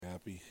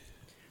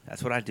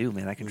That's what I do,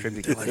 man. I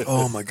contribute. Like,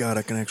 oh my God,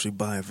 I can actually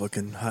buy a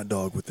fucking hot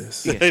dog with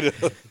this. Yeah. Hey,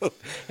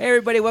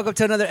 everybody, welcome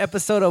to another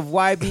episode of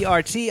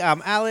YBRT.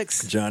 I'm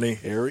Alex. Johnny,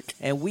 Eric.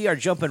 And we are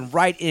jumping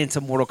right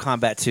into Mortal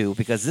Kombat 2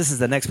 because this is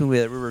the next movie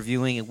that we're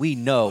reviewing, and we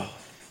know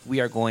we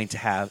are going to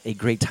have a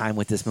great time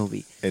with this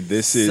movie. And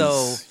this is,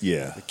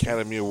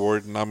 Academy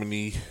Award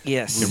nominee.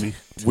 Yes. Movie.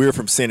 We're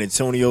from San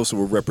Antonio, so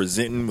we're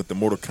representing with the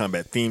Mortal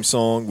Kombat theme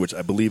song, which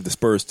I believe the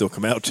Spurs still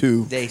come out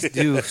to. They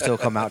do still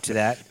come out to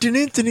that.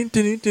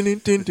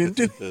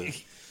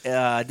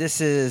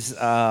 This is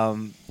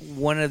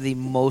one of the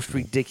most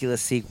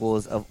ridiculous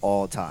sequels of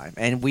all time.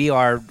 And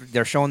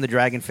they're showing the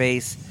dragon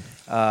face.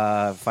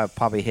 If I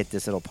probably hit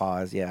this, it'll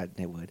pause. Yeah,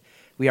 it would.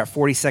 We are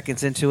 40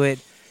 seconds into it.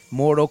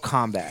 Mortal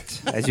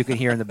Kombat, as you can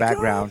hear in the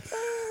background.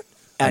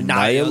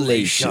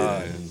 Annihilation.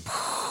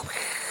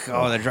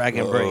 Oh, the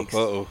dragon breaks.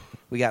 Uh-oh.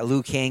 We got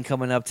Liu Kang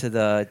coming up to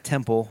the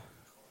temple.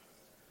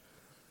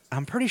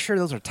 I'm pretty sure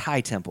those are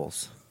Thai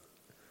temples.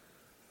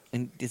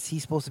 And is he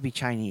supposed to be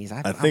Chinese?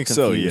 I think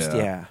so,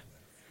 yeah.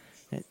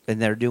 And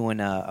they're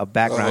doing a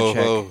background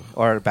check.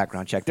 Or a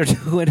background check. They're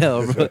doing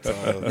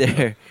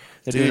they're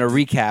doing a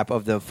recap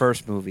of the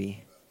first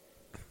movie.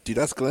 Dude,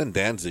 that's Glenn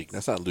Danzig.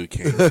 That's not Liu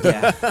Kang.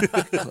 Yeah.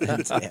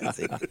 Glenn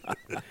Danzig.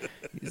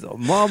 He's like,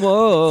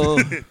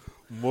 Mama.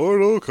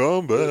 Mortal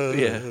Kombat.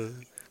 Yeah.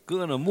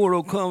 Gonna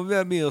Mortal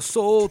Kombat me a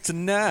soul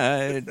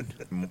tonight.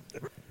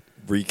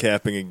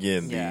 Recapping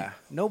again. Yeah.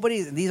 All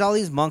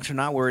these monks are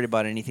not worried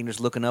about anything, just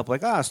looking up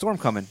like, a storm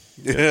coming.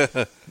 Yeah.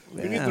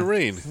 We need the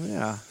rain.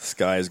 Yeah.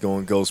 Sky is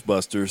going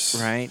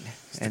Ghostbusters. Right.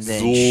 And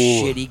then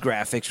shitty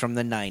graphics from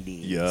the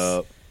 90s.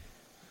 Yup.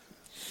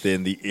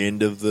 Then the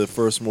end of the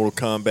first Mortal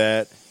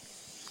Kombat.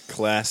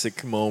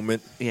 Classic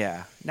moment.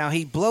 Yeah. Now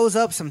he blows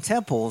up some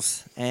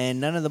temples, and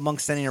none of the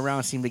monks standing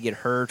around seem to get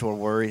hurt or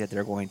worry that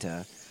they're going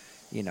to,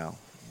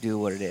 do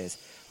what it is.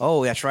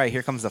 Oh, that's right.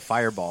 Here comes the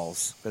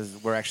fireballs, because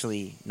we're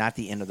actually not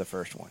the end of the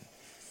first one.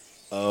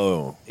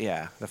 Oh.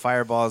 Yeah. The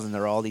fireballs, and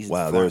there are all these.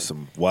 Wow, there's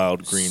some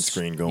wild green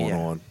screen going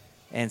on.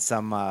 And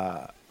some,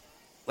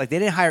 they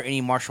didn't hire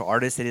any martial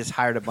artists. They just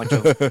hired a bunch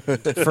of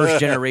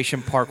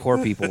first-generation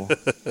parkour people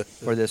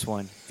for this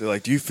one. They're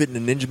like, do you fit in a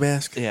ninja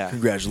mask? Yeah.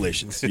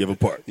 Congratulations. You have a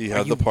part. You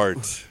have the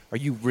parts. Are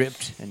you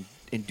ripped and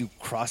do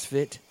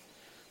CrossFit?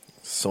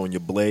 Sonya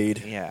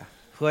Blade. Yeah.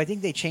 Who I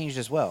think they changed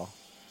as well.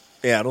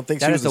 Yeah, I don't think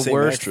that she was is the the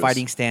worst actress.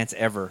 fighting stance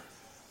ever.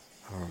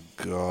 Oh,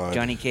 God.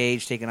 Johnny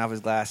Cage taking off his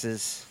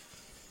glasses.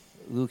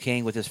 Liu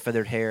Kang with his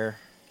feathered hair.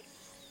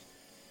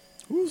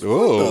 What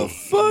the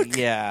fuck?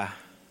 Yeah.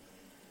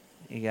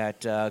 You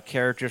got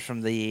characters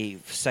from the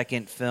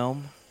second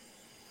film.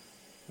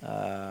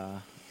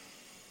 That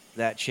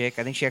chick,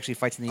 I think she actually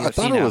fights in the UFC I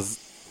thought now. it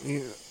was...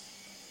 Yeah.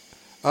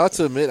 I have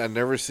to admit, I've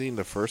never seen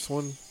the first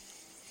one.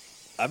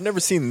 I've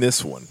never seen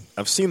this one.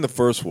 I've seen the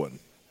first one.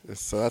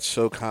 So that's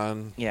Shao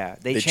Kahn. Yeah,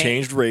 they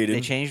changed Raiden.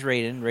 They changed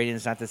Raiden.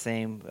 Raiden's not the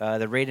same.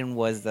 The Raiden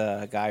was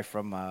the guy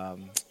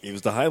from... he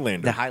was the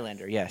Highlander. The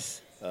Highlander,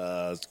 yes.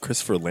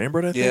 Christopher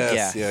Lambert, I think?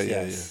 Yes,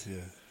 Yes. Yeah.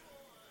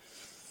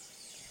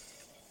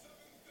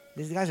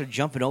 These guys are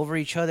jumping over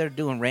each other,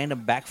 doing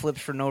random backflips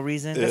for no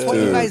reason. That's Yeah. why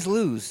you guys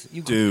lose.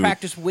 You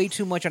practice way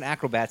too much on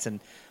acrobats and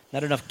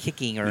not enough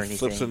kicking or anything.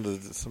 Flips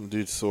into some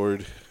dude's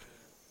sword.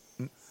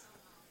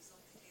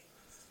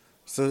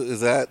 So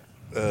is that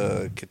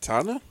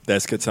Katana?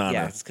 That's Katana.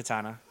 Yeah, it's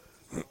Katana.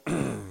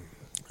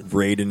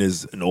 Raiden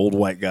is an old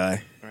white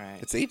guy. Right.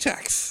 It's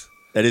Ajax.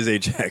 That is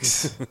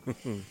Ajax.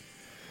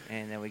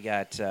 And then we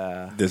got...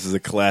 this is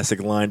a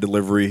classic line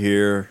delivery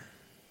here.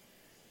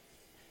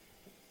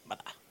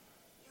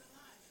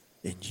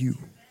 And you.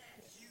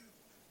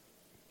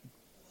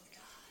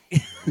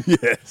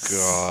 Yes.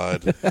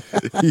 God.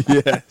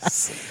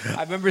 Yes.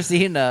 I remember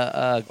seeing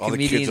a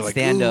comedian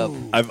stand up.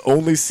 I've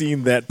only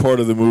seen that part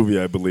of the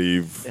movie, I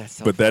believe.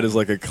 But that is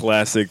like a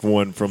classic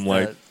one from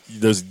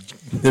there's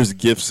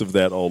gifs of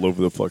that all over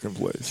the fucking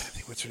place. I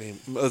think what's her name?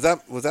 Was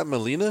that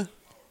Melina?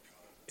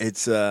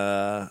 It's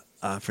I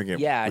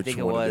forget I which think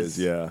it one was. it is,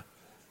 yeah.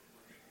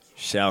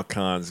 Shao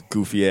Kahn's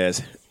goofy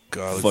ass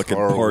fucking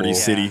horrible. Party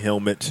City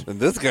helmet. And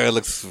this guy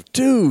looks...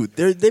 Dude,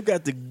 they've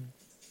got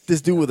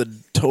this dude with a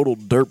total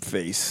derp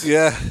face.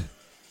 Yeah.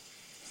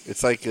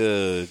 It's like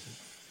he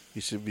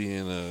should be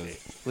in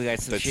We got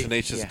some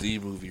Tenacious D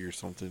movie or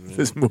something. Man.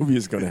 This movie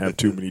is going to have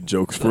too many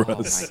jokes for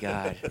us. Oh, my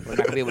God. We're not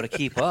going to be able to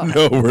keep up.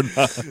 No, we're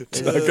not.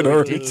 It's not going to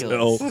hurt as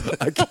hell.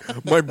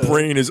 My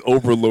brain is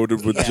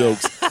overloaded with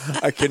jokes.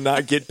 I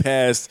cannot get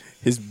past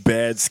his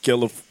bad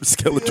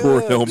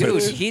Skeletor helmet.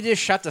 Dude, he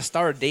just shot the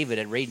Star of David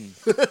at Raiden.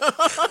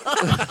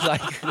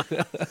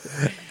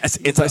 That's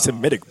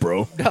anti-Semitic,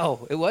 bro.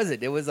 No, it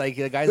wasn't. It was like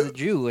the guy's a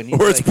Jew. And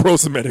Or it's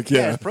pro-Semitic, yeah.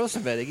 Yeah, it's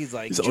pro-Semitic. He's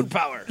like, Jew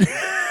power.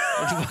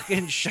 And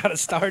fucking shot a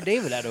Star of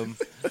David at him.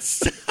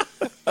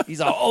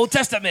 He's all Old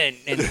Testament.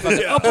 And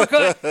fucking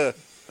uppercut.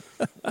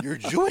 You're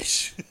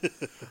Jewish.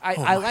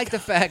 I like the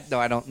fact... No,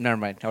 I don't... Never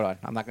mind. Hold on.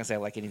 I'm not going to say I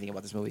like anything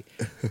about this movie.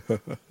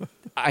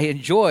 I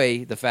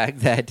enjoy the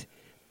fact that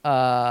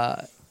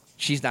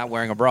she's not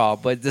wearing a bra.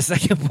 But the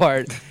second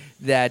part,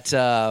 that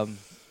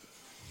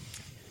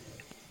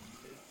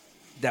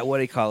what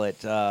do you call it?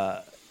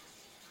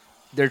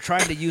 They're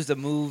trying to use the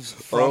moves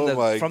from Oh the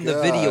my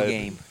video God.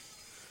 game.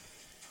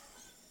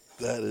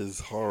 That is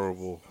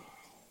horrible.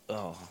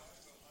 Oh,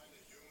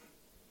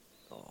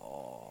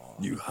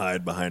 You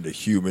hide behind a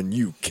human,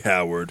 you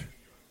coward.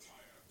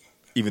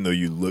 Even though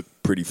you look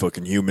pretty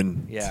fucking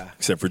human. Yeah.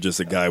 Except for just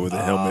a guy with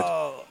a helmet.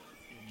 oh,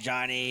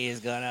 Johnny is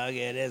gonna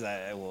get his.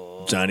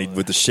 Johnny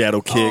with the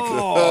shadow kick.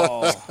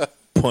 Oh,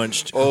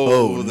 Punched.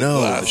 Oh, Oh, the no.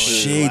 The glasses.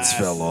 shades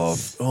fell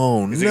off.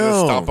 Oh, Is he gonna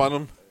no. stomp on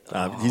him?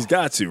 He's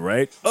got to,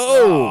 right?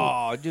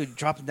 Oh. oh, dude,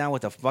 dropped him down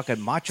with a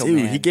fucking macho Dude,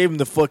 man. he gave him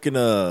the fucking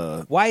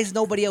Why is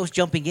nobody else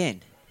jumping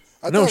in?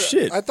 No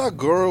shit. I thought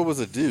Goro was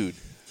a dude.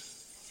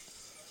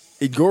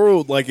 Goro,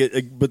 like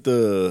it, but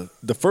the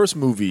first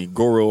movie,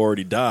 Goro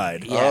already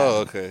died. Yeah. Oh,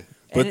 okay.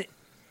 But and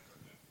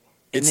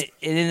it's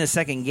in the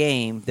second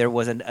game, there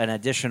was an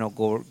additional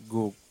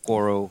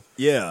Goro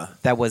yeah.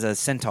 that was a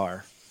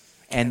centaur,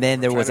 and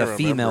then there was a trying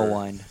to female remember.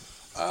 one.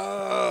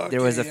 Oh,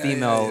 There was a okay,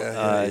 female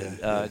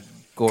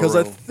Goro. Because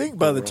I think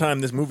by the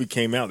time this movie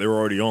came out, they were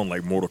already on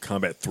like Mortal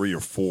Kombat 3 or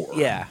 4.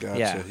 yeah,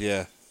 Gotcha.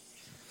 Yeah.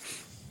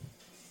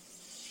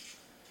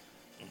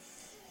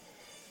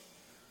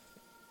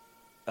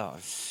 Oh,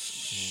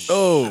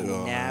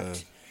 Oh,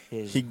 snapped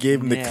his. he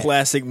gave him the neck.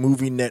 classic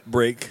movie net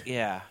break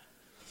Yeah.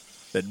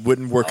 that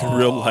wouldn't work in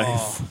real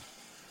life.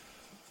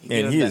 gave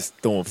And him he that- is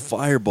throwing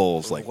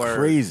fireballs like Word.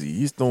 crazy.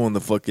 He's throwing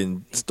the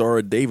fucking Star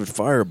of David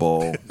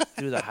fireball.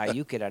 Threw the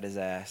Hayuken at his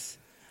ass.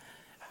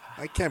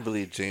 I can't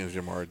believe James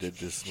Remar did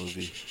this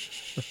movie.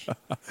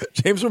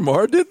 James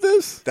Remar did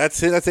this?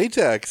 That's it. That's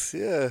Ajax.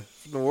 Yeah.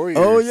 From the Warriors.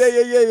 Oh,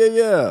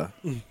 yeah.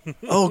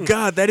 Oh,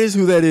 God, that is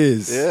who that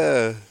is.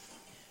 Yeah.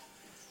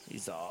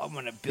 He's all, I'm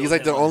gonna build. He's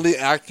like the him a- only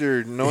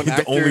actor, known The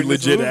actor. only in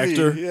this legit movie.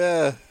 actor?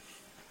 Yeah.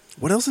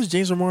 What else has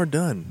James Remar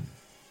done?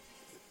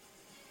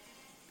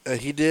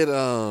 He did,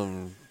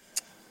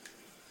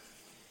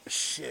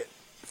 shit.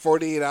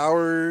 48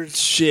 Hours.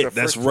 Shit, The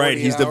that's first right.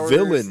 48 He's the hours.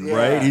 villain, Yeah.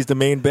 right? He's the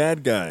main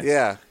bad guy.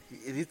 Yeah.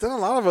 He's done a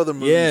lot of other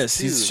movies. Yes,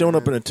 too, he's shown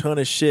up in man. a ton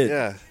of shit.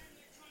 Yeah.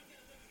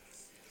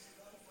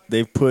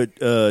 They've put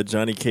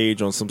Johnny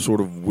Cage on some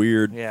sort of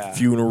weird Yeah.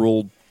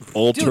 funeral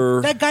altar.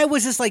 Dude, that guy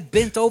was just like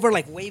bent over,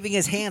 like waving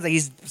his hands, like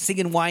he's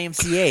singing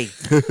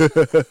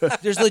YMCA.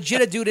 There's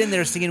legit a dude in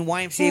there singing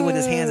YMCA with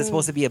his hands. That's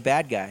supposed to be a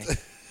bad guy.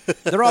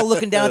 They're all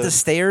looking down at the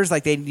stairs,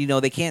 like they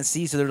can't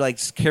see, so they're like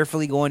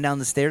carefully going down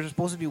the stairs. They're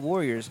supposed to be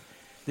warriors.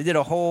 They did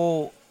a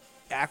whole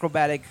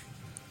acrobatic,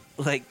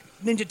 like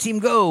Ninja Team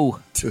Go.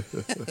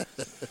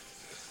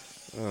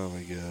 Oh,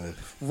 my God.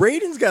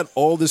 Raiden's got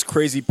all this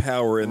crazy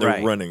power and they're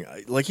Right. running.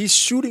 Like he's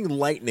shooting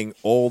lightning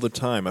all the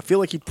time. I feel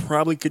like he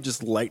probably could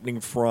just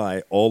lightning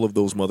fry all of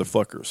those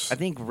motherfuckers. I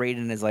think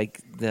Raiden is like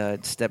the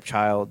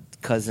stepchild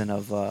cousin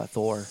of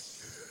Thor,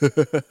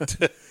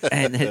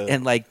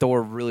 and like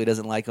Thor really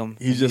doesn't like him.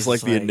 He's just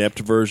like the inept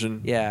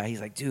version. Yeah, he's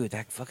like, dude,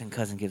 that fucking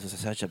cousin gives us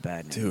such a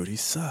bad name. Dude, he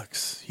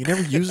sucks. He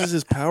never uses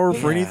his power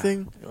for Yeah.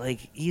 anything. Like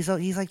he's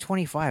like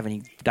 25 and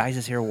he dyes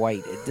his hair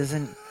white. It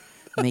doesn't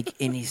make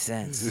any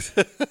sense.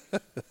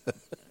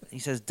 He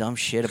says dumb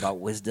shit about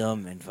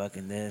wisdom and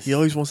fucking this. He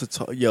always wants to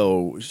talk.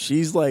 Yo,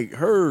 she's like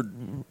her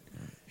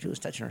She was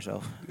touching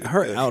herself.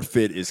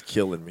 outfit is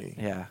killing me.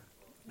 Yeah.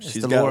 It's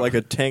She's the got Laura- like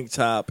a tank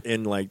top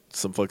and like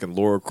some fucking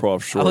Laura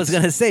Croft shorts. I was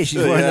gonna say she's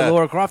wearing Yeah. the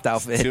Laura Croft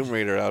outfit. Tomb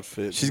Raider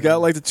outfit. She's got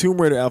like the Tomb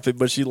Raider outfit,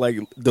 but she like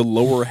the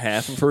lower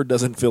half of her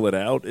doesn't fill it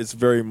out. It's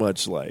very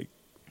much like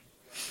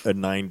a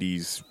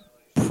 '90s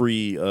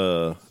pre.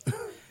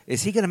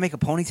 Is he gonna make a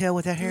ponytail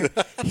with that hair?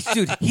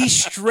 Dude,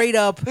 he's straight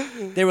up.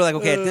 They were like,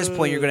 okay, at this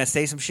point you're gonna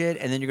say some shit,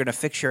 and then you're gonna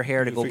fix your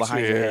hair to go Fix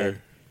behind your your hair.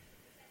 head.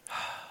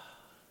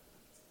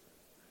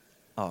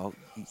 Oh,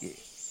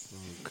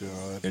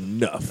 God.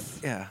 Enough.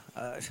 yeah.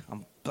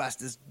 I'm blast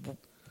this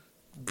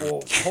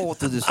hole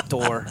through this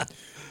door.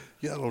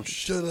 Yeah, don't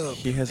shut up.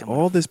 He has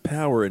all this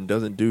power and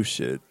doesn't do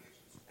shit.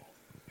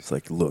 It's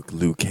like, look,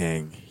 Liu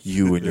Kang,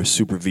 you and your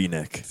super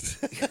V-neck.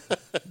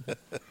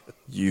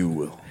 You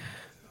will.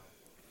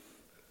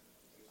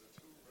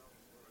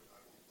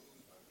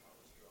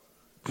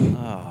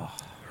 Oh,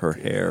 Her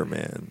hair,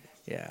 man.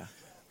 yeah.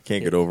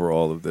 Can't get over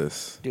all of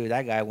this. Dude,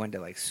 that guy went to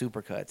like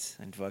supercuts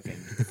and fucking.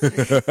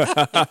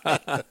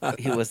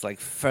 He was like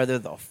feather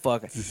the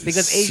fuck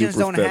because Asians Super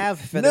don't feather. have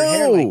feathered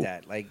hair No! like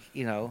that. Like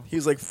He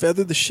was like,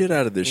 feather the shit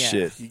out of this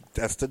Yeah. shit.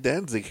 That's the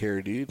Danzig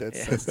hair, dude.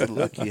 That's the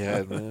look he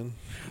had, man.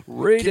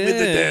 Raiden. Give me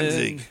the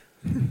Danzig.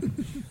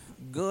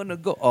 Gonna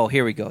go. Oh,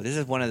 here we go. This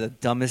is one of the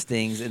dumbest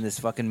things in this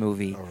fucking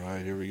movie. All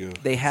right, here we go.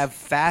 They have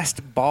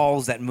fast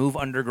balls that move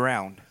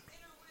underground.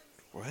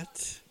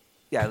 What?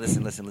 Yeah,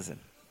 listen.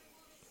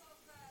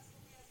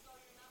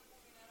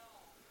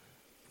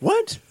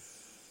 What?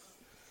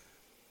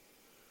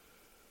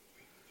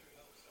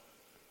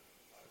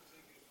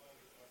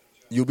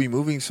 You'll be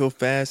moving so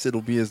fast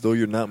it'll be as though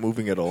you're not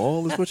moving at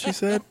all, is what she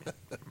said?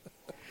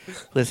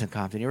 Listen,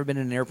 Compton, you ever been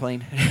in an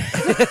airplane?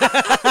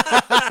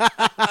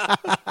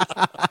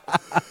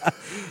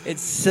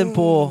 It's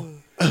simple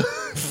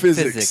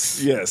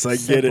physics. Yes, I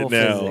get it Simple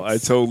now. physics. I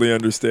totally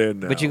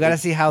understand now. But you got to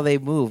see how they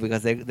move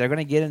because they're going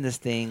to get in this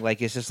thing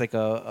like it's just like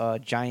a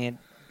giant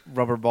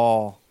rubber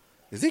ball.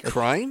 Is he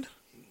crying?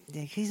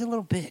 Yeah, he's a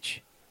little bitch.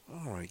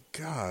 Oh my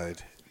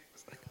god!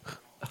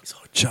 So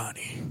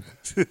Johnny.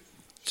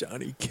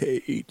 Johnny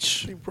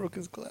Cage. He broke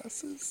his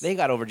glasses. They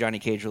got over Johnny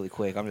Cage really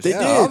quick. I'm just They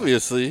saying. Yeah, did.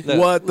 obviously. Look,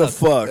 What the look.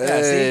 fuck?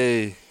 Yeah, see?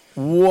 Hey,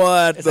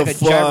 What It's the like a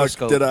fuck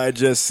gyroscope. did I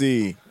just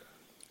see?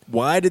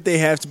 Why did they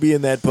have to be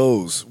in that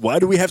pose? Why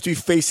do we have to be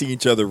facing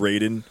each other,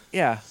 Raiden?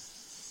 Yeah.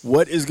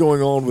 What is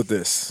going on with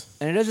this?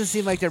 And it doesn't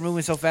seem like they're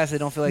moving so fast they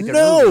don't feel like they're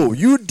moving. No,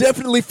 you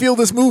definitely feel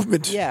this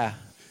movement. Yeah.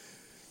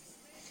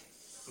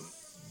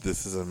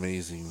 this is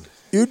amazing.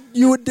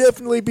 You would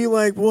definitely be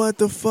like, what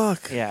the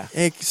fuck? Yeah.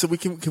 Hey, so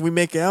can we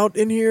make out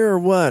in here or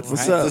what?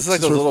 What's Right. up? This is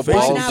like those Sort of little facing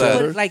Why balls each not that-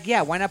 other.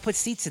 put why not put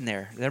seats in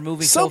there? They're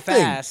moving Something.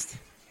 so fast.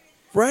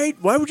 Right?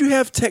 Why would you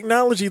have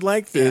technology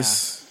like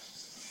this?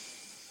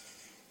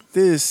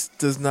 This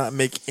does not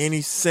make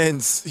any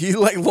sense. He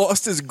like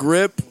lost his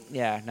grip.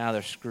 Yeah, now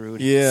they're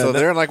screwed. Yeah. so that-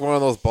 they're in like one of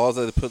those balls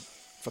that they put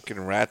fucking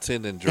rats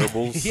in and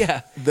gerbils.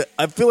 Yeah.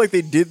 I feel like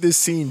they did this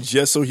scene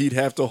just so he'd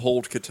have to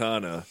hold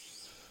katana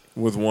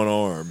with one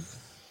arm.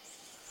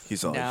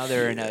 He's all Now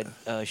they're in a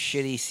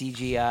shitty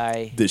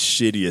CGI. the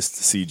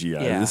shittiest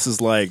CGI. Yeah. This is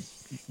like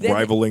Then-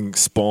 rivaling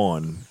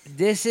Spawn.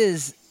 It's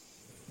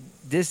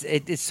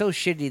so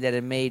shitty that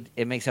it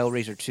makes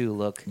Hellraiser 2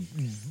 look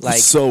like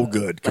so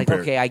good. like Compared.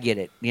 okay, I get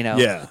it, you know.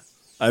 Yeah.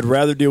 I'd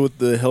rather deal with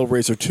the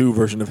Hellraiser 2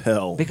 version of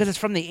Hell. Because it's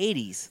from the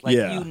 80s. Like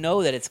Yeah. you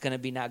know that it's going to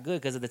be not good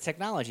because of the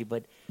technology,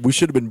 but We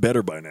should have been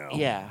better by now.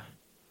 yeah.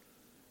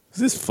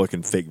 This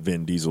fucking fake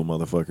Vin Diesel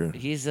motherfucker.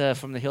 He's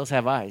from The Hills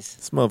Have Eyes.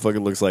 This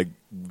motherfucker looks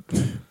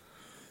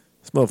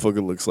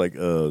like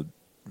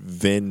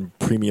Vin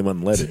Premium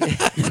Unleaded.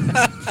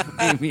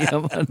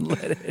 Premium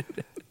unleaded.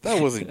 That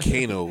wasn't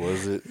Kano,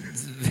 was it?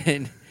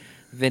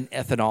 Vin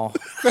ethanol.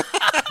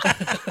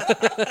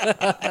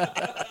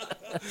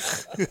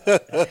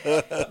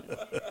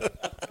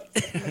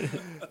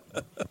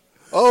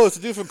 Oh, it's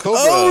a dude from Cobra.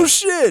 Oh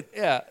shit!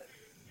 Yeah.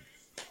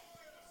 He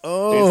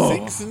Oh,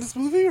 sings in this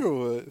movie or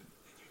what?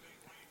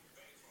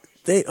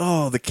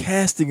 the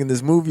casting in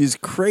this movie is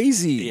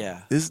crazy.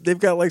 Yeah. They've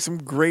got like some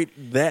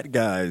great that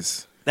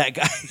guys. That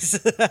guy's.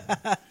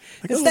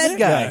 Like, It's oh, that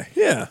guy.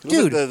 Yeah.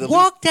 Dude, the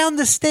walk down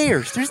the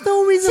stairs. There's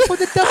no reason for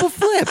the double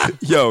flip.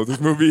 Yo, this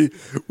movie,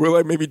 we're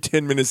like maybe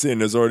 10 minutes in.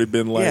 There's already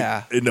been like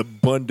Yeah. an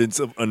abundance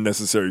of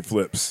unnecessary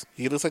flips.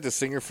 He looks like the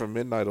singer from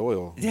Midnight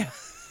Oil. Yeah.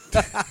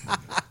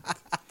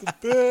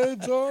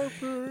 Beds are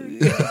free.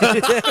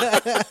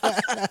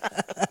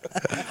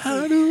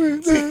 How do we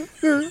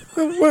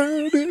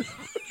word it?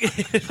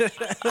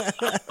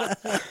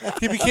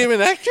 He became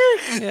an actor?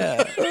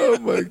 Yeah. Oh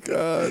my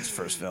god.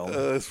 First film.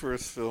 His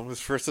first film. His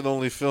first and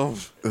only film.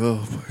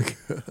 Oh my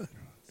god.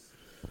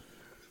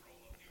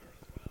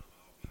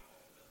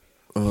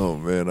 Oh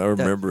man, I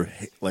remember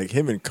like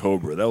him and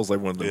Cobra. That was like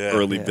one of the Yeah.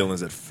 early Yeah.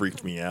 villains that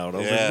freaked me out. I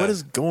was like, Yeah. what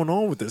is going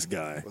on with this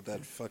guy? With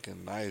that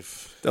fucking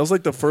knife. That was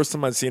like the first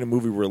time I'd seen a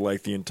movie where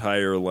like the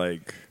entire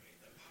like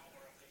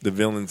the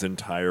villain's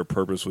entire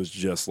purpose was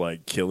just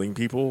like killing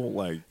people.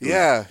 Like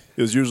Yeah.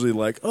 it was usually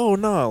like, oh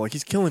no, like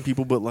he's killing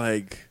people, but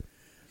like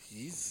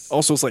He's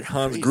also it's like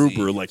Hans Crazy.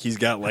 Gruber, like he's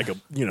got like a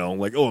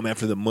like oh I'm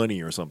after the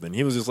money or something.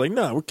 He was just like,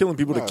 nah, we're killing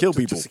people to kill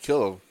people. Just to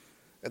kill him.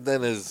 And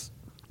then his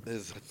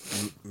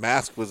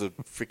mask was a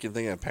freaking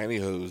thing of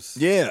pantyhose.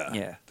 Yeah,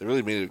 Yeah. They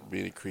really made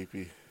it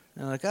creepy.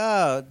 They're like,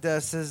 oh,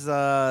 this is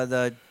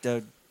the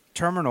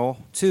Terminal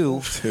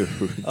 2 Dude,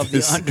 of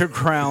the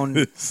underground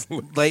this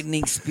looks-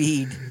 lightning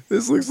speed.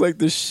 This looks like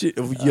the shit.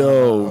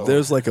 Yo,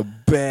 there's like a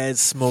bad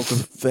smoke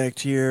effect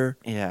here.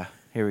 Yeah.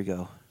 Here we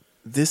go.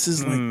 This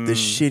is like the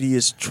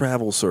shittiest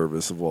travel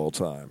service of all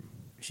time.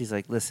 She's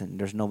like, listen,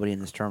 there's nobody in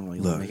this terminal.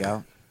 You want to Look. make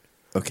out?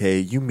 Okay,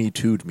 you Me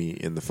Too'd me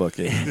in the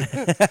fucking.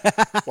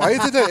 Why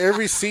is it that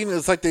every scene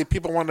is like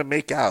people want to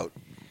make out?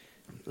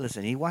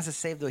 Listen, he wants to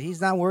save the.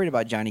 He's not worried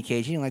about Johnny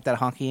Cage. He didn't like that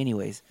honky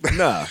anyways.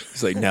 Nah,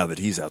 it's like now that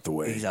he's out the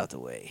way. He's out the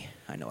way.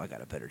 I know I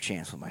got a better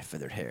chance with my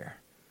feathered hair.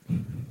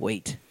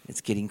 Wait,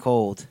 it's getting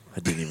cold. I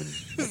didn't even.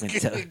 I can Getting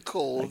tell,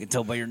 cold. I can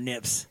tell by your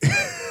nips.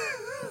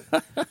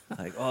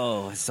 Like,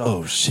 oh, so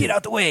Oh, shit. get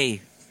out the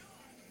way.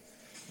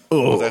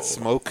 Oh, that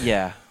smoke.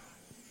 Yeah.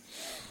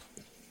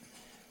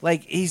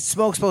 Like he's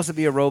Smoke's supposed to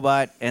be a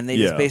robot, and they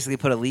Yeah. just basically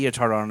put a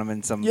leotard on him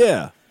and some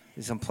Yeah.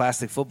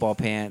 plastic football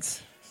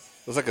pants.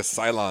 It was like a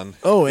Cylon.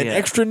 Oh, and Yeah.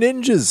 extra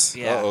ninjas.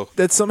 Yeah. Uh-oh.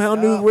 That somehow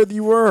knew Oh. where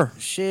you were,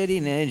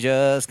 Shitty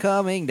ninjas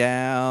coming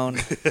down.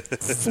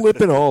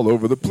 flipping all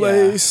over the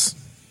place.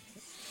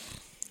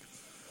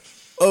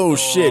 Oh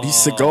shit! He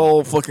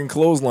Seagal fucking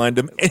clotheslined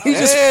him, and he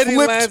just And he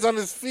flipped. lands on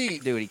his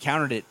feet. Dude, he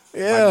countered it by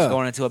Yeah. just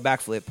going into a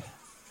backflip.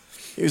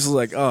 He was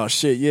like, "Oh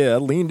shit, yeah, I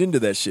leaned into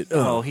that shit."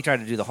 Oh, he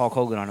tried to do the Hulk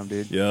Hogan on him,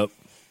 dude. Yep.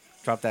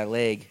 Drop that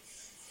leg.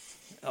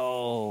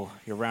 Oh,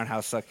 your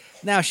roundhouse suck.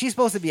 Now, she's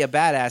supposed to be a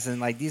badass, and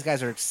like these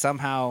guys are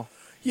somehow.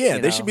 Yeah,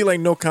 You they know, should be like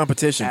no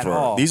competition at for her.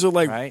 all, These are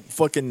like right?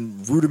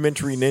 fucking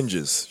rudimentary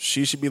ninjas.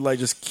 She should be like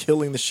just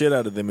killing the shit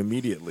out of them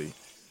immediately.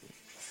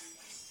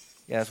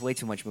 Yeah, that's way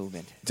too much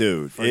movement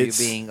Dude, for you it's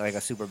being like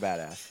a super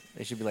badass.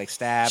 It should be like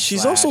stab.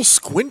 she's slash. also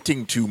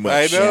squinting too much.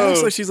 I She know.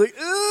 looks like she's like,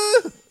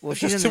 ugh. well,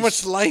 she's There's in too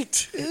much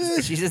light.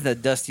 She's in the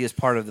dustiest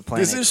part of the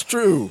planet. This is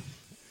true.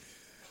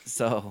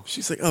 So,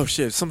 She's like, oh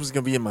shit, something's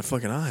gonna be in my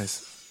fucking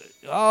eyes.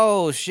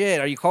 oh shit,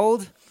 are you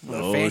cold? I'm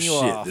gonna Oh fan shit, you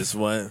off. this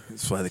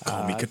is why they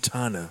call me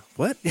Katana.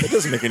 What? That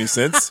doesn't make any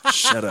sense.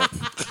 Shut up.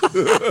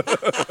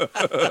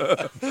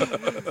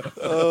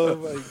 Oh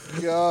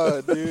my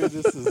god, dude,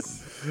 this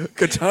is.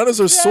 Katanas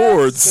are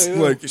swords. I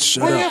know. Like,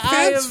 shut What up. are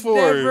fans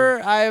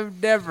for? I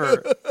have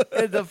never,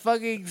 in the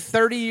fucking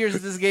 30 years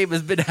that this game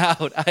has been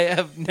out, I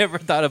have never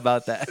thought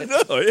about that.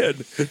 No, yeah,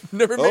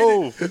 never made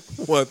Oh. it.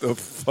 What the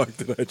fuck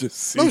did I just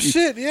see? Oh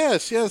shit! Yeah,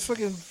 she has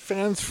fucking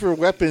fans for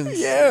weapons.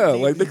 Yeah,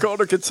 like they called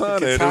her Katana.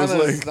 And it was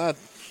Katana like, is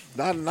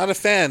not a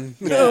fan.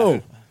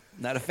 no.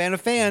 Not a fan of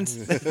fans.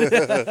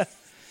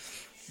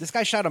 This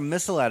guy shot a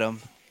missile at him,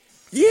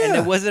 Yeah. and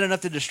it wasn't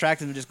enough to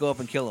distract him to just go up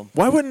and kill him.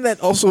 Why wouldn't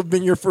that also have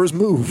been your first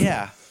move?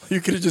 Yeah.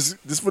 You could have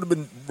this would have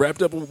been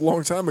wrapped up a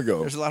long time ago.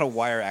 There's a lot of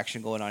wire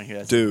action going on here.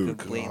 That's Dude.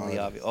 blatantly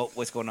God. obvious. Oh,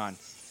 what's going on?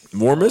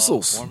 More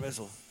missiles. More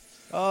missile.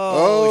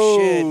 Oh,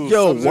 shit.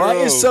 Yo, Sub-Zero. why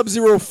is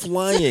Sub-Zero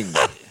flying?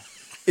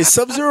 Is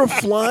Sub-Zero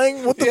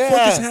flying? What the fuck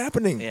Yeah. is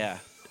happening? Yeah.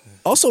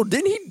 Also,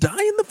 didn't he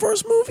die in the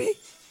first movie?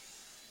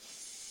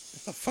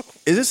 What the fuck?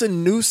 Is this a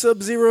new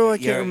Sub-Zero? I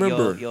can't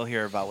remember. You'll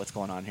hear about what's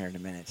going on here in a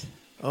minute.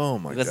 Oh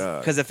my god.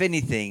 Because if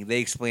anything, they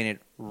explain it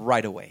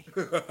right away.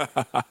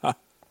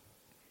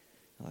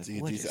 Like,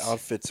 Dude, what these is-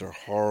 outfits are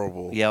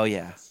horrible. Yeah, oh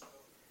yeah.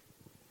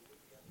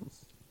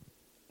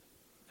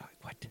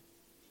 What?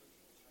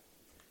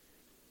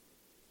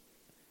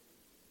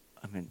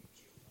 I mean,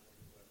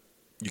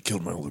 You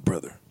killed my older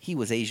brother. he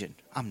was Asian.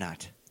 I'm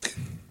not.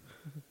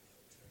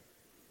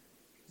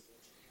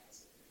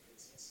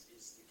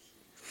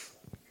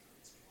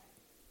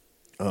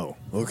 Oh,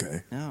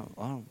 okay. No.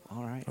 Oh,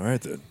 all right. All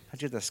right then.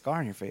 How'd you get the scar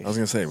on your face? I was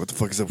gonna say, what the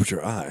fuck is up with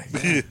your eye?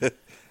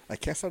 I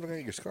can't stop looking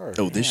at your scar.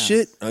 Oh, this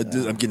Yeah. shit? I'm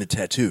getting a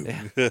tattoo.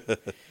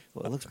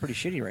 Well, it looks pretty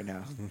shitty right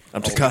now.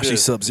 I'm Takashi good.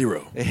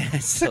 Sub-Zero.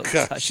 So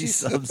Takashi she's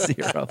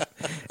Sub-Zero.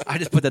 I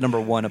just put the number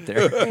 1 up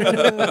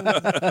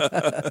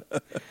there.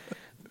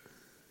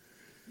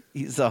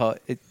 So,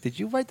 did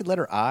you write the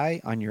letter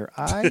I on your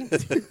eye?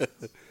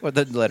 Or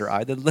the letter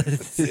I?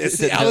 It's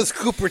the Alice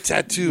Cooper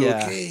tattoo.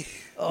 Yeah. Okay.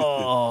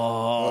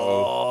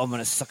 Oh, I'm going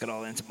to suck it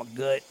all into my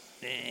gut.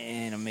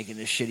 And I'm making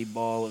this shitty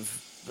ball of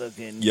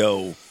fucking...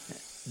 Yo,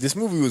 this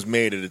movie was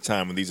made at a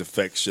time when these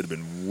effects should have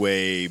been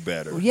way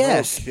better.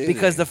 Yes, No kidding.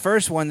 because the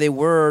first one, they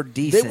were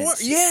They decent. were,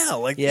 yeah.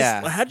 Like,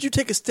 Yeah. how did you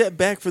take a step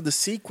back for the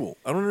sequel?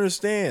 I don't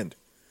understand.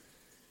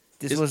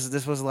 This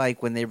was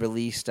like when they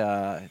released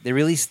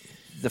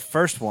the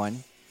first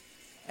one,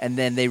 and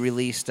then they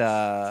released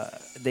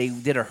they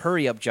did a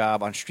hurry up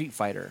job on Street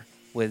Fighter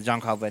with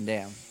Jean-Claude Van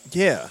Damme,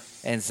 Yeah.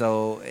 and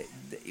so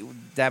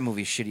that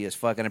movie's shitty as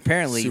fuck. And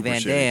apparently Super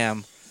Van shitty.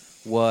 Damme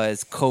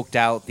was coked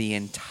out the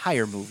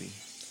entire movie.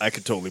 I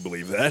could totally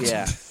believe that.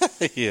 Yeah,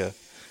 Yeah.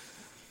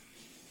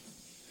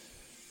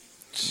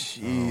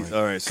 Jeez.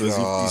 All right, so he's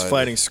God.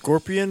 fighting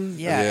Scorpion.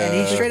 yeah, and he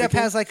Yeah. straight up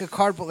has like a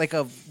cardboard, like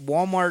a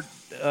Walmart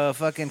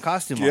fucking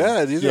costume. on.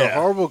 Yeah, these Yeah.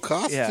 are horrible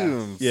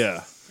costumes.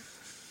 Yeah.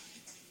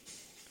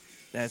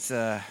 That's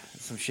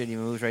some shitty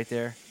moves right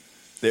there.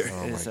 They're,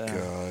 Oh my Is,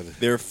 god.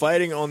 they're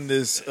fighting on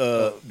this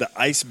the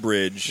ice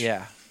bridge.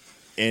 Yeah,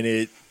 And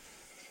it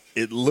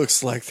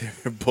looks like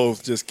they're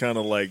both just kind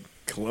of like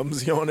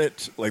clumsy on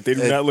it. Like they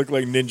do It- not look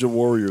like ninja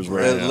warriors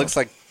right It now. looks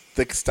like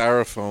thick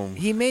styrofoam.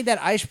 he made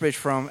that ice bridge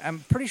from. I'm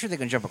pretty sure they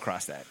can jump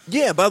across that.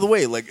 Yeah, by the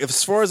way, like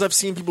as far as I've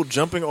seen people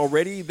jumping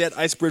already, that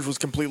ice bridge was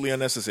completely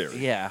unnecessary.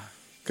 Yeah.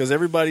 Because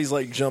everybody's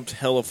like jumped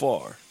hella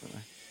far.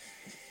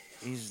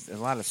 He's a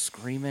lot of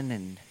screaming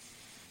and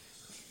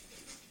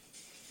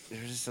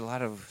there's just a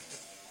lot of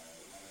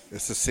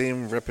It's the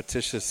same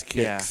repetitious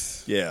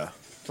kicks. Yeah.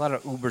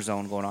 Uber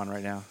zone going on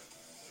right now.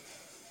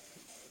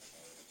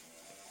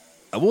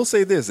 I will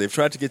say this, they've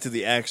tried to get to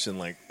the action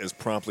like as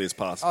promptly as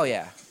possible. Oh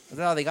yeah,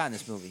 that's all they got in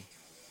this movie.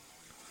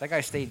 That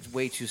guy stayed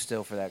way too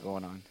still for that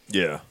going on.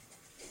 Yeah.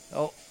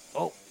 Oh,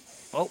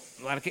 a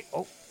lot of kick.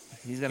 Oh,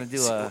 he's gonna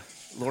do a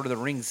Lord of the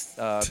Rings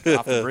off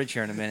the bridge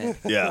here in a minute.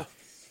 Yeah.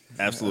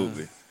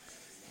 Absolutely.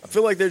 I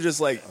feel like they're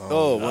just like,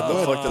 oh, what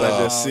the fuck did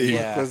I just see?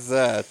 yeah. What was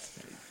that?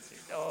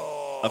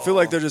 I feel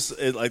like they're just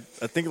like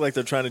I think like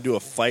they're trying to do a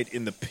fight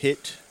in the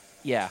pit,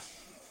 Yeah,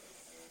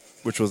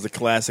 which was the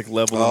classic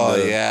level Oh, in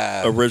the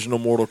yeah. original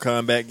Mortal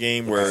Kombat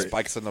game where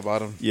Spikes on the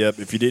bottom. yep,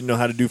 if you didn't know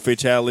how to do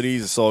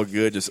fatalities, it's all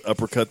good. Just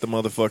uppercut the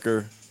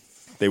motherfucker.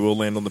 They will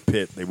land on the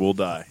pit. They will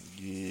die.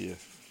 Yeah.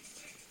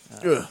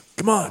 Ugh,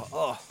 come on.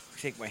 oh,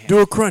 shake my hand. Do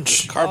a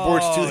crunch.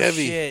 Cardboard's oh, too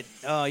heavy. Shit.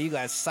 Oh, you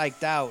guys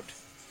psyched out.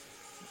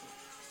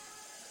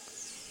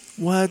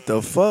 What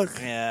the fuck?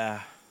 Yeah.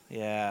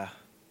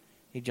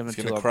 He jumped He's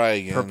into gonna a cry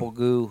again. purple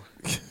goo.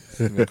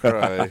 I'm gonna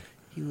cry.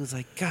 He was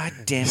like, "God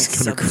damn it,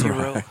 He's gonna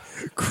Sub-Zero." cry.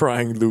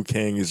 Crying Liu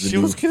Kang is the She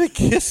new. was gonna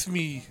kiss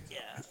me.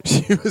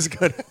 She was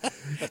gonna.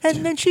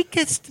 And then she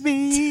kissed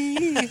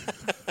me.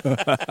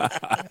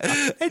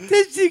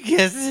 Did you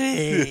guess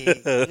me? You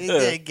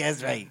didn't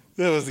guess me.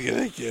 That was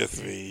gonna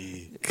kiss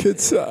me.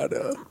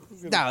 Katana.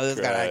 No, who's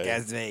gonna Right.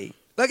 guess me?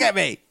 Look at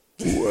me.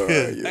 Where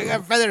are you? I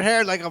got feathered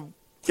hair like a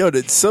Yo,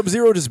 did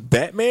Sub-Zero just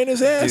Batman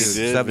his ass?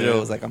 Dude. Sub-Zero man.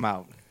 was like, I'm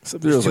out.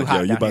 Sub-Zero's It's too like, yo,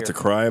 hot you down about here. to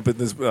cry up in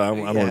this? I don't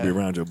want to Yeah. be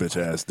around your bitch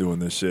ass doing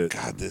this shit.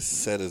 God, this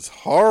set is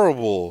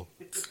horrible.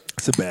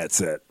 It's a bad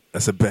set.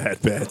 That's a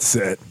bad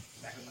set.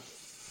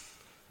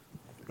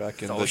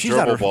 Back in Oh, the she's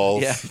not gerbil her-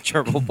 balls. Yeah,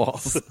 gerbil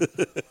balls.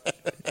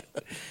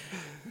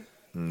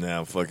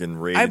 Now fucking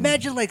Raiden. I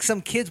imagine like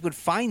some kids would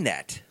find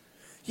that.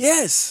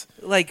 Yes.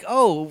 Like,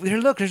 oh, here,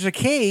 look, there's a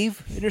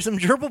cave and there's some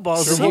gerbil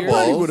balls in Gerbil here.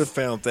 Somebody balls? would have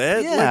found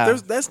that. Yeah.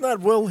 Like, that's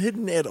not well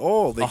hidden at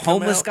all. They A come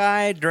homeless out-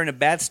 guy during a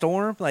bad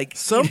storm, like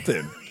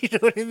Something. You know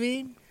what I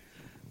mean?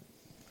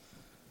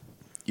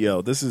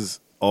 Yo, this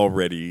is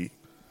already.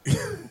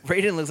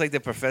 Raiden looks like the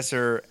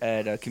professor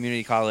at a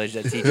community college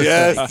that teaches.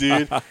 Yes,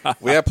 dude.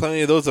 We have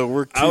plenty of those at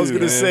work too. I was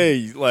gonna man.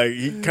 say, like,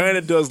 he kind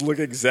of does look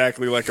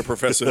exactly like a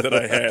professor that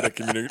I had at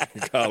community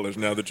college.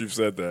 Now that you've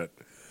said that,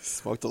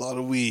 Smoked a lot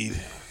of weed.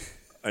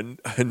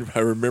 I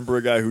remember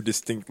a guy who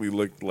distinctly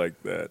looked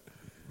like that.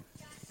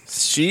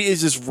 She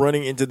is just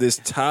running into this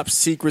top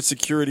secret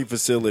security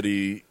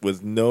facility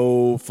with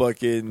no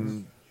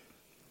fucking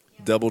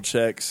double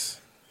checks.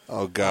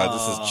 Oh God,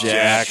 this is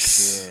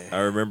Jax. I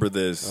remember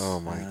this. Oh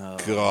my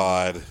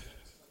God.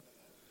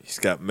 He's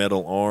got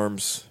metal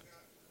arms.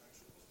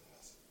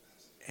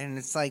 And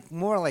it's like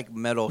more like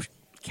metal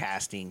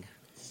casting.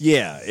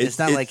 Yeah, It's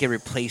not like it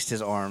replaced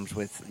his arms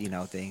with,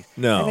 things.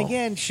 No. And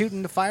again,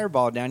 shooting the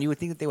fireball down, you would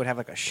think that they would have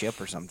like a ship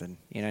or something.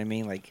 You know what I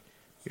mean? Like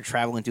you're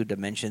traveling through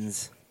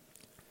dimensions.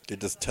 They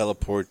just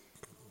teleport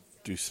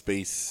through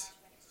space.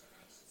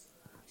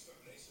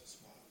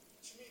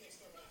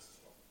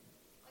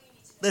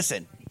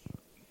 Listen,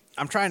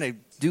 I'm trying to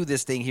do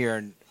this thing here,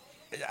 and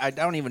I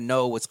don't even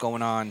know what's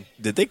going on.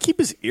 Did they keep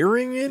his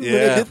earring in when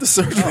Yeah. they did the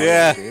surgery?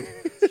 Yeah.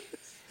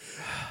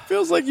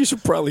 Feels like you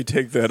should probably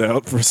take that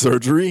out for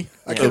surgery.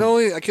 I can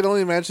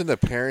only imagine the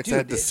parents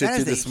had to sit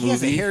that through is this he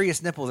has the movie.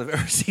 hairiest nipples I've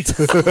ever seen.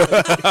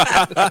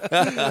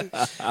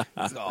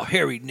 Oh,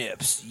 hairy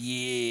nips,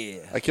 yeah.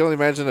 I can only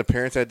imagine the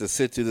parents had to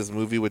sit through this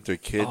movie with their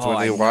kids Oh, when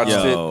I they watched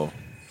it. Yo,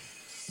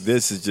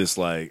 this is just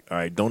like, all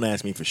right, don't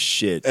ask me for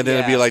shit. And then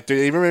it'd be Yeah. like, "Do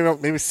you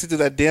remember maybe sit through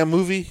that damn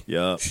movie?"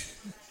 Yep.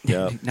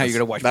 Yep. Now you're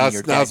gonna watch. Now me and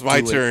it's, your now dad it's my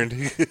do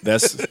it. turn.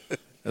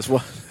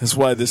 That's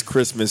why this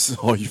Christmas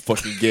all you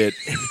fucking get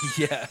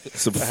Yeah,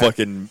 some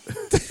fucking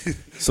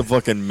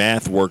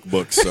math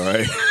workbooks, all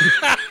right?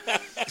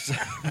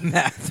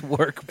 math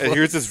work. And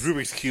here's this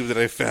Rubik's cube that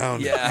I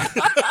found. Yeah,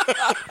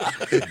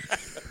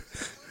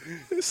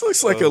 This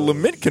looks like a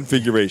lament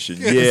configuration.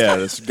 Yeah,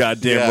 that's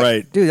goddamn Yeah.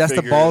 right. dude, that's the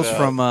Figure it balls out.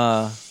 from.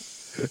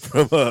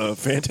 From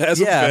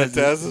Phantasm. Yeah.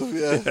 Phantasm.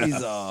 Yeah.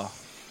 He's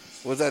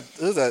What's that?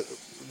 Who's that?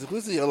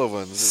 Who's the yellow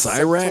one? Is it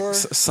Cyrax?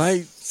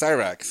 Sector?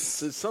 Cyrax.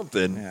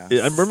 Something. Yeah.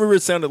 I remember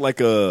it sounded like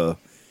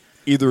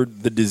either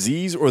the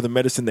disease or the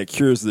medicine that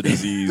cures the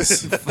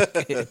disease,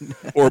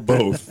 or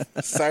both.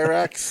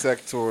 Cyrax,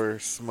 Sector,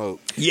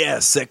 Smoke. Yeah,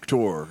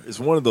 Sector. It's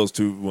one of those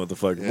two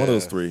motherfuckers. One of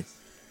those Yeah. three.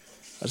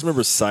 I just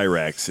remember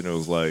Cyrax, and it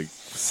was like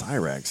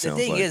Cyrax the sounds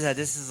thing like. is that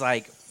this is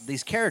like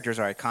these characters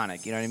are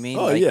iconic. You know what I mean?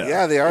 Oh, Like, yeah.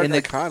 Yeah, they are In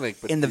the- iconic.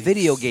 But In the these-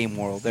 video game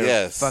world, they're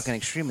Yes. fucking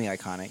extremely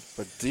iconic.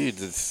 But dude,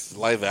 this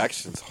live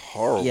action's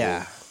horrible.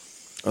 Yeah,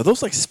 Are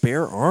those like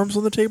spare arms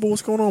on the table?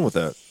 What's going on with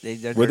that?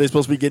 they're, Were they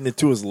supposed to be getting it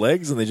to his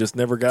legs, and they just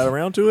never got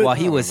around to it? while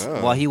he don't was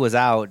know. while he was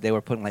out, they were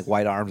putting like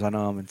white arms on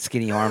him and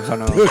skinny arms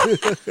on him.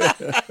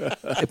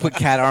 They put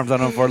cat arms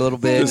on him for a little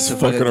bit. Just to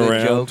put a fucking good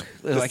around. Joke.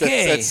 They're like,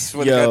 hey, that's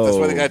where they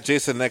Yo. got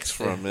Jason X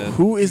from, man.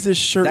 Who is this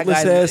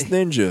shirtless guy- ass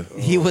ninja?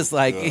 he was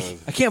like, God.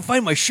 I can't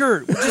find my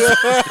shirt.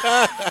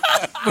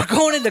 We're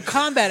going into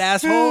combat,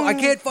 asshole. I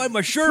can't find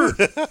my shirt.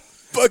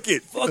 Fuck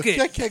it. Fuck I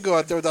it. can't go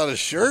out there without a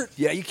shirt.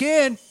 Yeah, you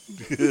can.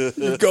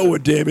 You're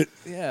going, damn it.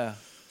 Yeah.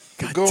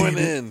 I'm going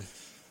damn it. in.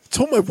 I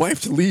told my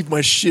wife to leave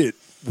my shit.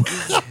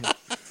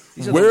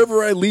 These are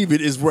Wherever I leave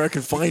it is where I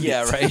can find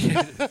Yeah, it.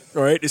 right.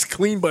 All right? It's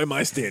clean by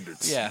my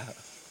standards. Yeah.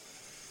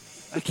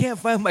 I can't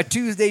find my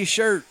Tuesday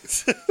shirt.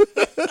 This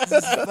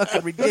is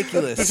fucking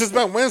ridiculous. This is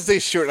my Wednesday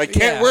shirt. I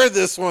can't Yeah. wear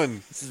this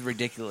one. This is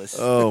ridiculous.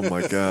 Oh,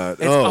 my God.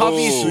 It's oh,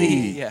 obviously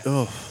shit. yeah.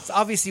 Oh. It's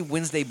obviously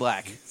Wednesday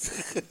Black.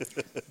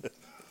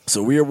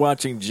 So we are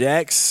watching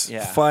Jax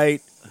Yeah.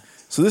 fight.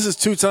 So this is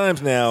 2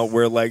 times now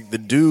where, like, the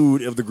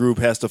dude of the group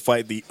has to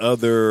fight the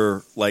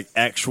other, like,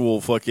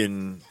 actual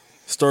fucking...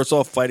 Starts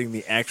off fighting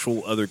the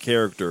actual other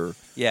character.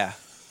 Yeah.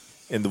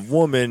 And the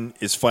woman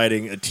is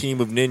fighting a team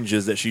of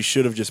ninjas that she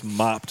should have just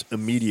mopped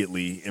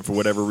immediately, and for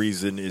whatever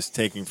reason is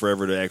taking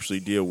forever to actually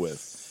deal with.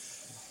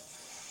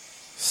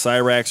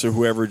 Cyrax or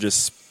whoever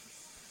just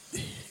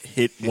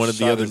hit He one of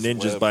the shot other his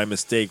ninjas web. by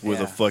mistake with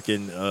Yeah. a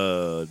fucking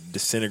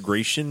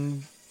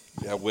disintegration.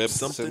 Yeah, web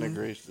Something.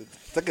 disintegration.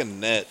 It's like a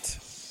net.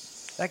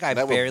 That guy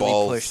That with barely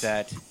balls. pushed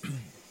that.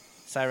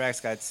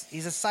 Cyrax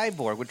he's a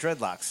cyborg with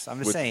dreadlocks. I'm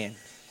just With- saying.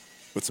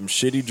 With some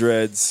shitty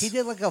dreads. He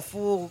did like a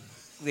full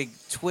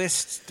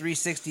twist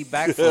 360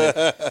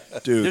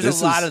 backflip. Dude,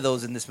 There's a lot of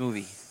those in this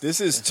movie.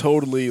 This is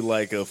totally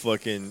like a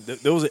fucking.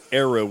 There was an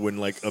era when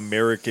like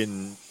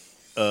American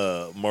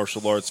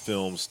martial arts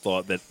films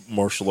thought that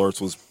martial arts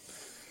was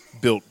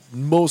built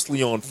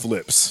mostly on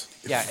flips.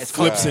 Yeah, it's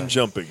flips called, and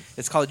jumping.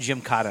 It's called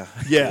Gymkata.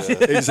 Yeah,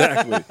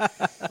 exactly.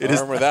 I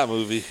remember that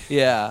movie.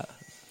 Yeah.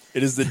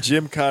 It is the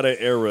Gymkata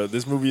era.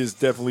 This movie is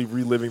definitely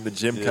reliving the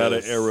Gymkata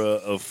Yes. era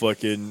of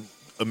fucking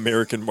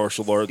American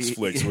martial arts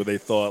flicks, where they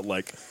thought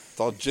like, It's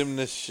all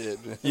gymnast shit.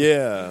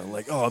 yeah,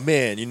 like, oh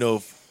man,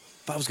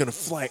 if I was gonna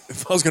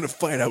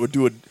fight, I would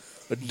do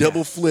a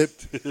double flip,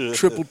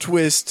 triple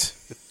twist.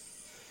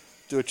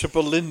 Do a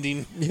triple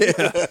landing.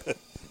 Yeah.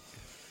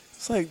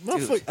 It's like,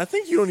 motherfucker, I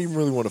think you don't even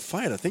really want to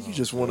fight. I think you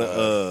just want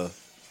to,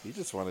 You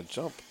just want to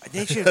jump.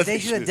 They should have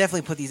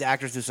definitely put these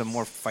actors through some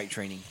more fight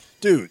training.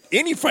 dude,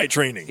 any fight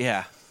training.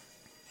 Yeah.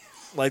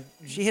 Like,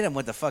 She hit him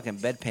with the fucking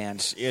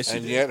bedpan. yeah, she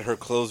And did. yet her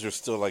clothes are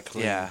still like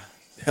clean. Yeah.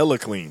 Hella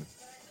clean.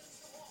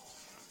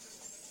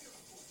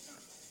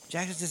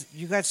 Jack is just,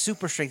 you got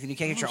super strength and you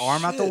can't get your Oh,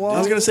 arm out the shit, wall? I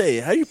was going to say,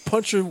 how do you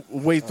punch your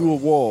way through a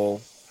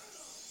wall?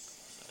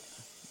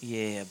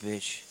 Yeah,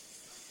 bitch.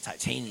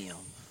 Titanium.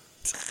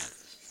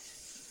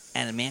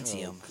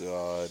 Adamantium.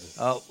 Oh,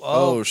 God.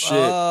 Oh, shit.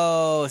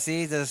 Oh,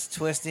 see, this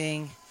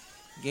twisting.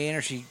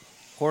 Gainer, she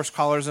horse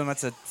collars him.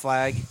 That's a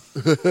flag.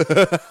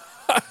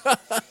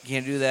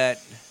 Can't do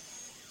that.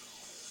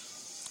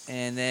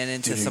 And then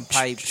into some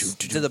pipes.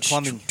 To the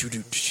plumbing.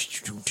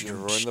 You're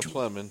ruining the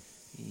plumbing.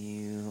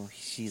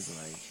 She's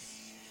like,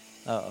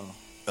 uh-oh.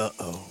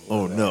 Uh-oh.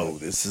 Oh, no.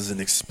 This is an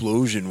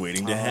explosion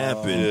waiting to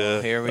happen.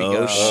 Yeah. Here we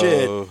Oh, go.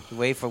 shit.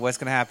 Wait for what's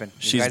going to happen.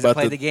 You She's guys about have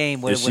played to the game.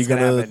 is What's she going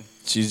to gonna? happen?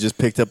 She's just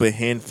picked up a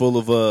handful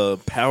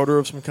of powder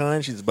of some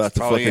kind. She's about to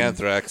Probably fucking.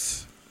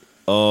 anthrax.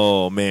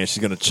 Oh man,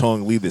 she's gonna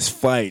Chong Li this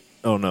fight.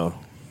 Oh no,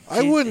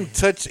 I wouldn't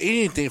touch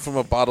anything from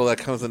a bottle that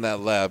comes in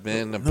that lab,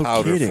 man, in no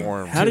powder kidding.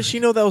 form. How did she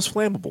know that was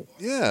flammable?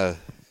 Yeah.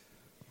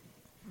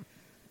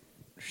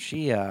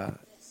 She,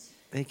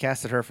 they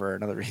casted her for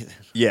another reason.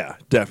 Yeah,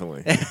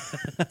 definitely,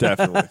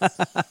 definitely.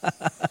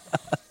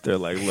 They're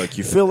like, look,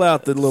 you fill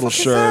out the little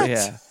shirt.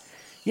 Yeah.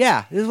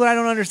 Yeah, this is what I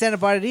don't understand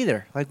about it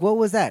either. Like, what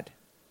was that?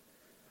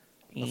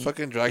 The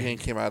fucking dragon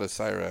came out of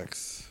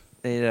Cyrax.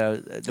 They're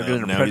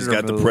doing a Now he's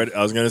got predator the move.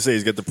 I was gonna say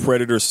he's got the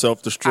predator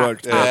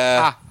self-destruct.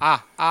 Yeah.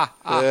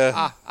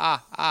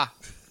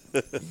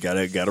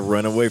 Gotta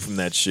run away from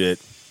that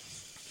shit.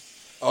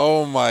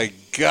 Oh my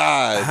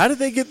God. How did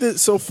they get this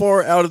so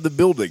far out of the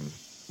building?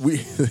 We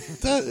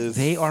That is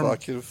They are-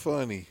 fucking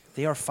funny.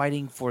 They are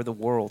fighting for the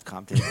world,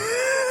 Compton.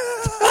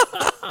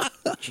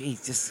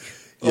 Jeez, just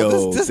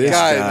Oh, this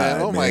guy,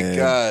 man. Oh my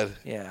God.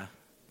 yeah.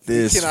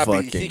 This he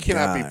fucking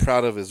cannot guy. be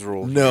proud of his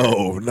role.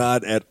 No,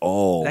 not at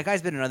all. That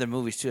guy's been in other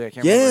movies too. I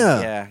can't Yeah.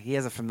 remember. Yeah, he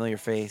has a familiar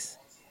face.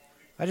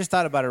 I just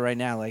thought about it right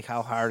now, like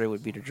how hard it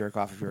would be to jerk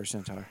off if you were a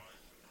centaur.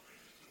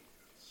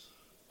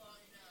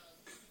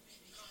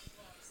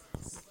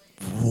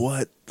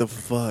 What the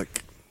fuck?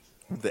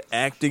 The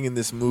acting in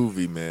this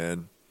movie,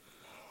 man.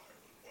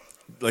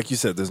 Like you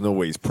said, there's no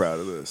way he's proud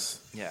of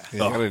this. Yeah. He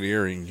got an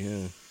earring,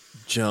 yeah.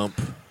 Jump.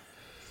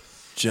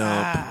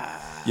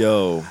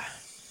 Yo.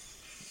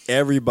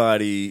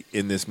 Everybody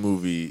in this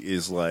movie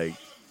is like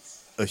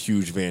a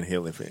huge Van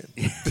Halen fan.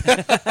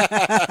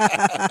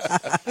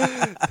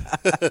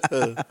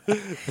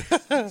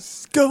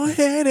 Go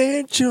ahead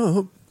and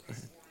jump.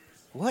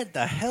 What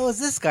the hell is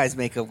this guy's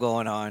makeup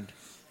going on?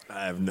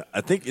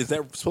 I think, is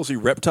that supposed to be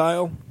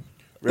Reptile?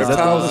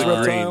 Reptile's the green.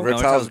 Reptile?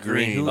 Reptile's No,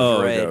 green. green. Who's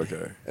Oh, red?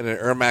 okay. And then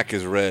Ermac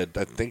is red.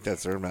 I think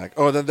that's Ermac.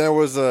 Oh, then there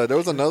was another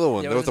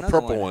one. There There was was a another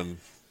purple one. one.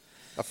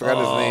 I forgot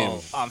his name.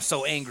 I'm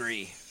so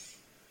angry.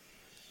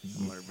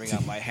 I'm gonna bring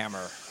out my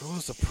hammer. Who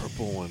was the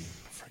purple one?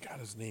 I forgot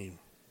his name.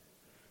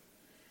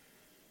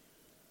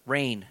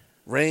 Rain.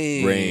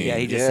 Rain. Yeah,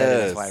 he just said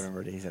it. That's why I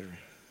remembered it. He said Rain.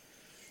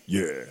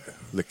 Yeah.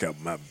 Look out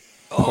my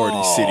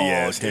Party City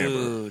ass hammer.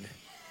 Dude.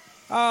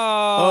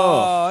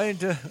 Oh,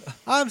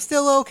 I'm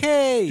still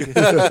okay.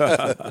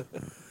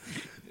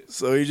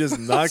 So he just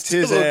knocked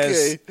his still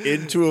ass okay.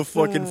 into a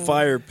fucking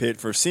fire pit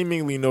for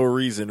seemingly no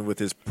reason with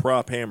his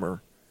prop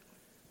hammer.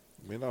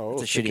 I mean, I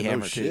was It's a shitty thinking,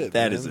 hammer, oh, too. shit,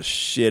 That man. is a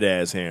shit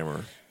ass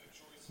hammer.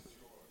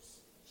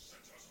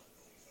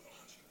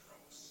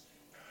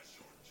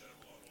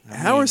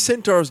 How are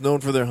centaurs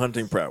known for their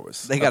hunting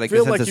prowess? They got I a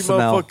feel good like sense you of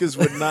smell. motherfuckers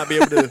would not be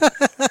able to.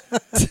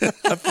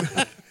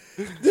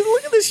 Dude,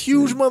 look at this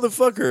huge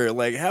motherfucker.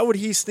 Like, how would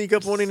he sneak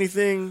up on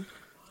anything?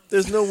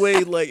 There's no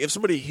way. Like, if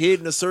somebody hid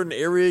in a certain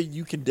area,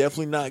 you can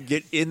definitely not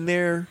get in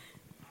there.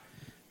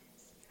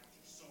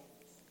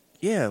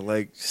 Yeah,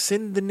 like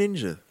send the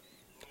ninja.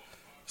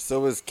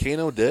 So is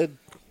Kano dead?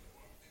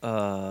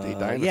 Did he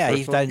die in the Yeah, first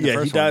he one? died in the Yeah, he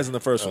first dies one. in the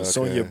first one. Okay.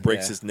 Sonya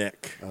breaks Yeah. his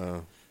neck.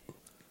 Oh.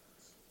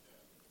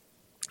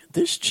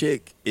 This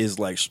chick is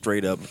like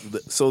straight up.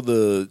 So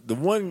the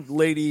one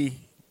lady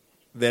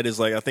that is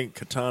like, I think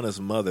Katana's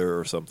mother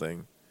or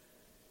something.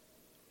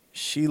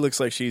 She looks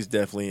like she's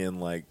definitely in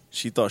like,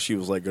 she thought she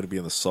was like going to be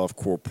in the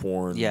softcore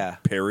porn Yeah.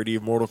 parody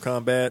of Mortal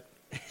Kombat.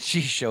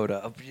 She showed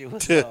up. She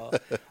was,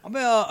 I'm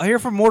here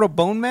for Mortal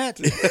Bone Mat.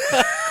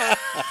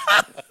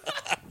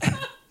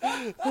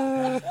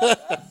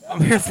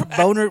 I'm here for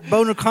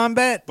Boner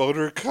Combat.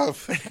 Boner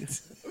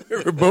Combat.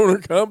 Boner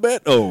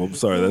Combat? Oh, I'm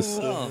sorry.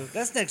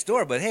 That's next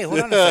door. But hey, hold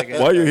on a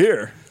second. Why you're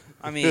here.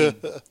 I mean,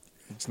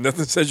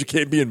 Nothing says you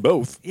can't be in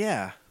both.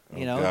 yeah,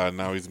 you know. God,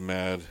 now he's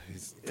mad.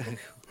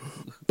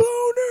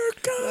 Boner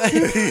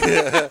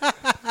Combat.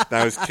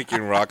 Now he's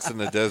kicking rocks in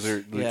the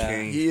desert. Liu Yeah.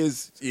 Kang. He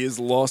is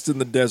lost in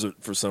the desert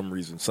for some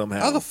reason, somehow.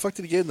 How the fuck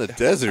did he get in the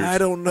desert? I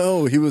don't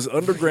know. He was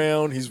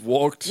underground. He's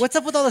walked. What's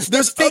up with all the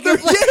There's stick other.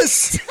 figures?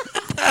 Yes.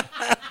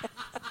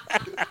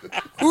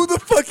 Who the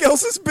fuck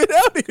else has been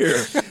out here?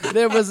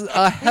 There was a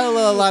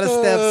lot of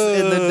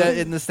steps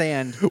in the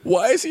sand.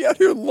 Why is he out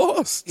here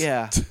lost?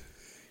 Yeah,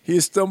 He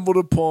has stumbled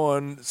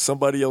upon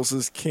somebody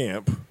else's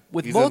camp.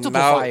 with He's multiple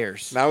now,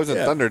 fires. Now he's in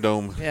Yeah.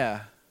 Thunderdome.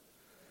 Yeah,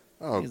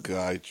 Oh,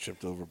 God, he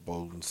tripped over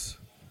Bones.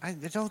 I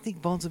don't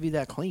think Bones would be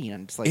that clean.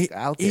 I'm just like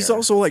out there. He's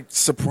also like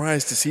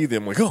surprised to see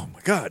them. Like, oh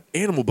my god,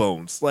 animal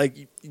bones!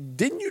 Like,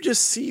 didn't you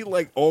just see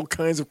like all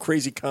kinds of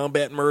crazy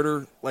combat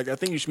murder? Like, I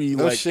think you should be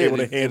No like shit. able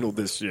to handle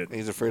this shit.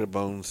 He's afraid of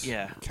Bones.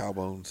 Yeah. Cow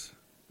bones.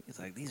 He's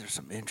like, these are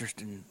some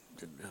interesting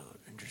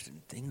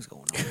things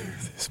going on here.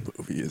 This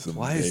movie is amazing.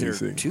 Why is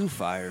there two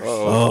fires?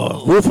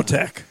 Oh, wolf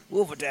attack!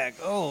 Wolf attack.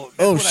 Oh, that's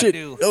Oh what shit! I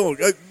do. Oh,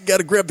 I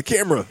gotta grab the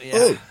camera. Yeah.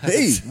 Oh,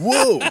 hey,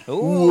 whoa,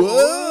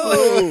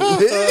 whoa!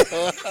 Hey.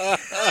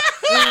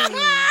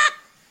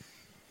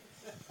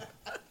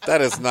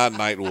 That is not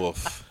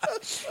Nightwolf.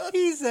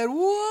 He said,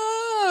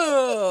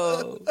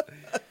 "Whoa!"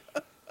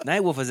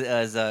 Nightwolf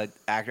is a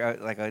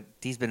actor.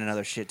 He's been in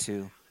other shit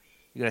too.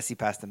 You gotta see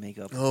past the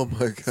makeup. Oh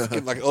my god!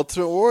 Getting like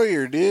Ultimate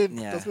Warrior, dude.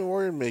 Yeah. Ultimate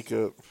Warrior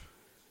makeup.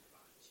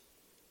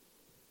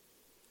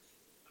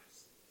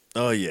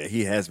 Oh yeah,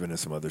 he has been in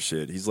some other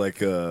shit. He's like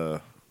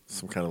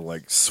some kind of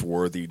like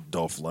swarthy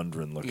Dolph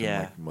Lundgren looking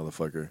Yeah. like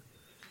motherfucker.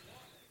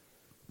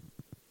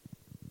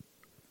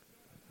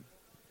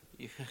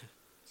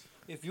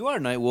 If you are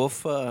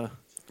Nightwolf,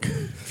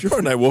 If you're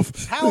a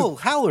Nightwolf,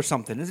 howl or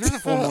something. Is there a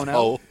full moon out?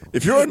 Oh,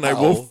 if you're a Ow.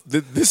 Nightwolf,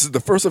 this is the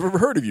first I've ever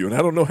heard of you, and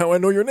I don't know how I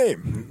know your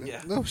name.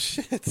 Yeah. no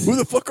shit. Who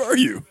the fuck are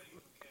you?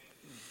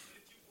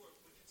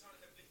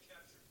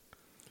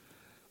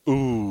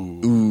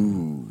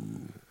 Ooh.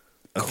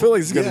 I feel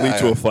like it's gonna lead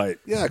to Yeah. a fight.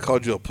 Yeah, I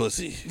called you a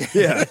pussy.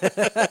 Yeah.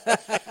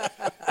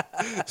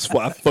 That's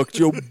why I fucked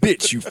your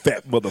bitch, you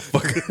fat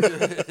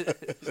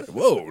motherfucker.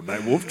 Whoa,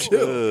 Nightwolf,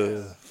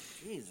 chill.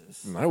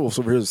 Jesus. Nightwolf's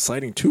over here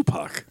citing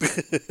Tupac.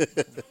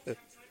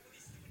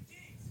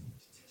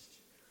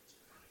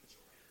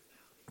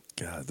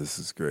 God, this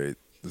is great.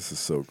 This is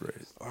so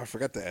great. Oh, I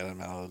forgot the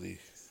animality.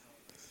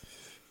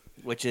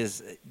 Which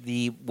is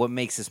what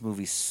makes this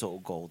movie so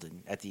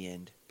golden at the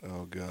end.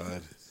 Oh,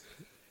 God.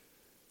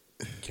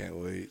 Can't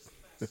wait.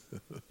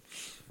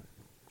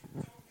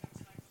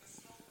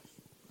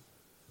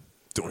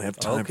 Don't have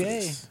time for Okay.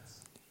 this.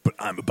 But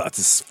I'm about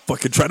to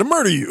fucking try to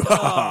murder you. Oh,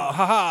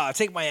 haha!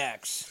 Take my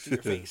axe to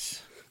your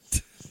face.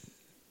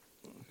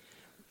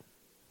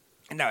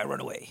 And now I run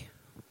away.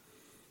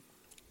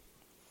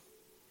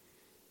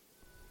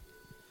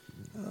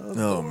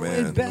 Oh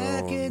man.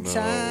 Back Oh, in no.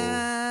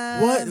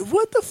 time.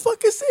 What the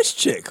fuck is this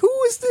chick? Who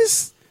is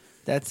this?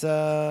 That's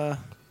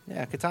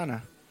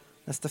Katana.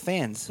 That's the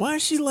fans. Why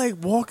is she like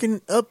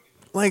walking up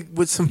like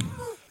with some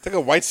It's like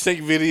a White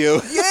Snake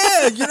video.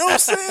 Yeah, you know what I'm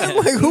saying?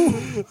 Like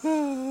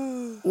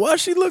who why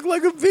she look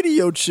like a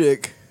video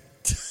chick?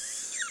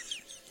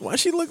 Why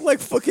she look like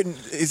fucking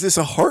is this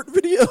a heart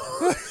video?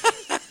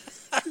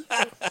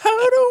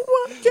 How do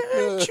I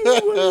get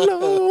you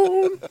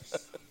alone?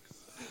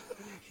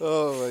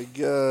 Oh, my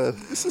God.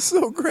 This is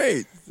so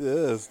great.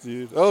 Yes,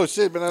 dude. Oh,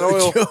 shit, man.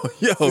 Oil.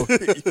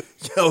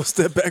 Yo,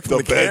 step back from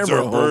the, beds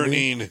camera, are homie.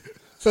 burning.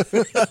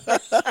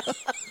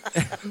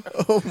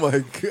 Oh my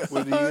god.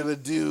 What are you going to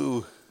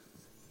do?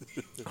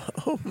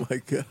 Oh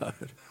my god.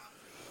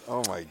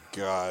 Oh, my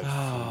God.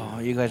 Oh,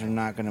 you guys are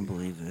not gonna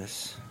believe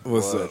this.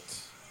 What's What? up?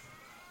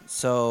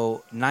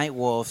 So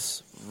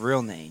Nightwolf's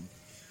real name.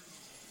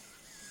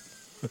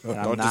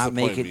 And Don't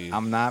disappoint me.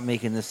 I'm not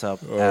making this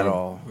up at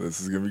all. This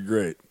is gonna be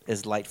great.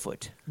 Is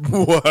Lightfoot.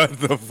 What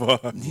the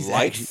fuck? He's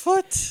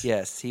Lightfoot?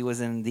 Yes, he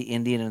was in The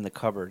Indian in the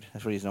Cupboard.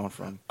 That's what he's known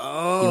from. He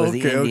Oh, was the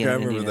okay, Indian I in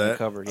remember Indian in the that.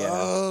 Cupboard. Yeah,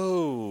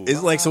 Oh.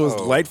 Is like so? Is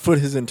wow. Lightfoot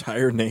his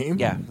entire name?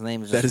 yeah. His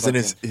name is That just is in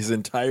his fucking- his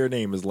entire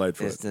name is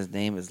Lightfoot. his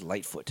name is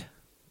Lightfoot.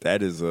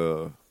 That is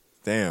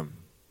damn.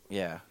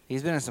 Yeah,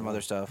 he's been in some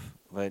other stuff,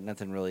 but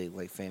nothing really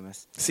like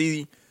famous.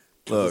 See,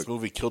 This look,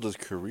 movie killed his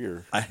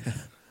career.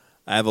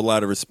 I have a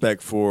lot of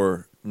respect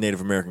for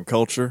Native American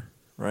culture.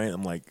 Right,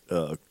 I'm like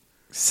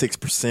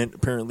 6%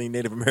 apparently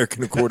Native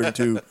American according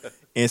to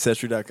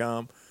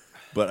Ancestry.com.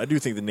 But I do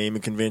think the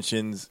naming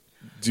conventions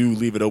do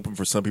leave it open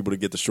for some people to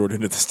get the short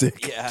end of the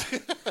stick. Yeah,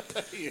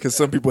 Because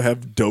some people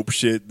have dope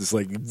shit that's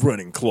like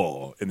Running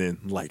Claw and then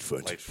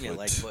Lightfoot. Lightfoot. yeah,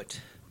 Lightfoot.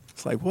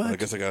 It's like, I what?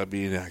 guess I gotta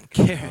be an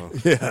actor. now.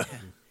 Yeah.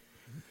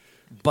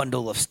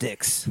 Bundle of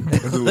sticks.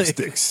 Little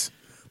sticks.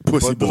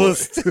 Pussy boy.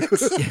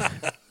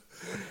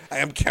 I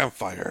am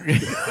Campfire.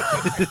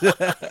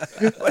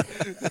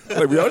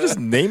 Like, we all just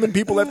naming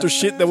people after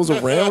shit that was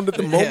around at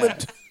the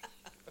moment.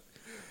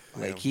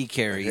 Like he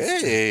carries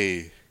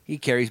Hey.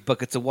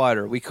 buckets of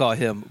water. We call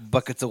him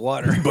buckets of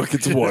water.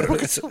 Buckets of water.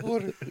 Buckets of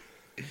water.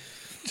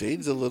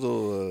 Jade's a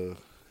little.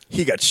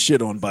 He got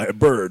shit on by a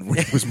bird when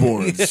he was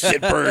born.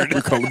 Shit bird.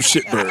 We call him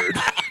shit bird.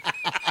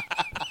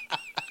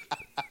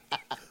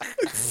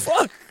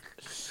 Fuck.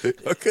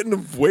 I couldn't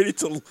have waited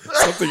till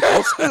something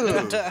else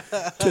happened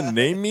to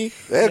name me.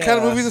 That kind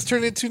of movie that's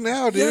turned into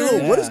now,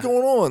 dude. Yo, what is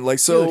going on? Like,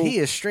 so Dude, he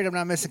is straight up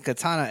not missing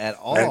Katana at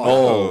all. at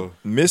all.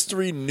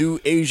 Mystery new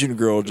Asian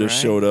girl just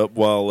Right. showed up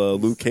while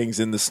Liu Kang's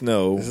in the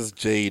snow. This is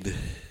Jade.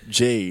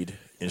 Jade,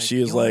 and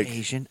she is You're like,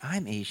 Asian.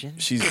 I'm Asian.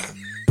 she's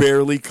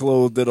barely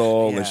clothed at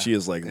all, Yeah. and she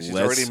is like, And she's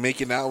let's already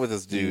making out with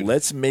this dude.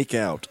 let's make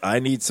out. I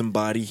need some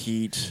body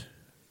heat.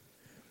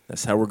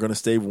 That's how we're gonna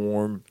stay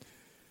warm.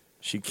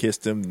 She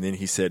kissed him, and then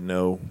he said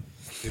no.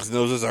 His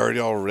nose is already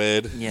all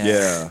red.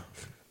 Yeah.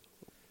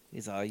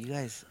 He's all, you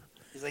guys.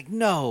 He's like,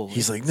 no.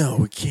 He's like, no,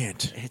 we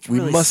can't. it's We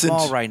really mustn't.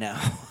 small right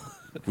now.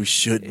 We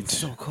shouldn't. It's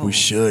so cold. We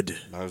should.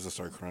 Now I just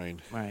start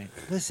crying. Right.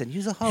 Listen,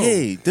 use a hoe.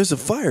 Hey, there's a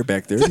fire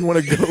back there. You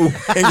want to go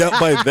hang out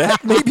by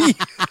that, maybe?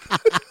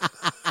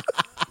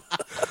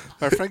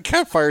 My friend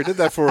Campfire did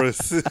that for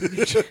us.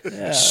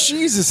 Yeah.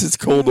 Jesus, it's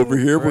cold over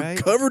here. Right.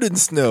 We're covered in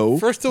snow.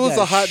 First it was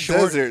Yeah, a hot short-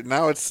 desert.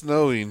 Now it's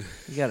snowing.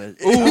 You gotta.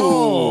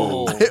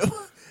 Oh.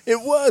 It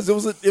was.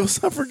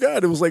 I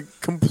forgot. It was like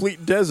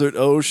complete desert.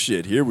 Oh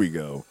shit! Here we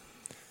go.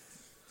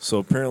 So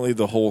apparently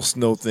the whole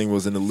snow thing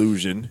was an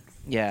illusion.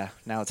 Yeah.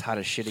 Now it's hot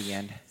as shit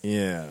again.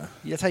 Yeah.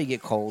 That's how you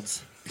get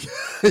colds.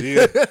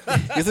 You're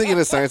thinking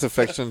of science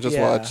fiction? Just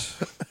Yeah. watch.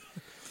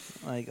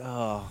 Like,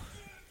 oh.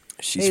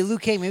 She's Hey, Liu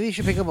Kang, maybe you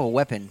should pick up a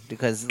weapon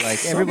because,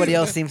 like, everybody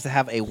else seems to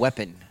have a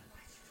weapon.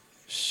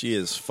 she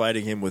is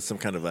fighting him with some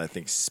kind of, I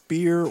think,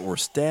 spear or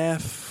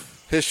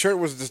staff. His shirt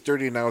was just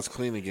dirty. Now it's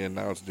clean again.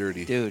 Now it's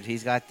dirty. Dude,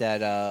 he's got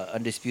that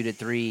Undisputed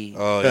 3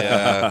 Oh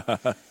yeah.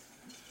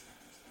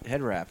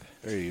 head wrap.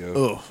 There you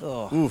go.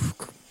 Oh, Oh. oof!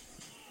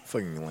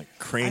 Fucking like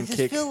I crane just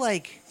kick. feel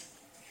like,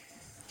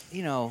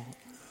 you know,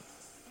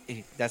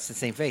 that's the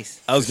same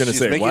face. I was gonna She's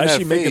say, making why is that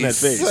she making that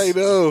face? I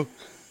know.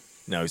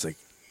 Now he's like,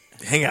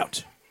 hang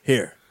out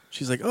here.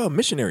 She's like, oh,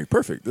 missionary,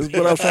 perfect. This is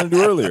what I was trying to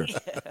do earlier.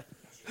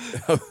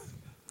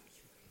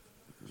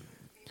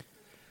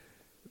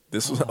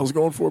 This was what I was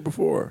going for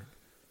before.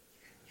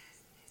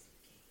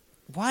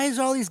 Why is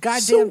all these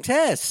goddamn So,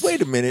 tests?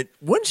 Wait a minute.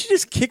 Wasn't she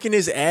just kicking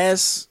his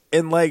ass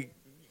and like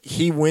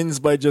he wins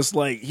by just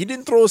like he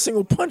didn't throw a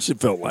single punch, it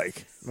felt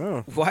like.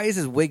 No. Why is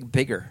his wig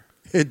bigger?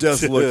 It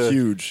does look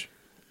huge.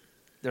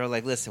 They're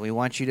like, listen, we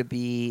want you to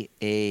be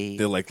a.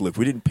 They're like, look,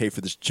 we didn't pay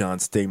for this John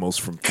Stamos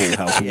from Full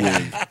House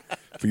wig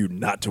for you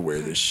not to wear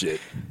this shit.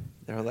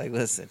 They're like,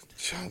 listen,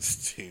 John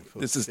Stamos.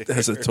 This is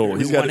that's a toll. we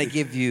He's got want to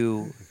give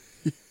you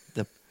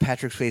the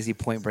Patrick Swayze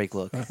Point Break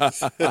look,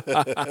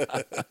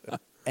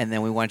 and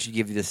then we want you to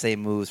give you the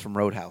same moves from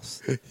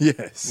Roadhouse.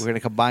 yes. We're gonna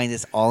combine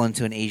this all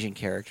into an Asian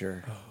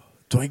character.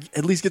 Do I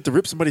at least get to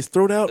rip somebody's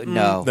throat out?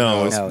 No.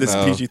 no. No. This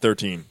No. is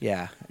PG-13.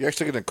 Yeah, You're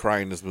actually gonna cry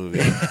in this movie.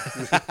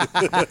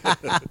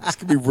 This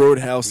could be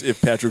Roadhouse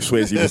if Patrick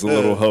Swayze was a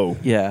little hoe.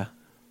 yeah.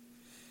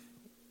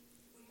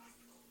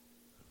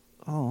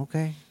 Oh,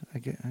 okay.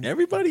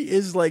 Everybody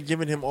is like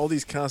giving him all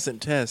these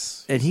constant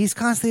tests. And he's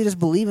constantly just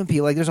believing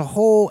people. Like, there's a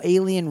whole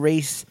alien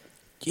race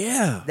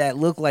Yeah. that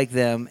look like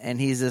them, and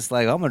he's just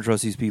like, I'm gonna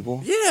trust these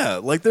people. Yeah,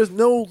 like there's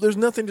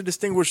nothing to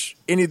distinguish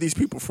any of these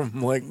people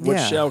from like what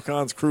Yeah. Shao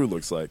Kahn's crew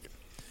looks like.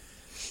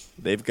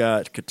 They've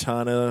got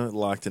Katana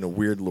locked in a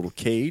weird little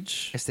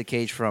cage It's the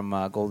cage from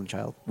Golden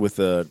Child. with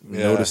a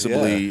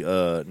noticeably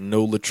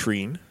no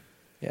latrine,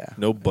 Yeah.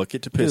 no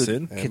bucket to piss Dude.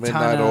 in. And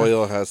Katana- Midnight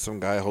Oil has some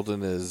guy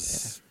holding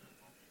his.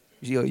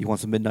 You want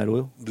some midnight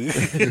oil?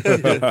 Here's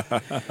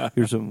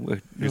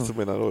some. Here's some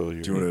Midnight Oil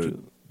here. Do you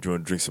want to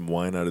drink some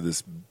wine out of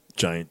this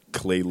giant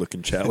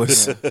clay-looking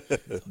chalice?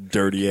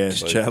 Dirty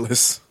ass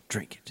chalice.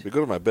 Drink it. We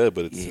go to my bed,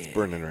 but it's Yeah.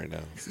 burning right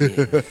now.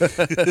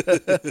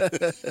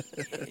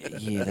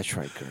 Yeah, that's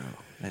right, girl.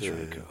 That's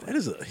right, girl. That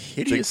is a Drink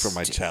hideous. from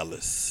my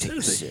chalice. That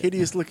is a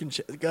hideous looking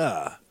chalice.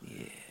 God.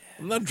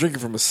 I'm not drinking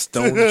from a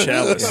stone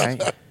chalice.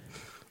 Right?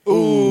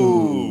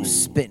 Ooh.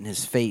 Spit in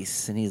his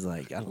face, and he's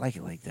like, I like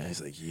it like that.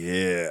 He's like,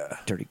 yeah.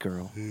 Dirty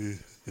girl.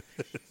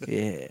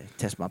 Yeah,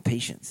 test my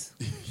patience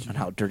on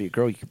how dirty a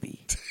girl you could be.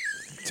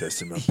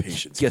 Testing my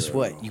patience. Guess girl.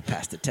 what? You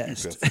passed the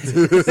test.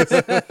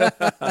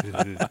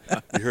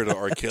 You heard of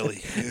R.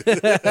 Kelly.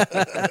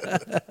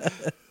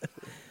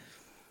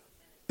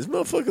 This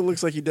motherfucker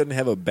looks like he doesn't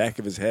have a back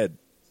of his head.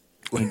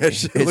 Like, that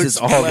shit It's looks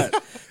just all- flat.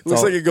 Looks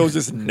all- like it goes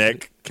just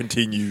neck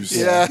continues.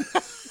 Yeah.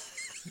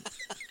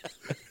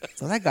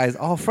 So that guy's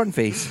all front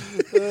face.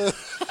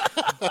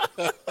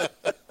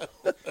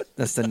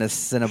 That's the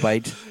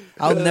Cinnabite.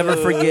 I'll never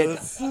forget,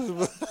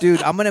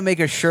 dude. I'm gonna make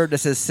a shirt that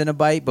says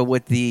Cinnabite, but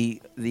with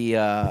the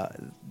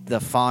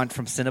font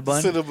from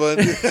Cinnabon. Cinnabon.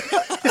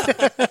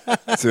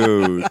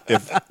 Dude,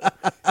 if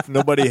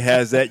nobody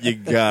has that, you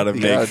gotta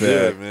You make gotta do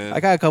that. it, man. I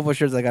got a couple of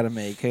shirts I gotta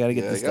make. I gotta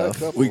get Yeah, this I got a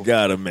stuff. couple. We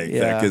gotta make that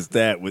Yeah. because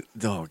that would.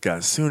 Oh god!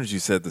 As soon as you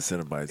said the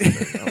Cinnabites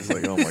thing, I was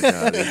like, oh my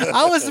god!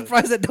 I was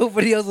surprised that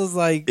nobody else was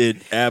like, It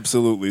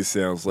absolutely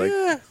sounds like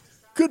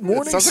good It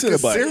morning sounds like a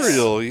Cinnabites.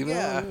 cereal, you know?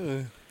 Yeah.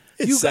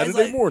 It's you guys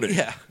Saturday like- morning.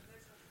 Yeah.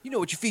 You know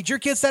what you feed your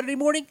kids Saturday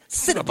morning?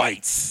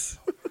 Cinnabites.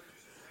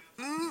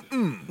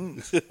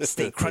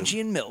 Stay crunchy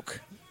in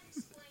milk.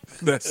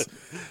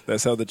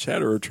 That's how the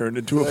Chatterer turned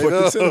into a I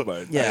know. fucking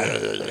Cinnabite.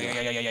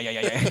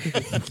 Yeah.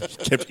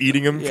 Kept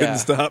eating them, Yeah. couldn't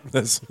stop.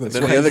 That's And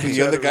why then he's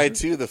the other Chatterer. guy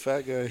too, the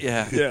fat guy.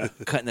 Yeah. Yeah.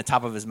 Cutting the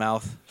top of his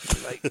mouth.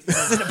 Like,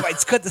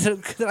 Cinnabites, cut the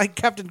like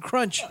Captain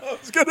Crunch. I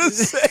was gonna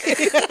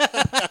say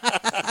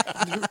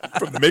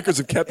from the makers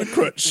of Captain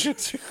Crunch,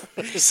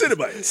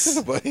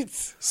 Cinnabites,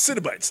 Bites.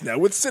 Cinnabites now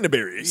with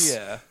Cinnaberries.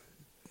 Yeah.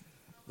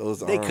 Those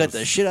They cut arms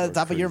the shit out of the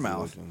are top of your crazy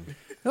mouth. looking.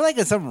 They're like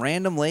in some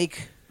random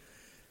lake.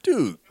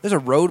 Dude, There's a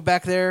road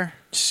back there.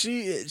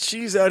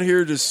 she's out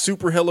here just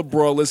super hella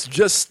brawless.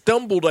 Just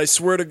stumbled, I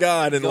swear to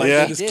God, and like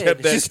Yeah. they just She did.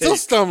 kept that. She's still take.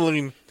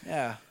 stumbling.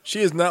 Yeah. She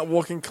is not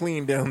walking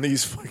clean down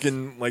these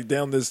fucking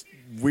down this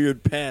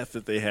weird path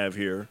that they have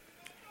here.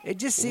 It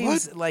just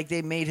seems like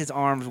they made his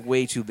arms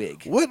way too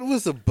big. What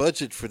was the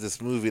budget for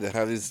this movie to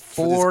have these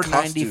for these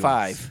costumes?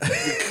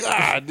 $4.95.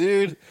 God,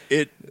 dude.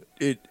 It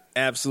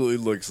absolutely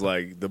looks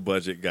like the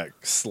budget got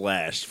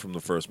slashed from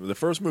the first movie. The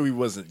first movie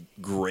wasn't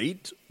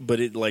great, but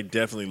it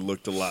definitely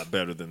looked a lot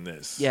better than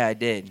this. Yeah, it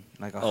did.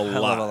 Like a hell of a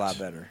lot. lot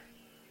better.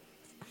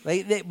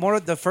 Like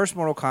the first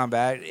Mortal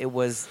Kombat, it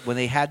was when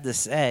they had the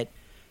set.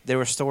 There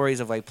were stories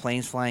of like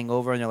planes flying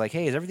over, and they're like,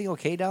 "Hey, is everything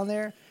okay down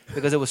there?"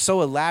 Because it was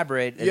so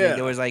elaborate. And Yeah.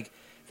 there was like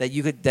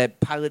that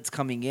pilots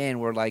coming in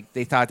were like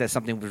they thought that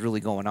something was really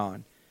going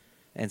on,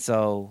 and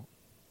so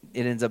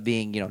it ends up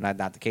being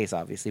not the case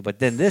obviously. But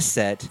then this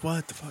set,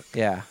 What the fuck?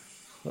 yeah.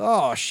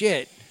 Oh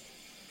shit.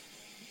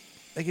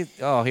 Here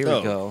we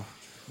go.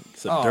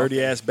 It's a Oh,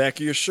 dirty ass back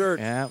of your shirt.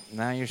 Yeah,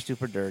 now you're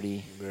super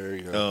dirty. There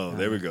you go. Oh,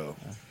 there we go.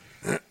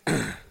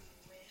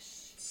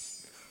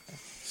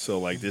 So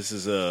this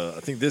is I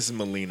think this is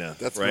Melina.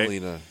 That's right?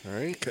 Melina,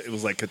 right? It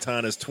was like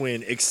Katana's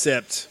twin,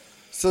 except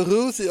So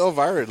who's the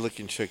Elvira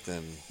looking chick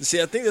then?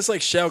 see, I think that's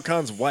like Shao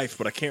Kahn's wife,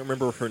 but I can't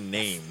remember her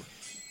name.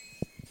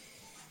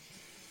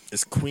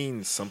 It's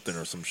Queen something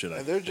or some shit. I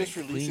And they're think. just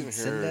releasing Queen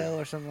Sindel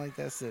her. or something like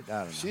that. I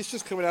don't know. She's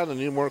just coming out in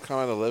the new Mortal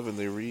Kombat 11.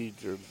 They read.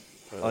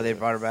 Oh, they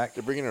brought her back.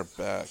 They're bringing her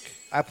back.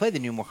 I played the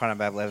new Mortal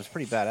Kombat 11. It was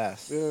pretty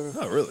badass.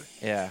 Yeah. Oh, really?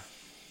 Yeah.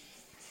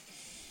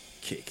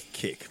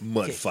 Kick,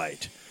 mud Kick.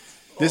 fight.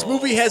 This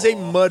movie has a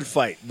mud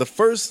fight. The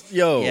first,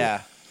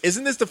 Yeah.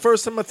 Isn't this the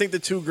first time I think the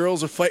two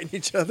girls are fighting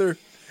each other?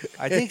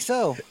 I think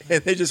so.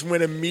 And they just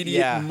went immediate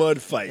Yeah.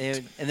 mud fight.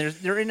 And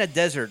they're in a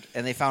desert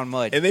and they found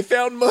mud. And they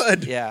found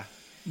mud. Yeah.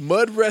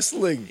 Mud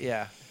wrestling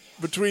Yeah.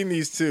 between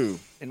these two.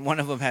 And one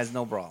of them has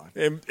no bra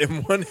on.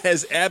 And one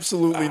has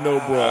absolutely no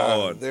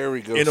bra on. There we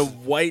go. In a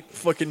white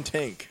fucking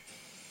tank.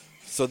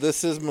 So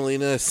this is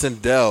Melina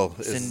Sindel.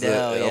 Is Sindel,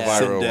 the yeah.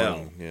 Elvira Sindel.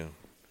 one. Yeah.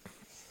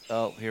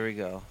 Oh, here we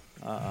go.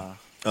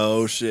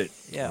 Oh, shit.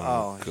 Yeah.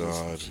 Oh, Oh,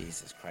 God.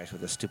 Jesus Christ,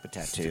 with a stupid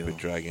tattoo. Stupid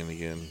dragon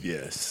again.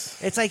 Yes.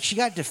 It's like she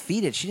got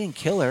defeated. She didn't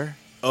kill her.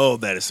 Oh,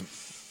 that is some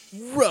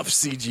rough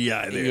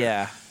CGI there.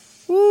 Yeah.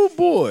 Oh,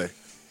 boy.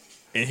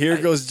 And here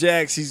goes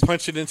Jax. He's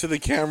Punching into the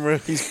camera.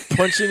 He's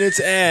punching its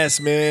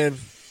ass, man.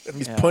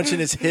 He's Yeah. punching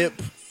its hip.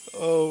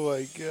 Oh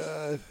my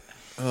god.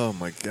 Oh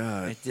my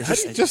god!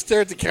 It Just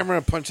stare at the camera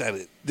and punch at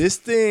it. This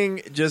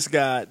thing just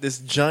got this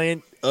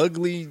giant,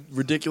 ugly,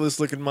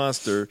 ridiculous-looking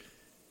monster.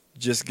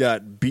 Just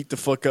got beat the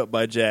fuck up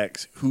by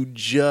Jax, who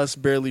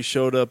just barely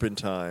showed up in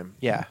time.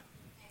 Yeah.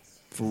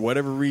 For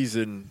whatever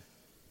reason,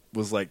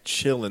 was like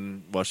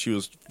chilling while she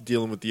was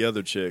dealing with the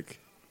other chick.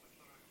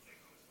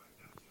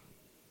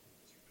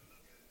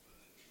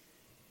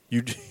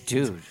 You,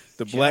 Dude.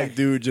 the black Jax.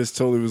 dude just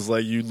totally was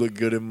like, "You look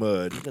good in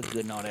mud." Look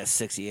good in all that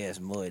sexy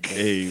ass mud.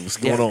 Hey, what's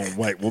going Yeah. on,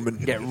 white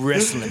woman? That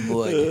wrestling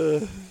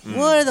mud.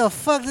 Where the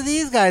fuck did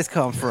these guys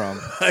come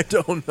from? I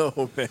don't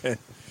know, man.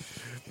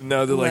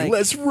 Now they're like, Like-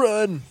 let's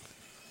run.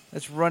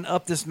 Let's run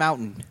up this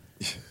mountain.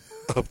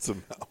 Up the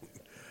mountain.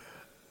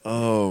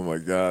 Oh my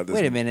god! This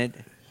Wait a minute.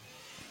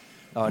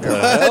 Oh, never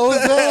mind. What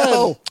was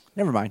that?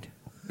 Never mind.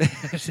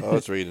 Oh,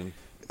 it's reading.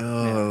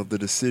 Oh, the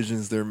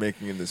decisions they're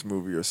making in this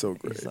movie are so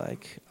great. It's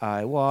like,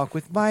 I walk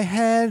with my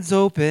hands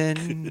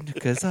open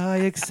because I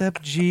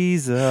accept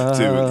Jesus.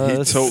 Dude,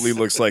 he totally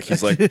looks like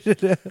he's like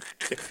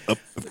a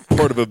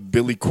part of a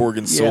Billy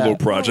Corgan solo Yeah.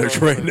 project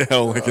right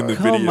now, like in the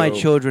Come, video. my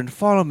children,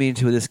 follow me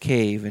into this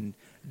cave and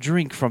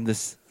drink from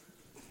this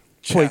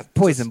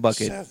poison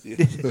bucket.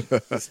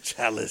 This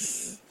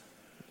chalice.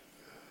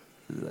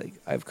 Like,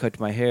 I've cut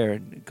my hair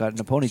and got in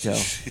a ponytail.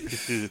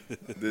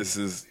 This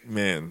is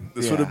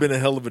this Yeah. would have been a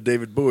hell of a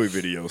David Bowie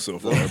video so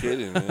far, No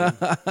kidding, man.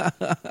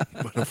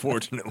 but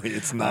unfortunately,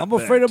 it's not. I'm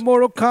afraid that. of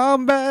Mortal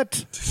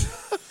Kombat.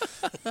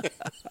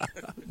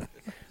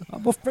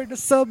 I'm afraid of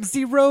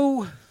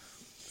Sub-Zero.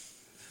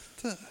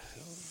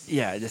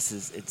 Yeah,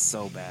 it's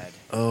so bad.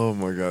 Oh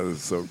my god, this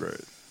is so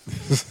great.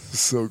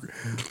 So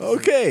great.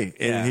 Okay,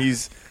 and Yeah.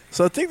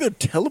 So I think they're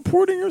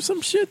teleporting or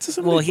some shit to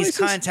some. Well, of these he's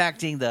places?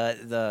 contacting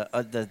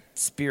the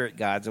spirit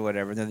gods or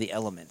whatever. They're the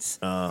elements.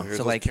 Here's So, those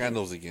like-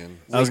 candles again.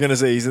 I was gonna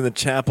say he's in the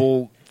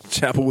chapel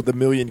with a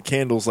million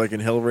candles, like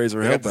in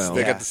Hellraiser, Hellbound.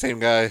 They Yeah. got the same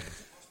guy.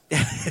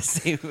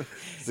 Same-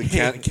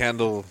 The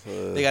candle.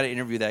 They got to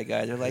interview that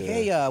guy. They're like,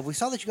 "Hey, we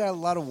saw that you got a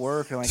lot of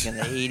work, like in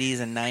the '80s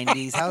and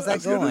 '90s. How's I that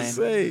was gonna going?"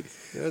 say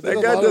Yeah, that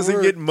guy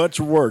doesn't get much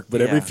work, but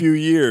every Yeah. few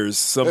years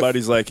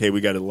somebody's like, "Hey, we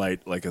got to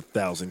light like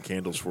 1,000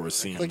 candles for a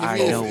scene." Like I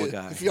if, know if, a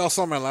guy. if y'all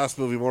saw my last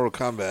movie, Mortal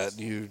Kombat,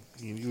 you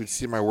would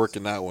see my work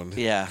in that one.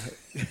 Yeah.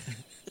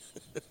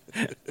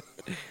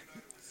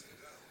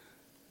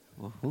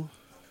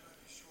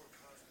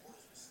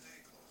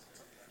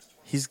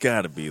 He's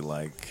got to be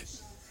like,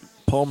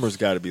 Palmer's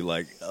got to be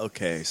like,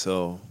 okay,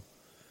 so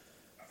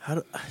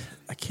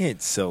I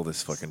can't sell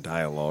this fucking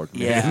dialogue,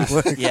 man.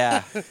 Yeah. Like,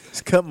 Yeah.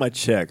 just cut my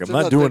check. I'm They're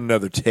not not- doing they're-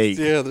 another take.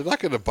 Yeah, they're not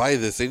going to buy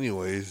this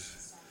anyways.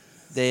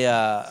 They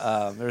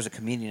there was a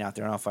comedian out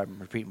there. I don't know if I'm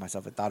repeating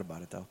myself. I thought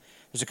about it though.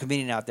 There's a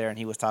comedian out there, and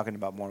he was talking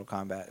about Mortal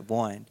Kombat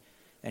 1,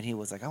 and he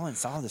was like, "I went and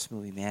saw this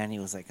movie, man." He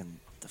was like, "And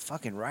the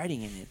fucking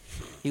writing in it."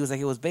 He was like,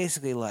 "It was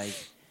basically like,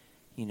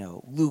 you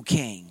know, Liu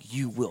Kang,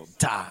 you will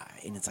die,"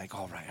 and it's like,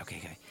 "All right,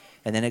 okay,"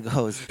 and then it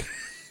goes,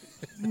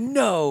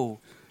 "No,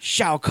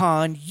 Shao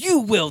Kahn, you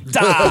will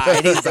die,"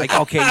 and he's like,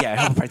 "Okay,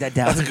 yeah, I'll write that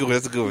down." That's a good one.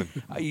 That's a good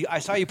one. I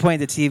saw you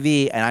pointing at the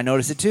TV, and I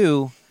noticed it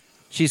too.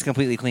 She's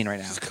completely clean right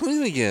now. It's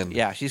clean again.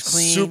 Yeah, she's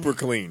clean. Super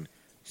clean.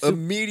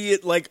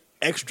 Immediate, like,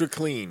 extra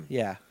clean.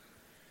 Yeah.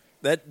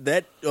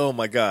 That oh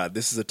my god,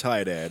 this is a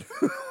Tide ad.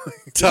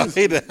 Tied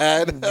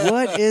head.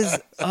 What is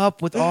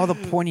up with all the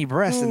pointy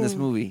breasts in this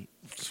movie?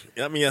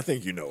 I mean, I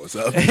think you know what's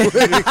up.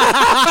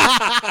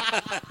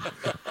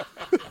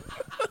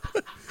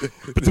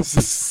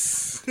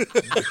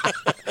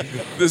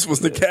 This was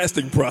the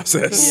casting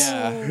process.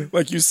 Yeah.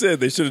 Like you said,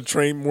 they should have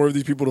trained more of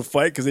these people to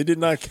fight because they did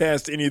not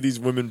cast any of these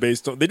women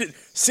based on. They did.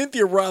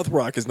 Cynthia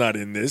Rothrock is not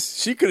in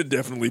this. She could have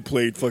definitely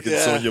played fucking Yeah.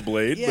 Sonya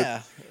Blade.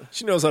 Yeah. But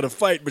she knows how to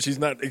fight, but she's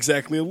not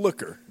exactly a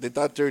looker. They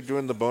thought they were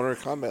doing the boner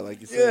combat,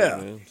 like you said.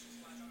 Yeah. Man.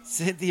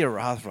 Cynthia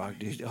Rothrock,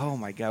 dude. Oh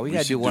my god, we We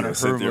gotta should do one do a of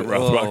her Cynthia movies.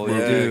 Rothrock Oh, movie.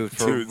 dude,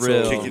 for Dude, so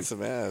real. Kicking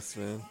some ass,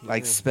 man.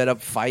 Like sped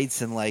up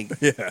fights and like.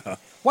 Yeah.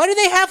 Why do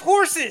they have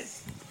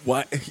horses?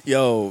 Why,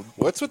 yo,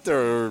 What's with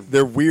their?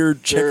 their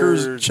weird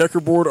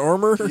checkerboard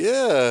armor.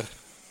 Yeah.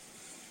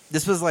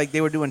 This was like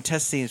they were doing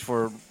test scenes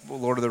for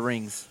Lord of the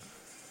Rings.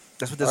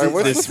 That's what this All right, is.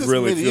 what's This with this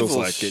really feels medieval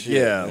like it. shit?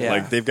 Yeah, Yeah.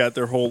 like they've got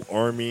their whole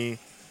army.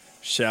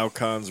 Shao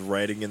Kahn's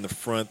riding in the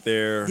front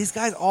there. These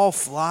guys all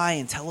fly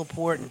and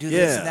teleport and do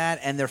this Yeah. and that,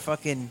 and they're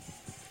fucking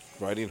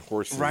Riding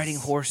horses. riding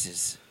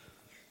horses.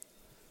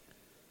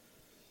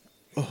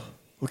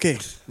 Okay,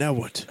 now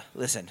what?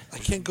 Listen, I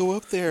can't go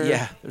up there.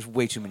 yeah, there's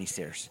way too many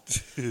stairs.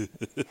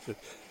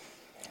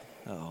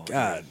 Oh,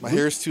 God, My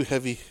hair's too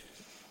heavy.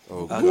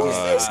 Oh, God. who's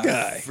this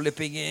guy?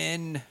 Flipping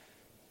in.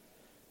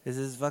 This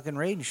is fucking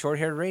Raiden,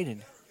 short-haired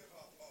Raiden.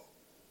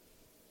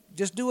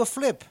 Just do a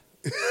flip.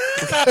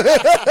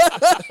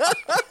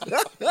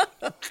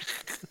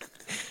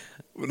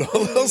 When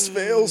all else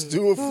fails,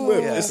 do a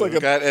flip. Yeah. It's like We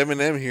a got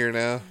Eminem here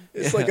now.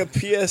 like a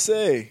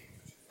PSA.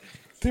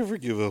 Never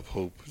give up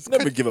hope. Just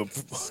Never give up.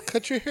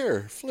 cut your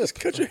hair. Flip.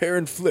 Cut your hair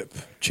and flip.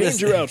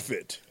 Change your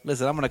outfit.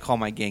 Listen, I'm going to call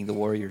my gang the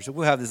Warriors.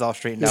 We'll have this all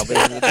straightened out by the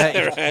end of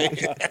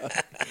the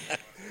day.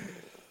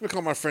 We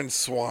call my friend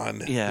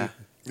Swan. Yeah.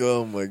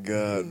 Oh my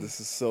God, this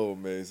is so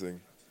amazing.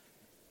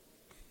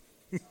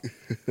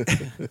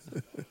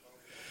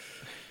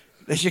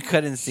 They should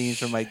cut in scenes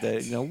from like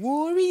the,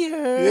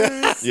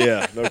 Warriors.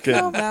 Yeah, no Come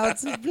kidding. out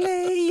to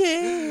play.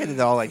 Yeah. And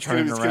they're all like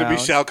turning It's around. going to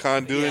be Shao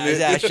Kahn doing yeah, it.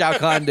 Yeah, Shao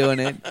Kahn doing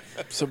it.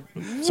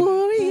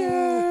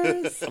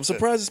 Warriors. I'm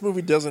surprised this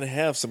movie doesn't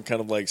have some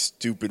kind of like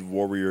stupid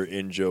warrior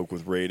in joke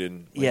with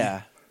Raiden. Like,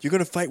 Yeah. You're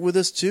gonna fight with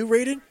us too,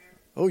 Raiden?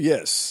 Oh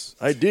yes,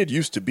 I did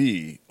used to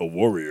be a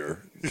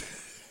warrior.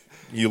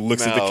 He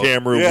looks at the Now-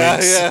 camera, yeah,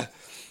 winks, Yeah.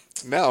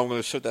 Now I'm going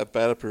to shove that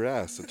bat up your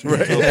ass and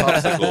turn it into a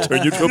popsicle.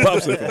 turn you to a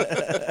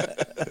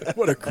popsicle.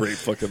 What a great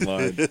fucking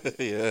line.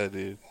 Yeah,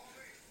 dude.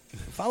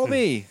 Follow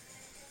me.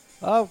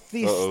 Up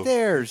these Uh-oh.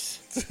 stairs.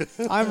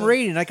 I'm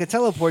Raiden. I could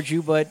teleport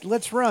you, but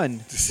let's run.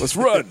 Let's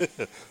run.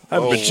 I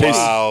haven't been chasing.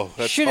 Wow.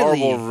 That's Should've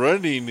horrible leave.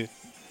 running.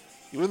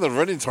 Even the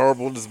running's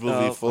horrible in this movie,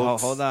 Oh,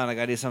 folks. hold on. I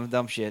got to do some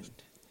dumb shit.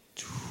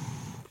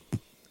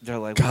 They're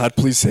like, God,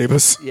 please save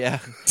us. yeah.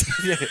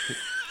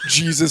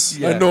 Jesus,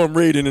 Yeah. I know I'm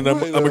Raiden and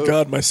I'm a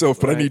god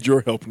myself, but I Right. need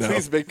your help now.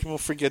 Please make people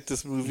forget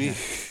this movie.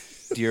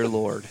 Dear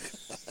Lord.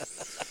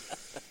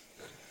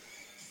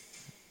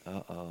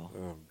 Uh-oh. Oh,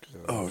 God.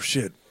 Oh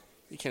shit.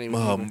 You can't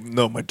even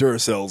No, my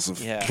Duracells have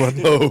Yeah.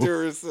 run low.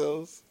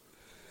 Duracells.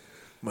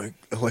 My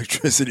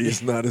electricity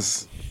is not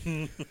as.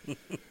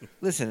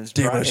 Listen, it's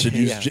Damn, dry. I should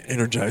use yeah.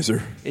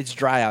 Energizer. It's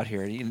dry out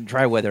here. In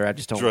dry weather, I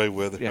just don't. Dry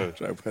weather. Yeah.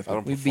 Dry weather. I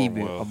don't We'd be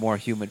perform well. a more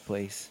humid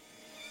place.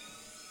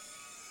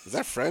 Is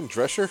that Fran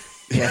Drescher?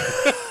 Yeah.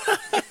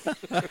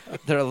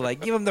 They're like,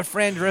 give him the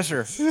Fran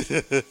Dresser.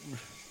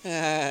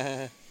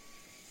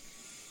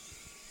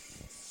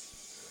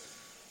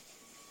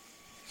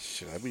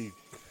 Should I be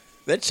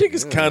That chick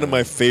is kind of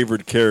my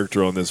favorite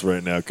character on this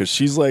right now because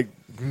she's like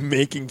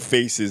making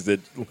faces that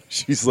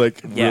she's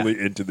like really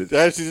into this.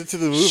 Yeah, she's into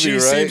the movie, She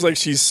right? seems like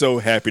she's so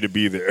happy to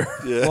be there.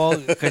 Yeah. Well,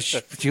 because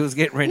she was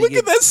getting ready Look to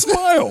at get, that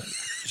smile.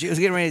 she was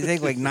getting ready to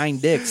take like 9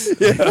 dicks.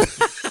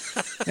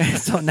 Yeah,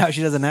 So now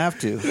she doesn't have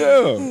to.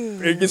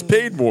 yeah. It gets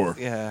paid more.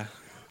 Yeah.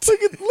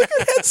 Look at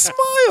that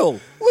smile.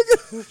 Look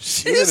at Look at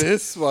she's.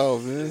 his smile,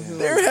 man.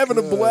 They're having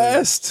a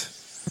blast.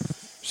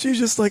 She's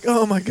just like,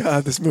 oh my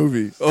god, this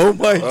movie. Oh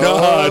my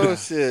god. Oh,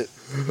 shit.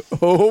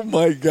 Oh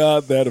my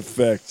god, that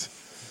effect.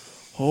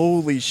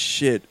 Holy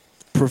shit.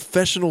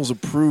 Professionals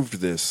approved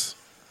this.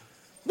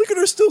 Look at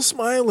her still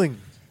smiling.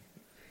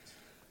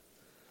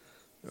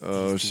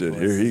 Oh shit,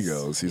 here he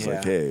goes. He's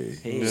like, hey.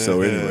 Hey.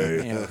 So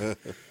anyway, Yeah.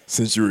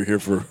 since you were here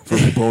for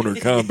boner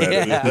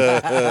combat,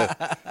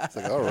 It's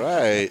like, all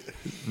right.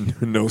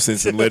 no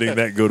sense in letting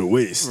that go to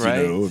waste.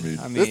 Right? You know,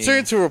 I mean, Let's turn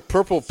into a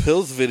Purple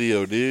Pills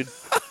video, dude.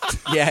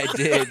 Yeah, it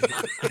did.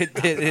 It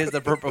did. It is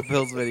the Purple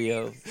Pills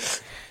video.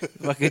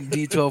 Fucking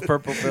D12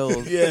 Purple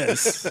Pills.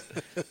 yes.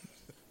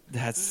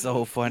 That's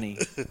so funny.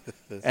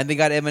 And they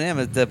got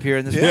Eminem to appear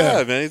in this Yeah,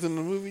 movie. man, he's in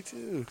the movie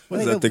too. What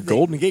is that? The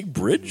Golden Gate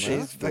Bridge?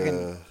 They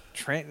fucking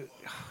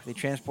they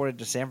transported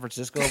to San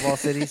Francisco of all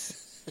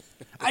cities.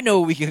 I know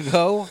where we can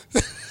go.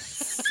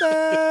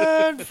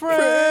 San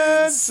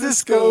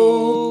Francisco.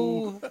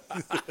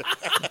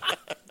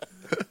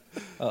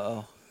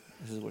 Uh-oh.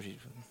 This is where she's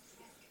from.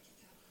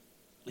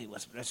 We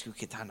must rescue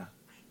Kitana.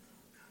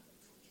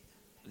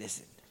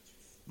 Listen.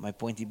 My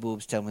pointy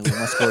boobs tell me we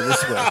must go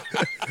this way.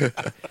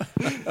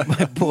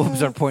 My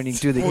boobs are pointing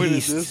to the Pointed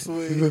east. this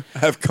way.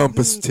 Have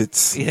compass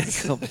tits. Yeah,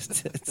 compass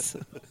tits.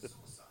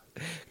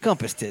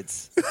 Compass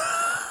tits.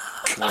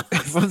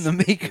 From the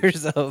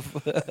makers of.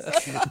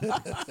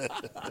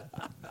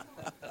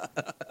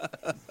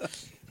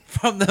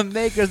 From the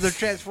makers of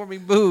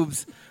Transforming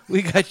Boobs,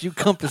 we got you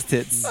compass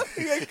tits.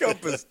 Yeah,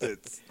 compass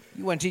tits.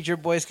 You want to teach your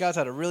Boy Scouts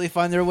how to really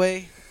find their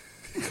way?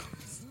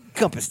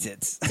 Compass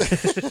tits.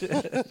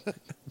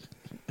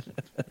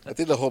 I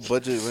think the whole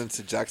budget went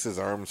to Jackson's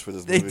arms for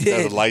this They movie. It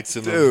had did. the lights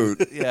in them.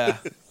 Dude. Yeah.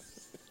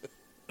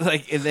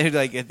 Like, and they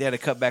had to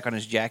cut back on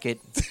his jacket.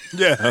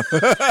 Yeah.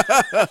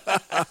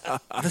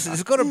 Listen,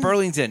 let's go to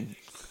Burlington.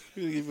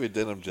 I'm gonna give you a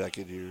denim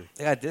jacket here.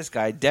 They got this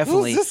guy.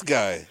 Definitely. Who's this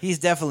guy? He's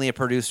definitely a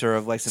producer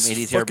of like some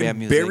 80s hair Fucking band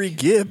music. Barry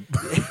Gibb.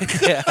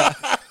 Yeah.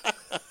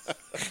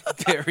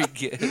 Very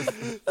good.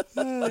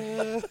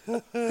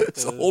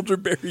 It's older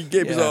Barry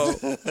Gibb. Yeah. All.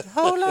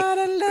 Whole lot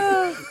of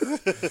love.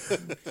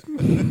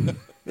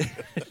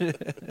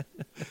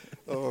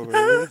 Oh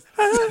man.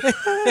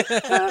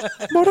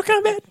 Mortal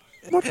Kombat.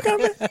 Mortal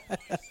Kombat.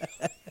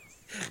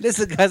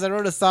 Listen, guys, I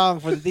wrote a song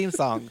for the theme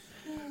song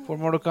for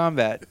Mortal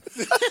Kombat.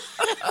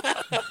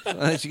 I'll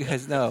let you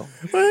guys know.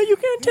 Well, you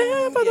can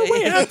tell by the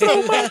way I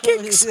throw my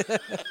kicks.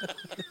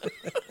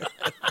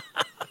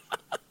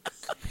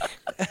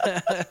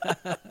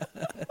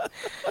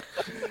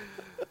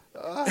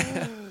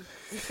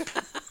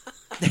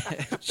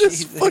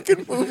 This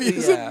fucking movie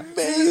is Yeah.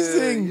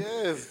 amazing.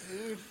 Yes,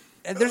 dude.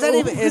 And there's not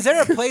even. Is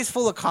there a place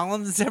full of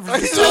columns in San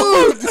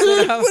Francisco?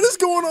 Dude, what is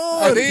going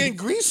Are on? they in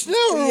Greece now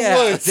or Yeah,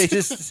 what? they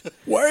just.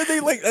 Why are they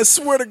like? I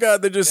swear to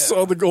God, they just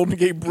saw the Golden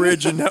Gate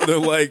Bridge and now they're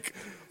like,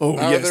 oh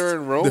Now yes, they're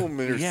in Rome.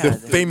 and yeah, the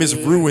they- famous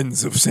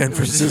ruins of San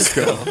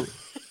Francisco.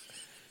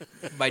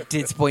 My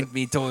tits point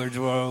me towards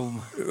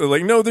Rome. They're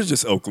like, no, there's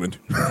just Oakland.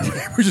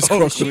 We're just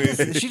crossing the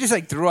bay. She just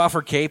like threw off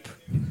her cape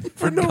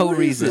for no I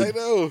reason.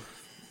 know.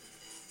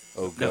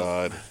 Oh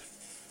God.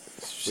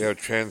 We have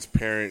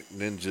transparent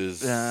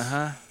ninjas. Uh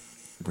huh.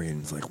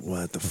 Braden's like,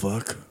 what the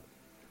fuck?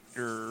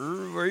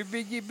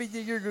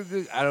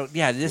 I don't.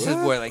 Yeah, this is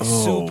where like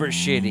super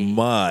shitty.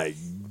 My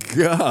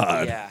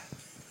God. Yeah.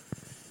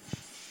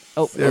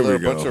 Oh, There They're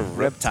we a bunch go. of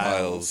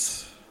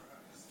reptiles.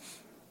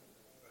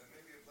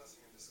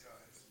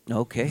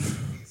 okay.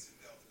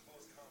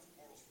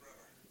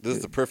 This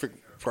is the perfect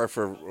part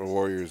for a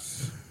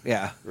Warriors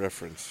Yeah.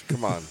 reference.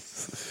 Come on.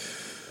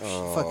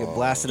 Fucking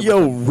blasted him.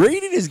 Yo,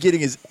 Raiden is getting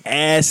his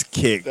ass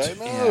kicked I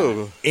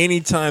know.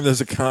 anytime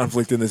there's a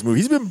conflict in this movie.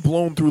 He's been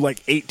blown through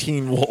like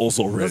 18 walls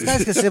Those already.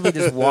 guys can simply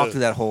just walk through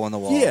that hole in the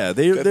wall. Yeah, Got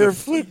they're to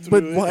flip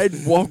but through it. why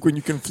walk when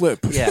you can flip?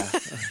 Yeah.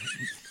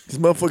 These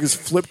motherfuckers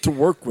flipped to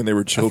work when they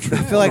were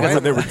children. I feel like when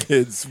it's- they were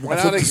kids. Why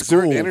Flip not to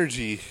exert school.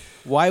 energy?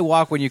 Why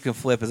walk when you can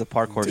flip as a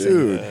parkour Dude,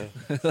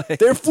 singer?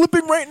 they're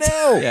flipping right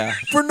now. Yeah.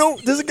 For no,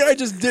 this guy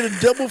just did a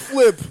double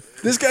flip.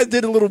 This guy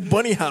did a little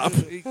bunny hop.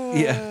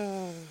 Yeah.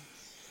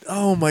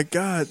 Oh my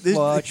God! This,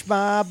 Watch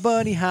my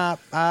bunny hop,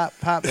 hop,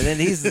 hop. And then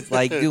he's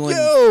like doing.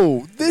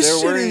 yo, this They're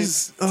shit wearing-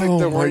 is. it's like Oh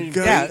they're my wearing-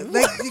 God! Yeah.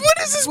 Like, What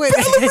is this wait.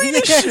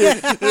 ballerina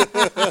shit?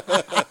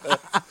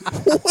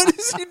 What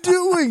is he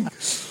doing?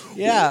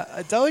 Yeah,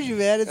 I told you,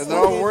 man. It's And they're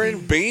all fucking- wearing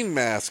Bane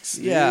masks,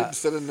 dude, Yeah.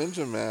 instead of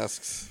ninja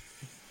masks.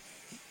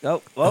 Oh,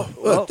 oh,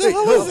 What the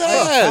hell is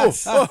that?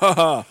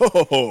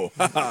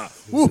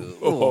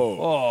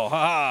 oh,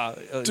 ha.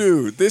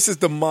 Dude, this is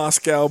the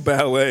Moscow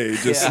Ballet,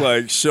 just Yeah.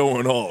 like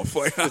showing off.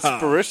 Like, It's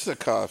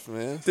Barishnikov,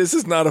 man. this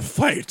is not a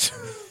fight.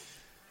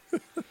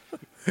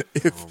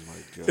 God.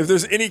 If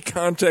there's any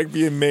contact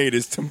being made,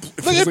 it's Look at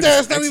that!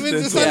 It's not even.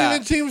 It's not Yeah.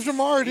 even James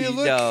Remar, dude.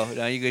 Look.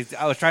 No, you could,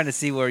 I was trying to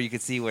see where you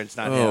could see where it's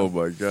not Oh him.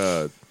 my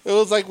god! It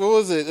was like, what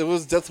was it? It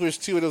was Death Wish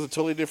 2, and it was a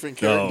totally different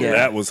Oh, character. Yeah.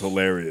 that was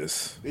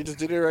hilarious. They just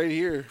did it right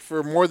here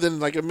for more than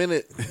like a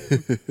minute.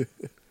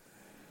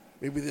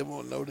 Maybe they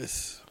won't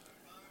notice.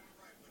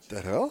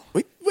 The hell?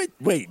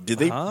 Wait! Did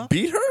they Uh-huh.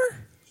 beat her?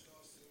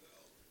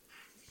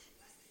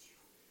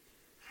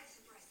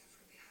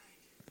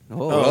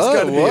 Oh, it's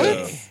gotta be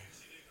what?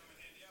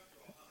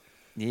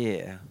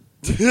 yeah.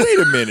 Wait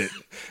a minute.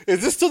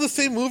 Is this still the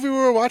same movie we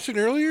were watching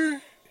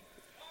earlier?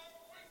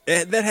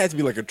 That had to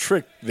be like a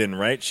trick, then,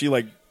 right?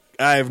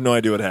 I have no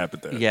idea what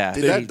happened there. Yeah.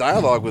 Dude, that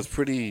dialogue was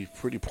pretty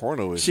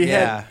porno-ish. She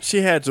Yeah.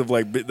 had to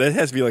have that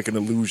has to be like an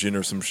illusion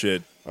or some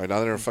shit. All right,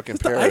 now they're in fucking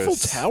The Paris. Eiffel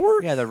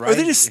Tower? Yeah, the Are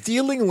they right- just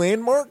stealing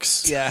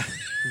landmarks? Yeah.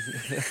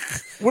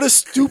 What a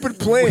stupid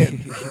plan.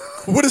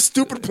 What a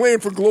stupid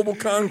plan for global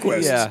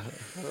conquest. Yeah.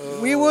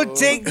 We will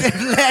take their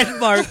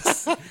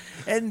landmarks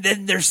and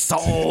then their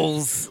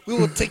souls. We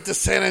will take the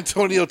San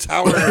Antonio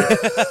Tower,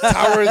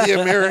 Tower of the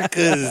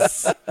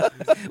Americas.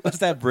 What's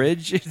that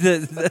bridge?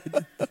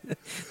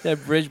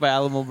 That bridge by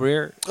Alamo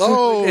Breer?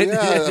 Oh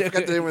yeah, I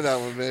forgot the name of that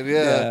one, man.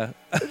 Yeah,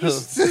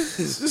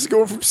 It's just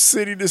going from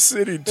city to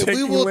city, And taking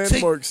we will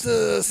landmarks. take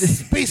the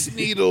Space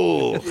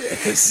Needle.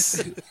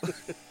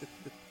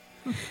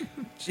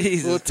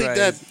 Jesus We'll take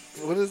Christ. that.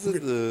 What is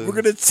it? We're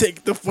gonna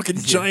take the fucking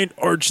giant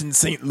arch in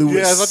St. Louis.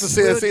 Yeah, I was about to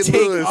say We'll St. take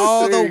Louis.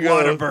 all There the you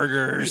go.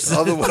 Whataburgers.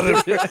 All the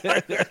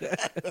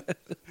Whataburger.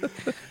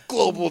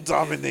 Global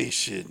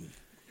domination.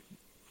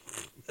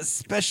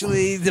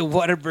 Especially the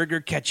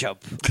Whataburger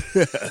ketchup.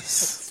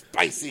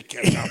 Spicy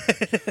ketchup.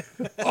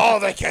 All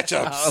the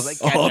ketchups. All the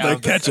ketchup. all the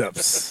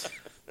ketchups.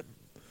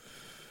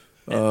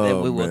 And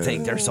then we will man.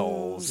 take their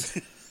souls.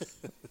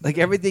 Like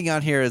everything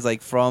on here is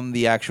like from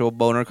the actual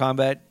Boner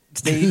Combat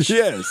stage.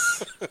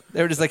 Yes,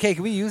 They were just like, hey,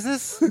 can we use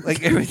this?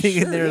 Like everything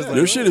in there is like,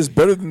 their shit is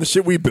better than the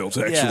shit we built.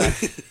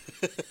 Actually,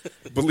 yeah.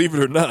 believe it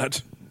or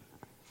not.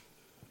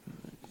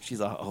 She's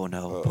like, oh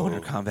no,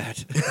 Boner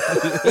Combat.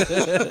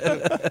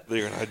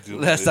 They're not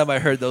doing Last it. time I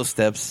heard those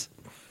steps,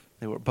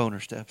 they were boner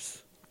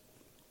steps.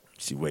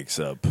 She wakes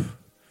up.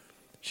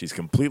 She's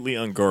completely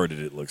unguarded,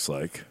 it looks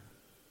like.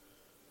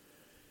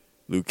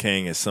 Liu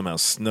Kang has somehow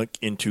snuck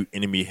into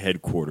enemy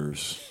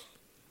headquarters,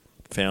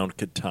 found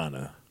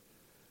Katana.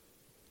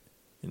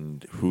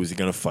 And who's he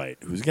going to fight?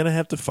 Who's going to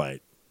have to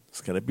fight?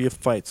 There's got to be a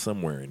fight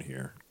somewhere in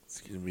here.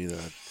 It's gonna be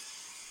that.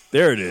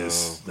 There it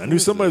is. I who knew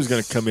is somebody was this?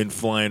 going to come in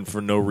flying for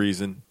no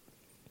reason.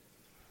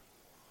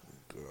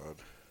 God.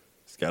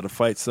 He's got to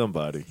fight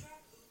somebody.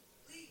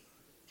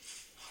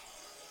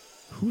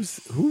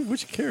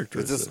 Which character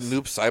Is is this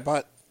Noob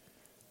Saibot?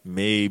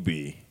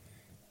 Maybe.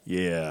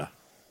 Yeah.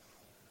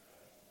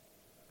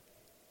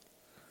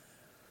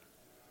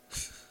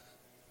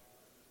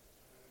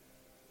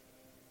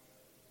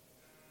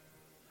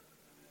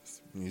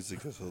 This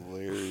music is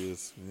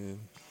hilarious, man.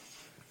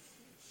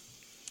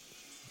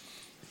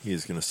 He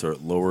is going to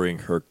start lowering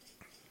her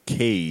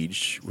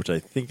cage, which I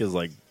think is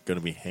like going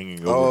to be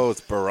hanging over. Oh,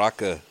 it's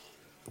Baraka.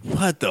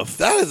 What the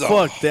That is a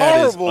fuck?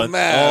 That is horrible an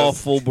mask.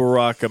 awful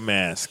Baraka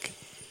mask.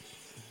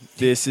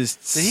 This is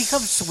Did he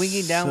come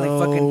swinging down like so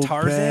fucking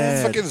Tarzan?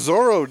 bad. Fucking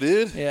Zorro,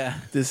 dude. Yeah.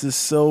 This is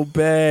so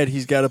bad.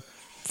 He's got a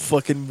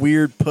fucking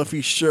weird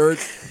puffy shirt.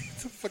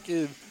 It's a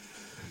fucking.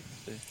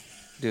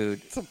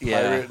 Dude. It's a pirate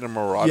Yeah. and a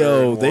marauder.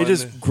 Yo, in they one.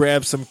 just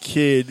grabbed some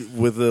kid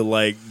with a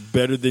like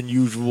better than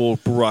usual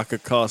Baraka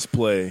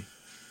cosplay.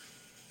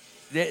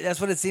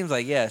 That's what it seems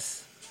like,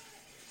 yes.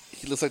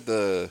 He looks like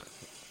the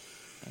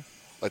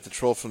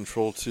troll from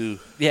Troll 2.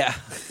 Yeah.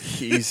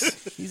 He's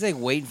He's like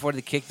waiting for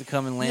the kick to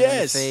come and land on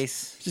yes. his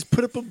face. Just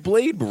put up a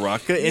blade,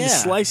 Baraka, and Yeah.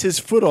 slice his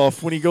foot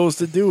off when he goes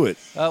to do it.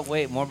 Oh,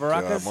 wait, more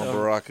Barakas? More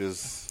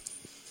Barakas.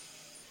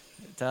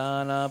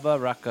 Ton of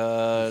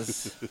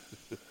Barakas.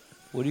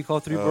 What do you call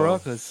 3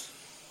 Barakas?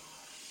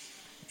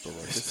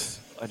 Barakas.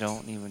 I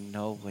don't even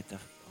know what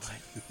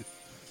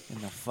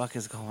in the fuck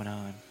is going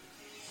on.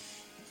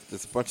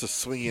 There's a bunch of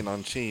swinging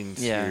on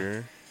chains Yeah.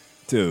 here.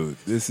 Dude,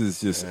 this is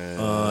just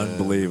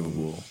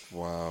unbelievable.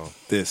 Wow.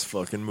 This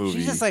fucking movie.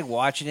 She's just like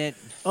watching it.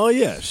 oh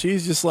yeah,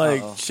 she's just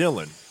like Uh-oh.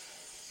 chilling.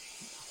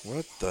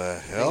 What the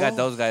They hell? got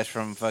those guys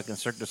from fucking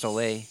Cirque du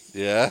Soleil.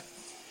 Yeah.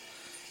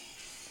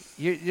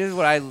 Here's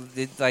what I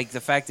did, like the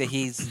fact that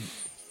he's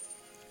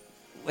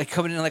like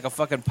coming in like a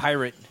fucking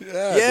pirate.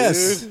 Yeah,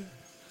 Yes. dude.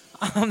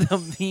 I'm the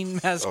mean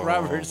mask Oh,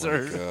 robber, my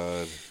sir.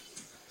 God.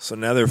 So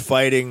now they're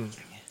fighting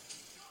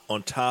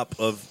on top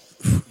of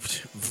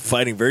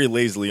fighting very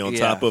lazily on Yeah.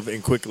 top of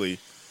and quickly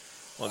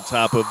on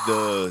top of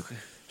the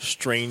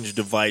strange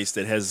device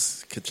that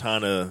has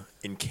Katana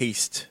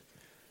encased.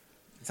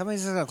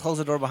 Somebody's just gonna close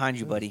the door behind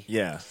you, buddy.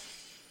 Yeah.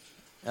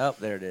 Oh,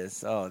 there it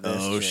is. Oh, this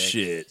Oh chick.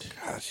 shit.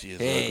 God, she is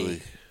Hey,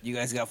 ugly. you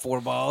guys got 4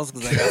 balls?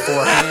 Because I got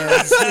 4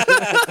 hands.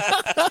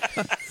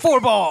 4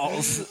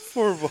 balls.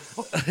 For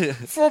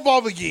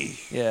Ball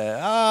McGee. Yeah.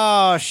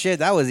 Oh, shit.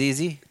 That was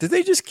easy. Did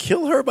they just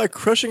kill her by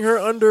crushing her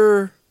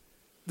under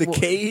the Well,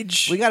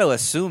 cage. We got to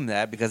assume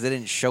that because they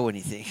didn't show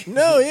anything.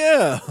 No,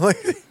 yeah. Like,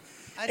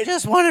 I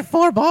just wanted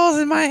 4 balls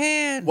in my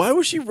hand. why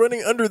was she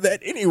running under that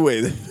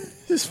anyway?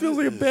 This feels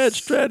like a bad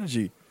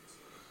strategy.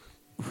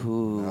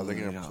 Ooh, Now they're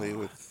gonna play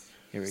with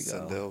Here we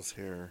go. Sindel's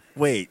hair.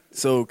 Wait,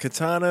 so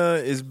Katana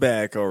is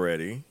back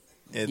already,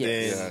 and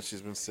Yes. then Yeah,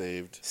 she's been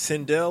saved.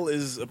 Sindel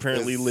is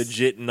apparently Is-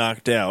 legit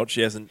knocked out.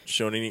 She hasn't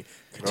shown any.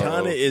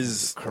 Katana Uh-oh.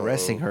 is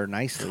Caressing her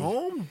nicely.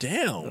 calm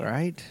down.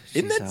 Right?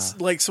 Isn't that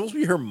like supposed to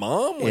be her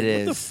mom? Like, It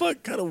what the is.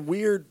 fuck? Kind of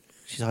weird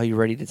She's all you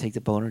ready to take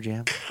the boner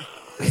jam?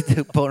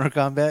 The boner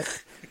combat?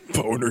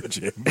 boner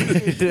jam.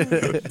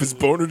 Is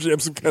boner jam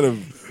some kind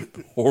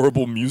of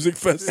horrible music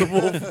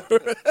festival?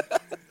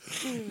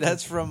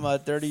 That's from a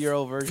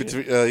 30-year-old version.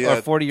 Yeah,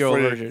 or 40-year-old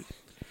 40 version.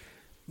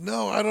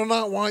 No, I do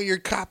not want your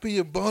copy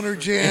of Boner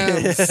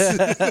Jams.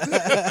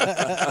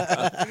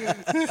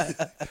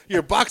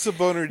 Your box of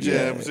Boner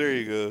Jams. There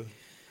you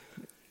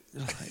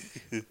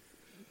go.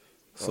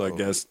 So I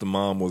guess the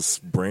mom was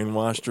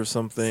brainwashed or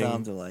something.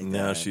 Something like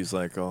now that. she's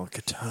like, "Oh,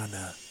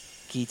 Katana,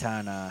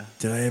 Kitana.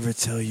 did I ever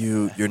tell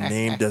you your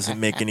name doesn't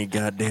make any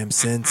goddamn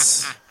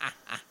sense?"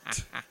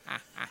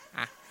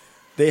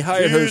 They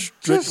hired her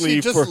strictly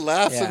she just for.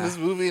 laughs in Yeah. this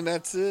movie and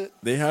that's it.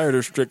 They hired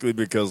her strictly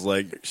because,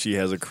 like, she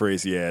has a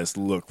crazy ass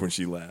look when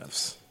she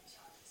laughs.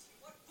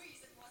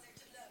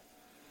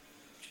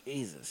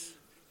 Jesus.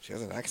 She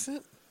has an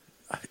accent?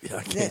 Yeah,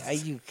 I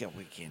Yeah, can't.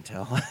 we can't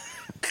tell.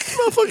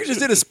 Motherfucker just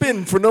did a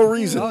spin for no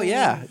reason. Oh,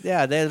 yeah.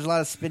 Yeah, there's a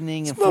lot of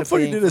spinning and Motherfucker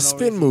flipping. did for a no spin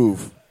reason.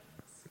 move.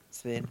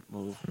 Spin,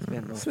 move,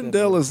 spin, move. spin,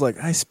 Sindel move. is like,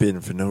 I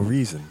spin for no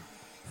reason.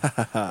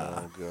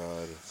 Oh,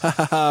 God. Ha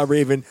ha ha,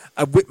 Raven.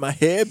 I whip my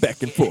hair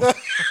back and forth.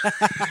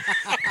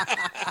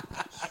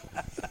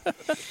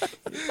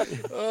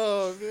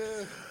 Oh,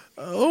 man.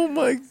 Oh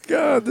my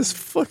god, this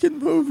fucking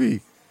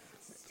movie.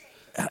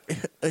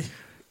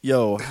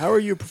 Yo, how are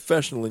you a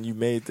professional and you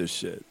made this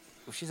shit?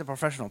 She's a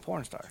professional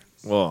porn star.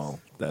 Well,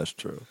 that's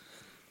true.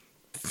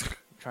 I'm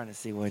trying to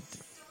see what.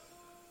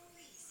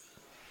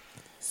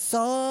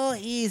 So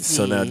easy.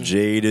 So now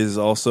Jade is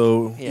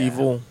also Yeah,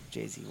 evil.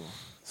 Jade's evil.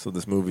 So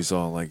this movie's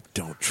all like,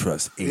 don't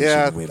trust Asian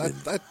Yeah, women.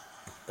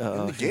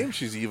 in the game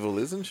she's evil,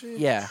 isn't she?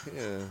 Yeah.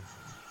 Yeah.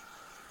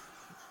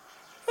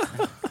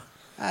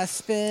 I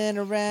spin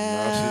around.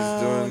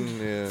 Now she's doing,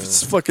 yeah.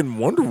 It's fucking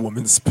Wonder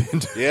Woman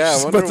spin. Yeah,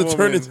 She's Wonder about to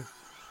turn Woman.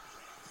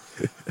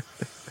 it.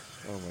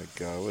 Oh, my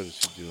God. What is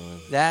she doing?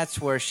 That's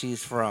where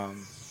she's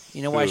from.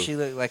 You know why Who?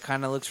 she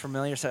kind of looks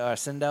familiar?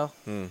 Sindel.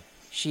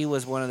 She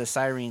was one of the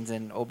sirens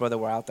in Oh Brother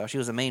Where Art Thou. She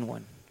was the main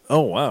one.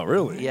 Oh wow,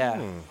 really? Yeah.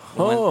 Hmm.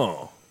 The one-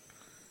 Oh,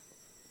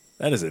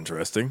 that is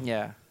interesting.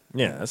 Yeah.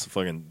 Yeah, that's a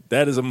fucking.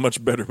 That is a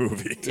much better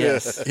movie.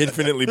 Yes.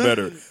 Infinitely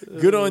better.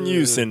 Good on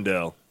you,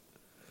 Sindel.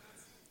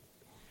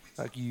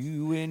 Like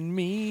you and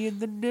me and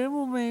the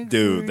devil make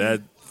Dude, three.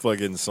 that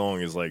fucking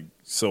song is like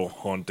so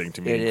haunting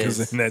to me It because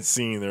is. in that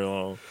scene they're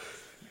all.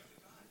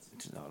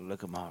 No,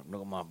 look at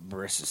my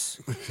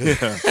breasts.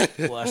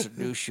 Well, I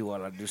seduce you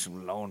while I do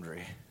some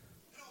laundry.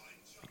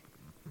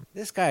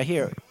 This guy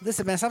here,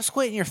 listen, man, stop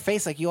squinting your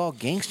face like you all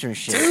gangster and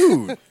shit.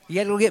 Dude, You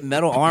got to go get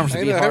metal arms to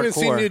I be haven't hardcore.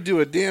 seen you do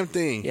a damn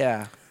thing.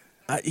 Yeah.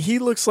 he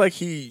looks like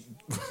he's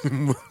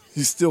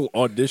still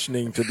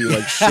auditioning to be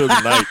like Suge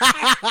Knight.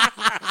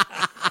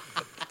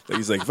 Like,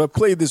 he's like, if I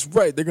play this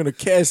right, they're gonna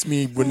cast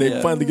me when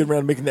they finally get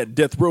around to making that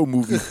Death Row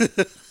movie.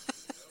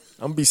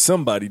 I'm gonna be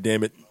somebody,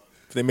 damn it.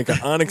 If they make an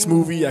Onyx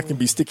movie, I can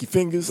be Sticky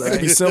Fingers. I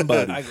can be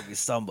somebody. I could be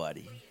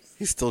somebody.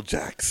 He's still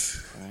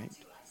Jax. Right?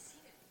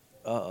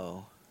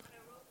 Uh-oh.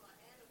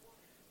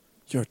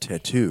 You're a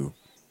tattoo.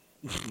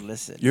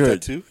 Listen. You're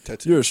Tattoo?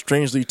 You're a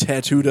strangely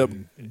tattooed up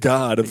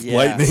god of Yeah.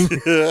 lightning.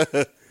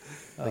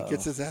 He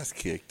gets his ass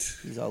kicked.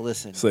 He's all,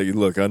 listen. It's like,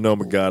 look, I know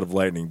I'm a god of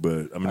lightning, but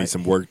I'm gonna need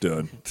some work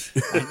done.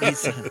 I need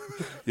some-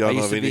 Y'all I know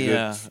used of to any be good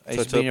I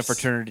used to be in a touch-ups?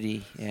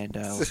 fraternity, and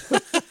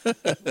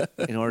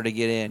in order to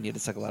get in, you had to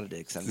suck a lot of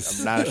dicks. I'm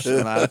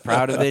not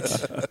proud of it,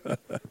 but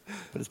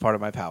it's part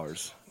of my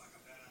powers.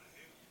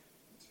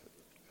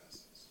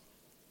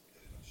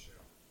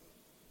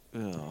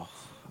 Oh,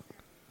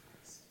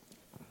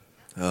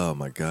 Oh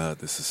my god,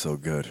 this is so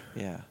good.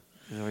 yeah.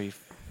 This is where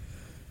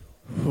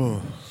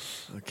you-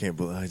 I can't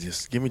believe. I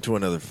just give me to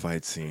another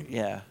fight scene.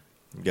 yeah.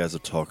 You guys are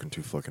talking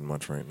too fucking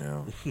much right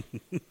now.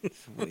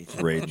 It's way too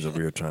Raiden's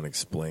over here trying to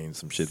explain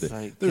some shit. That,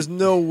 like- there's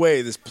no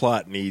way this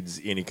plot needs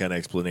any kind of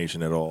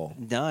explanation at all.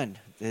 None.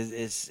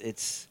 It's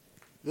This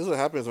is what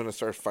happens when it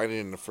starts fighting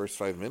in the first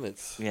 5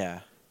 minutes.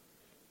 yeah.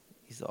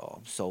 He's all,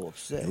 I'm so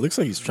upset. It looks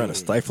like he's trying to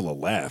stifle a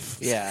laugh.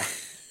 Yeah.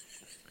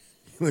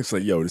 It looks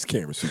like, yo, this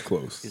camera's too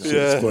close. He's Shit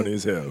like- is funny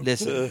as hell.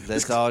 Listen,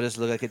 let's all just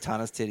look at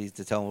Katana's titties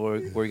to tell him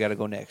where we got to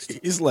go next.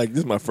 It's like, this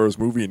is my first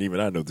movie, and even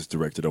I know this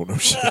director don't know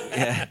shit.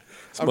 Yeah.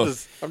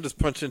 I'm just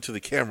punching into the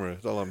camera.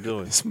 That's all I'm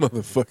doing. This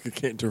motherfucker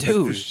can't direct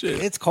Dude, this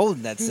shit. it's cold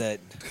in that set.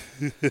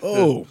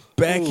 Oh,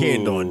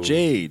 backhand Ooh. on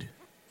Jade.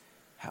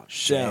 How dare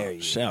Shao,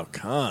 you? Shao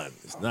Kahn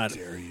is not,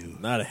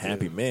 not a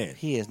happy man.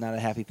 He is not a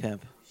happy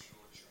pimp.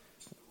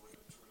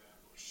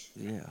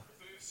 Yeah.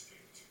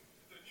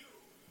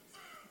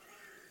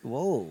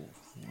 Whoa.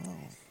 Whoa.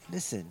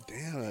 Listen.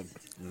 Damn, that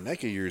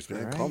neck of yours, man.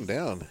 All right. Calm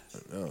down.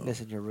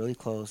 Listen, you're really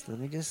close. Let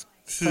me just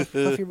cuff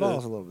your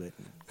balls a little bit.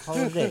 Call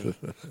it a day.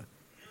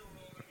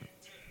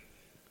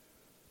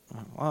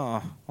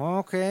 Oh,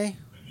 okay.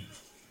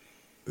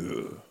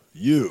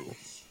 You.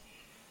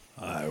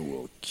 I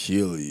will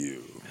kill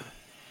you.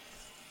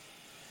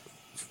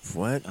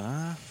 What?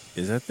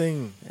 Is that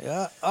thing?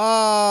 Yeah.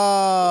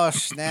 Oh,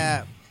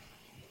 snap.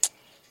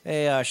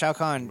 Hey, Shao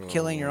Kahn,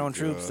 killing your own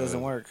troops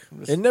doesn't work.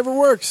 It never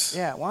works.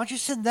 Yeah, why don't you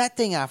send that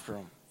thing after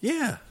him?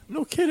 Yeah,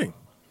 no kidding.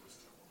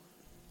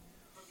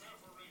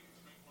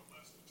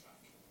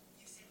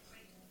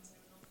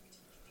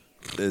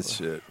 This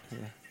shit.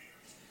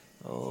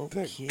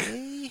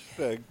 Okay.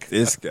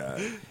 This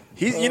guy.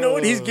 He's, you know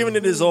what? He's giving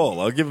it his all.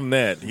 I'll give him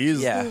that.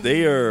 He's. Yeah.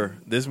 They are.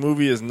 This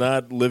movie is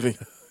not living.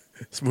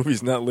 This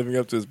movie's not living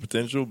up to his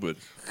potential. But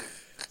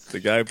the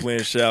guy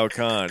playing Shao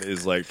Kahn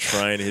is like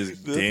trying his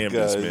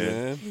damnedest,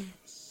 man.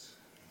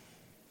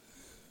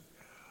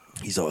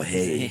 He's all,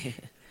 hey,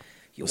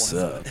 what's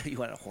up? You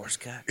want a horse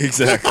cock?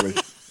 Exactly.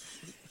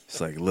 It's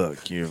like,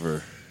 look, you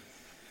ever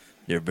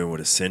been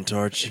with a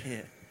centaur?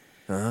 Yeah.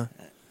 Huh?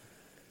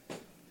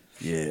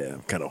 Yeah,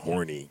 I'm kind of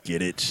horny.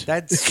 Get it?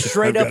 That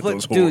straight I've up, got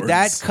those dude. That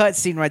horns. cut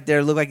scene right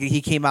there looked like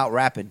he came out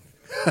rapping,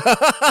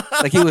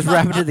 like he was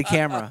rapping to the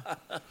camera.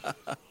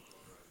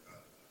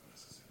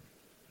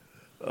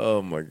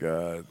 Oh my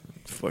god,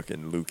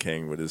 fucking Liu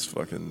Kang with his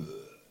fucking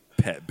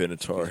Pat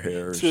Benatar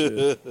hair and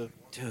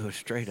shit. Dude,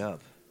 straight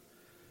up.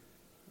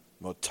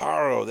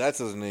 Motaro, that's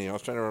his name. I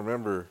was trying to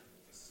remember.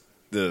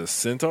 The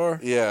centaur?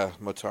 Yeah,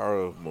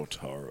 Motaro.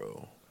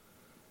 Motaro.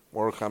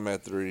 Mortal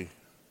Kombat 3.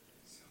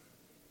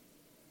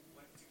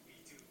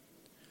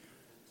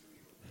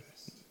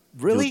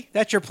 Really?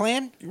 That's your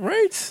plan?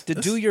 Right? To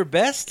do your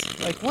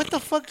best? Like, what the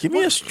fuck? Give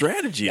me a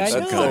strategy of I some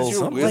know. kind. That's your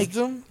Something. Like,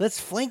 wisdom? let's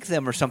flank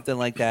them or something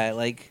like that.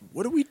 Like,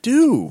 What do we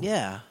do?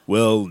 yeah.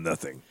 Well,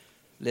 nothing.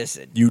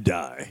 Listen, You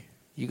die.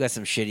 you got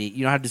some shitty.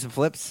 You know how to do some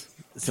flips?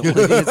 It's the only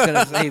thing that's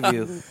gonna save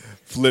you.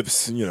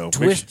 Flips, you know.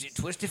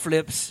 Twisted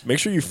flips. Make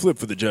sure you flip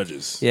for the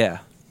judges. Yeah.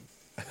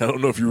 I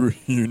don't know if you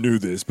knew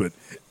this, but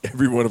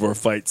every one of our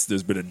fights,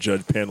 there's been a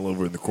judge panel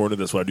over in the corner.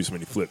 That's why I do so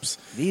many flips.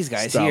 These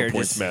guys Style here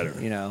points just matter.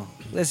 You know,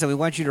 listen. We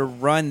want you to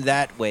run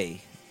that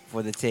way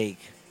for the take.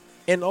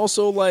 And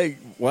also, like,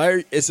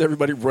 why is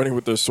everybody running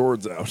with their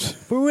swords out?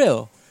 For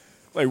real.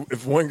 Like,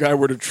 if one guy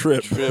were to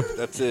trip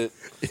That's it.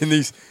 in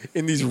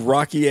these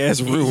rocky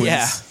ass ruins,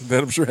 Yeah.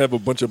 that I'm sure have a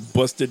bunch of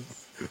busted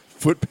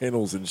foot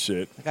panels and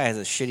shit. That guy has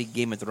a shitty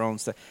Game of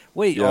Thrones stuff.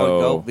 Wait,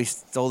 Yo. they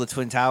stole the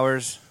Twin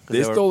Towers. 'Cause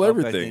They were stole up, I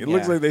everything. think, It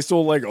looks yeah. like they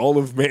stole like all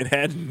of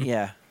Manhattan.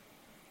 Yeah.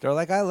 They're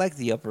like, I like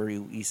the Upper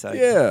East Side.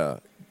 Yeah.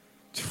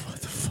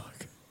 What the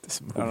fuck? This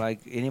movie. They're like,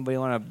 anybody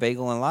want a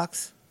bagel and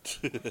lox?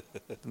 I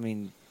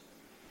mean,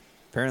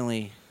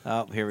 apparently,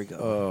 oh, here we go.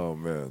 Oh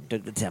man.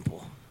 Took the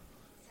temple.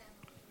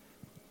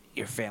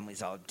 Your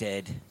family's all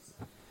dead.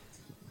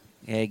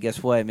 Hey,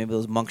 guess what? Maybe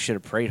those monks should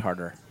have prayed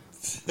harder.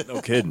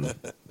 No kidding.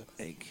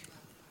 Like,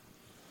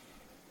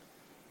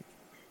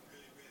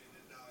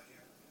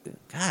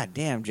 God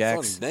damn,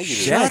 Jax. Sounds negative.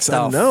 Jax, Shut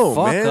I the know,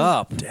 fuck man.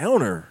 up.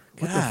 Downer.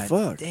 What God the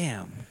fuck?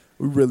 damn.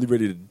 We really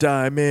ready to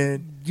die,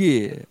 man.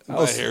 Yeah.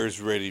 My hair's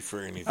ready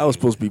for anything. I was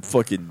supposed to be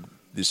fucking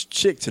this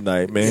chick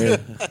tonight,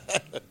 man.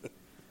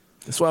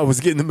 That's why I was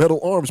getting the metal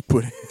arms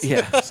put in.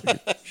 Yeah.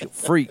 She'll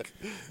freak.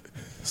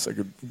 It's like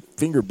a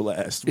finger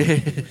blast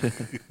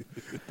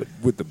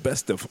with the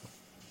best of them.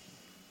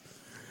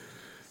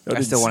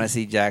 I still want to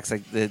see Jax,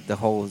 like the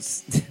whole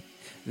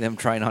them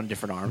trying on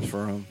different arms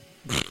for him.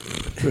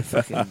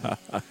 Fucking,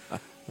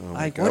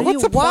 like, God. what are What's you?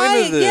 the point Why?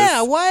 of this?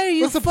 Yeah, why are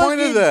you? What's the point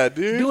of fucking that,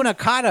 dude? Doing a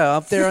kata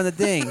up there on the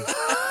thing,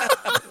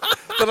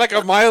 They're like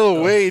a mile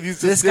away. And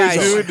he's This just there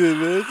guy's- doing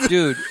it, man.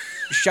 dude.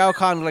 Shao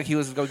Kahn looked like he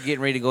was getting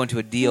ready to go into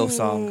a Dio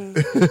song.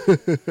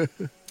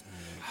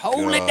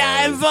 Holy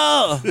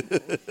diver!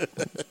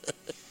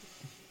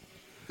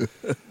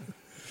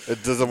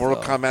 Does the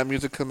Mortal Kombat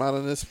music come out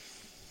in this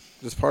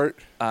part?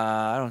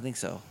 I don't think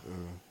so.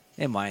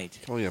 It might.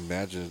 I can only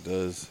imagine it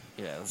does.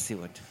 Yeah, let's see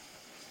what.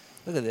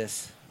 Look at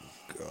this.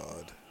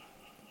 God.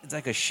 It's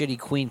like a shitty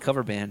Queen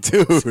cover band.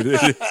 Dude,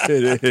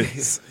 it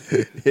is.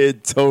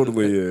 It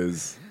totally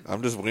is.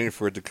 I'm just waiting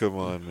for it to come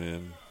on,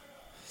 man.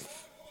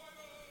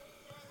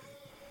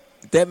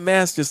 That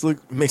mask just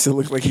makes it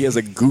look like he has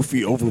a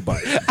goofy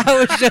overbite. I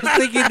was just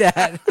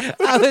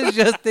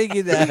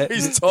thinking that.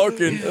 He's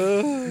talking.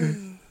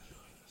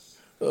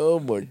 Oh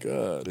my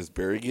god. It's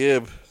Barry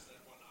Gibb.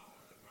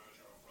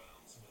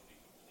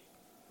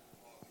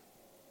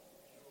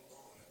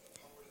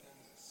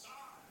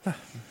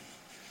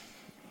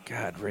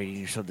 God, Raiden,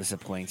 you're so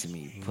disappointing to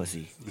me, you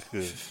pussy.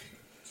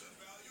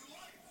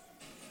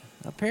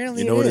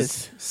 Apparently, You know it what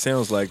is. it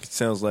sounds like? It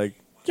sounds like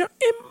your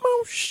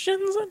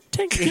emotions are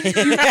taking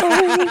you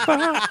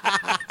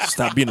over.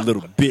 Stop being a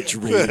little bitch,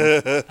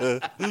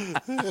 Raiden.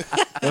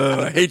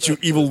 I hate you,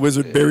 evil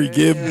wizard Barry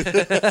Gibb.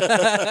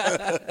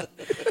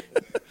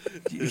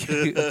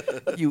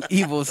 You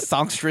evil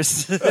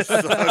songstress.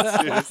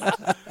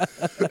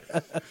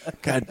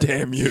 God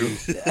damn you.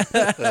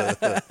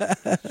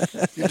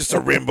 You're just a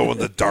rainbow in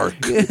the dark.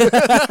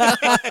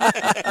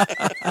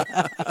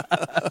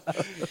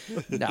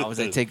 Now as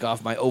I take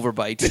off my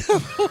overbite.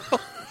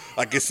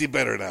 I can see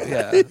better now.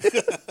 Yeah.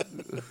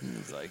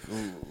 He's like,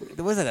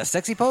 ooh. Was it a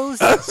sexy pose?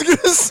 I was going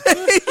to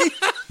say.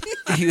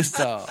 You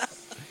saw.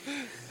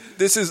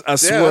 This is, I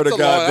swear to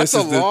God, that's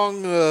this is a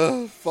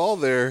long fall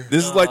there.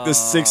 This is like the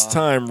sixth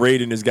time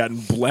Raiden has gotten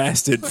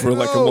blasted for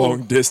like a know.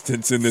 long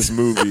distance in this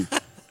movie.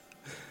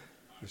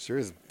 I'm sure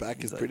his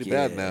back is like, pretty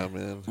yeah. bad now,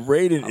 man.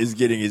 Raiden is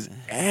getting his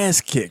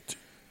ass kicked.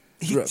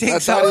 He I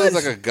takes thought he off was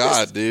his- like a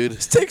god, dude. He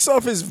takes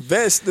off his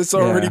vest that's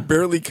already Yeah.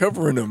 barely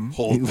covering him.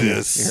 Hold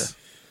this.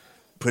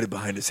 Put it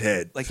behind his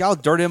head. like y'all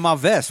dirty in my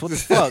vest. What the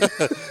fuck?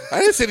 I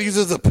didn't say to use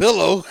it as a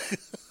pillow.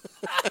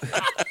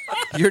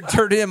 You're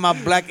dirty in my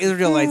black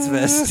Israelites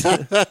vest.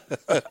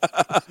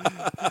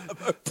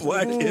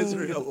 Black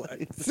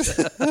Israelites.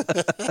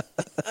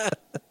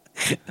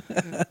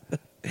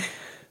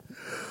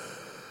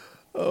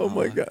 Oh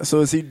my God. So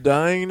is he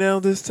dying now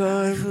this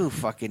time? Who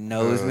fucking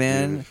knows, Oh,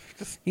 man? dude.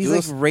 He's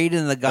Just- like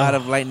Raiden, the god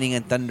of lightning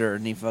and thunder,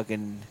 and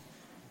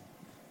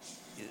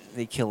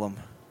they kill him.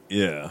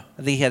 Yeah.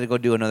 I think he had to go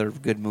do another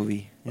good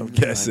movie. I'm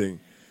guessing.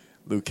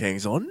 Liu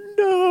Kang's all,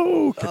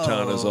 no.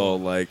 Katana's all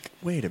like,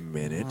 wait a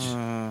minute.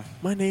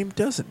 My name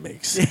doesn't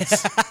make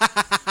sense.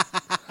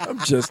 I'm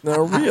just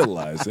now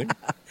realizing.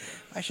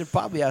 I should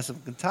probably have some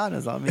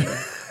katanas on me.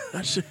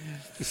 I should.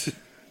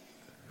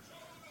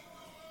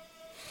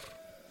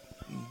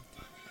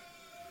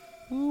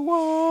 Who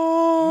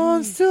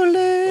wants to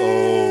live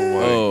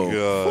Oh my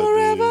god.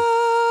 forever?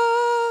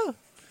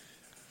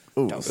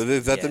 Ooh, Dude.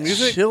 Is that the Yeah.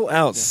 music? chill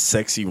out,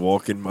 sexy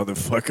walking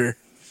motherfucker.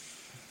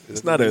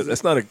 It's not a.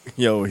 That's not a.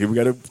 Yo, here we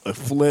got a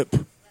flip.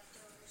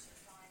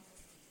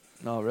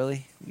 No,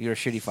 really? You're a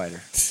shitty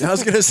fighter. I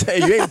was gonna say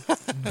you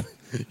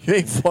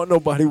ain't fought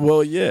nobody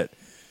well yet.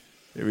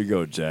 Here we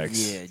go,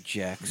 Jax. Yeah,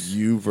 Jax.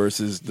 You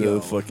versus the Yo.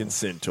 fucking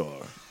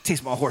centaur.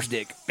 Taste my horse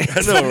dick.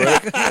 I know,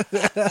 right?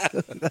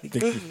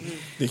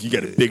 think you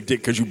got a big dick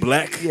because you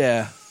black?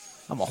 Yeah.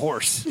 I'm a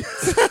horse.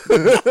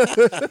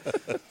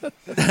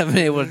 I've been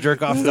able to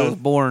jerk off since I was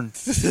born.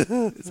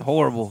 It's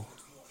horrible.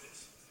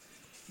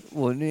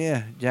 Well,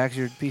 yeah, Jax,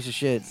 you're a piece of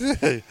shit.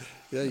 Yeah,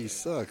 you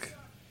suck.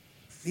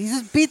 He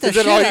just beat the Is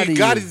shit that all out you of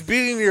got? you. He's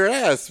beating your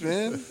ass,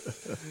 man.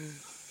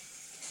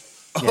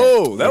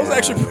 Oh, that was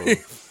actually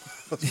pretty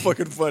that's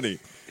fucking funny.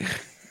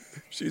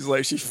 She's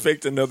like, she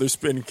faked another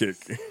spin kick.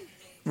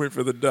 Went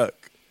for the duck.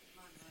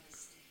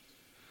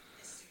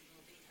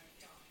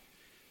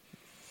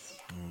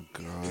 Oh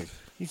god.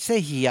 You'd say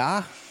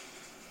yeah.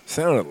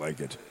 Sounded like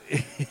it.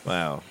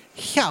 Wow.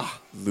 Yeah.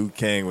 Liu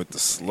Kang with the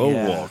slow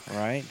Yeah, walk.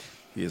 right?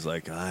 He's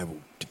like, I will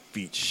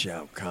defeat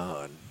Shao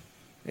Kahn.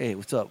 Hey,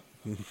 what's up?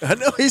 I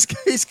know, he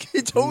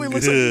totally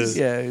looks like he's,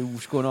 Yeah,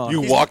 what's going on?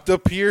 You walked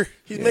up here.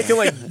 he's making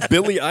like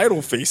Billy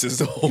Idol faces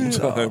the whole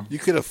time. You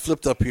could have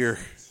flipped up here.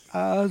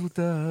 Eyes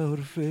without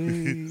a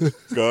face.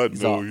 God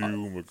know all- you,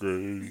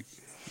 McGray.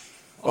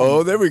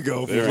 Oh, there we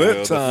go. There we Flip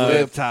go, the time.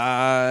 Flip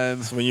time.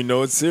 That's when you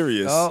know it's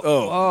serious.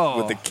 Oh.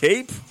 With the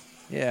cape,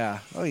 Yeah.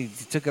 Oh, he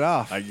took it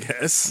off. I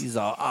guess. He's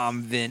all,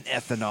 I'm Vin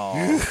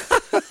Ethanol.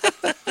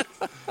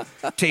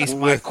 Taste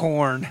my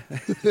corn.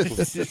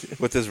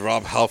 With his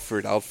Rob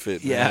Halford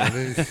outfit. Yeah.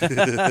 Man. It's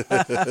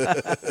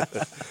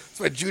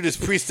my Judas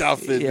Priest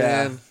outfit,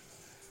 Yeah. man.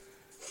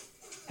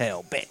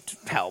 Hell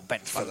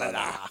bent for the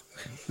law.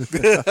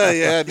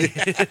 Yeah, dude.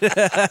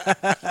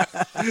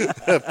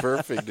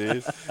 Perfect,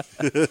 dude.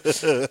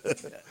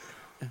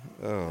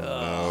 Oh,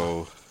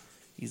 no.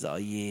 He's all,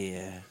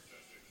 yeah.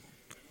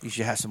 You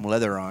should have some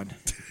leather on.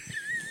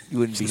 You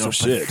wouldn't be No so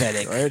shit,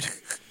 pathetic. right?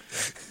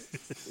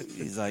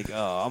 He's like,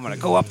 oh, I'm going to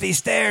go up these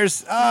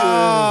stairs.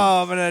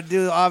 Oh, I'm going to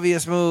do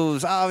obvious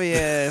moves.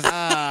 Obvious.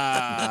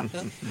 Ah.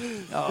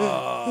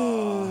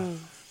 Oh.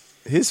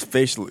 His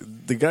facial,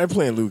 the guy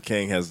playing Liu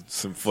Kang has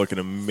some fucking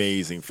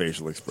amazing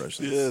facial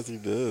expressions. Yes, he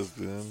does,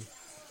 man.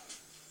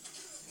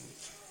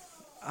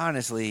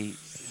 Honestly,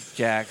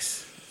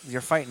 Jax,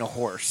 you're fighting a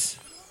horse.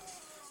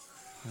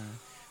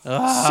 So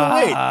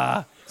wait,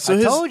 so I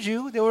his, told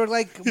you they were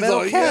like He's metal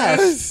all,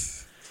 casts.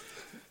 yes.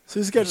 so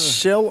he's got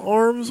shell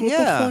arms. What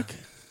Yeah. the fuck?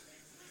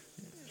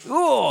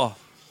 Ooh.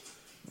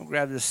 I'll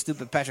grab this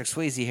stupid Patrick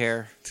Swayze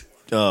hair.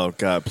 Oh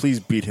God! Please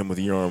beat him with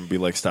your arm and be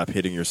like, "Stop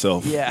hitting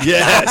yourself." Yeah.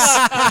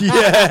 Yes.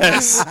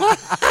 Yes.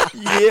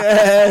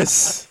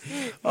 Yes.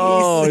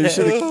 Oh, you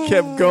should have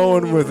kept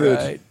going with it.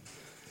 Right.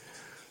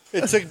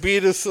 It took B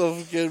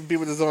to be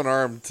with his own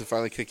arm to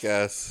finally kick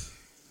ass.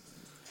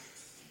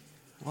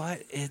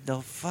 What in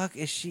the fuck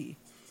is she?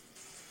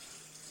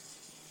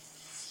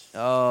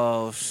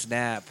 Oh,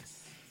 snap.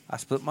 I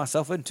split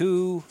myself in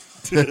two.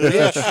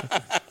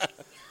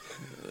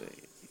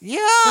 Yeah.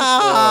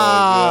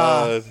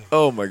 Oh, God.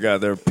 Oh my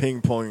God! They're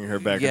ping ponging her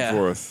back Yeah, and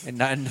forth. and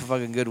not in a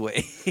fucking good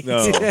way.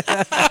 No.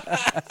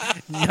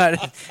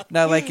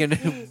 not like in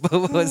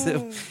what was it?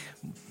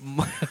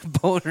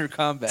 Boner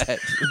combat.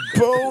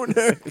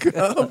 Boner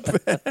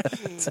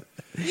combat.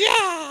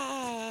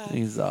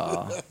 He's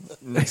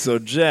So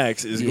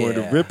Jax is going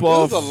to Yeah. rip It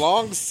was off a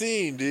long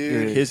scene,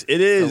 dude. Dude. his. It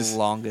The is.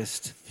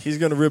 longest. He's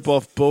going to rip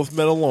off both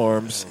metal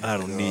arms. I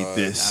don't need I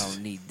this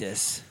don't need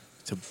this.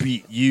 to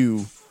beat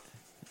you.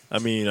 I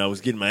mean, I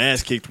was getting my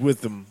ass kicked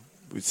with them.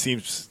 It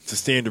seems to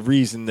stand to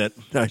reason that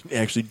I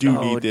actually do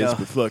Oh, need this, no.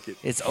 but fuck it.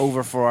 It's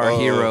over for our Oh.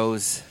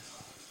 heroes.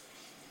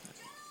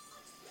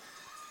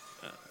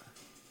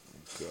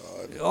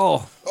 God.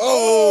 Oh,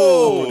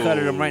 Oh! cut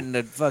him right in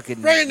the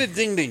fucking Right in the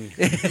ding ding.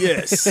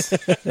 Yes.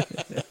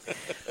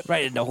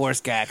 right in the horse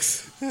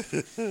gax.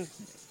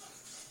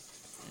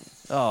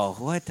 Oh,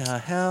 what the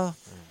hell?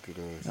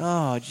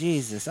 Oh,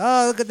 Jesus.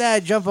 Oh, look at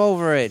that. Jump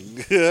over it.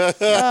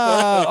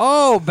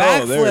 Oh,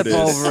 there backflip it is.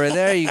 over it.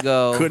 There you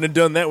go. Couldn't have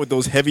done that with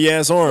those heavy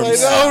ass arms. I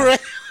know, right?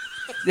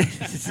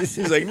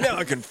 He's like, now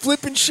I can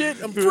flip and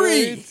shit. I'm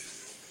free.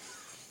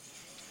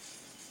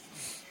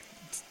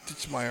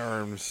 Stitch my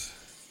arms.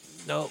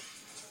 Nope.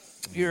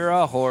 You're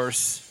a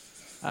horse.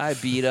 I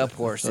beat up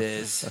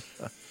horses.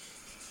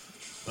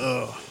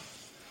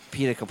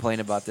 PETA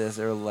complained about this.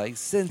 They were like,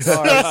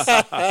 centaurs.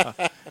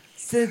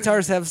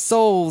 Centaurs have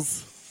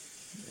souls.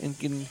 And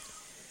can.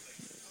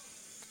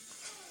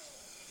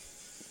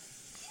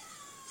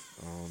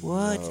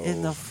 What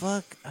in the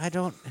fuck? I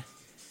don't.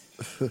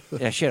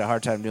 Yeah, she had a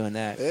hard time doing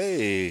that.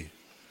 Hey.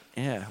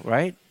 Yeah,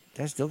 right?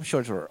 Those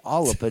shorts were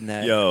all up in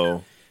that.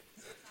 Yo.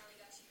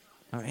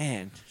 Oh,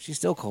 man, she's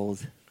still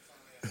cold.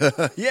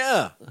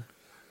 Yeah.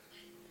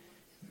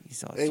 You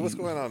saw Hey, what's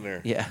going on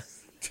there? Yeah.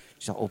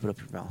 Just don't open up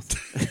your mouth.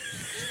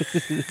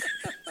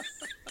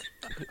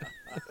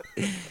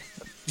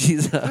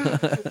 She's,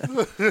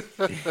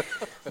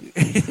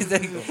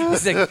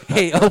 he's like,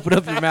 hey, open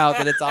up your mouth,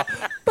 and it's all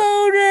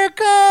boner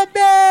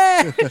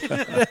combat.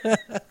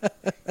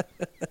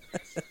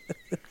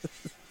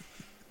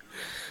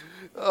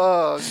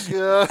 Oh,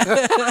 God.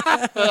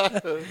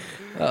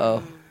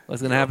 Uh-oh.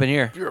 What's going to happen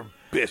here? You're a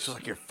bitch just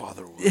like your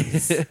father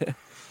was.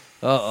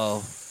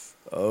 Uh-oh.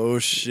 Oh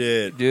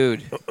shit.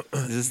 Dude,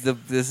 this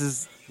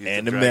is He's the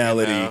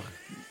Animality. dragon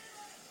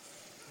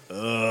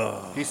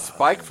now. He's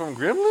Spike from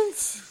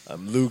Gremlins?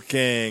 I'm Liu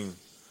Kang.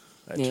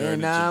 I turned and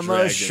into I'm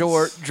dragons. a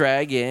short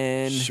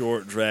dragon.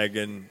 Short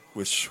dragon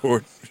with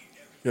short.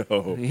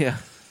 Yo. Yeah.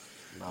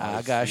 Now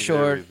I got see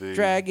short everything.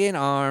 dragon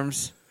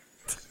arms.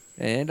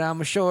 And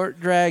I'm a short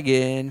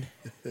dragon.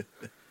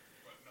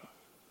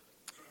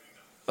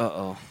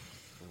 Uh-oh.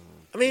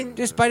 I mean,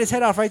 Just bite his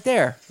head off right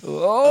there.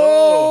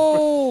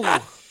 Oh!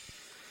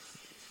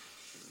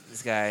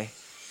 This guy.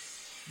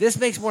 This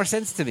makes more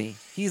sense to me.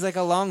 He's like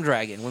a long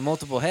dragon with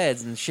multiple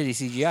heads and shitty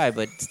CGI,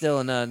 but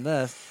still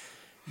nonetheless.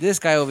 This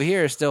guy over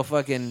here is still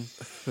fucking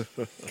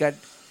got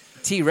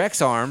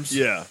T-Rex arms.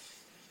 yeah.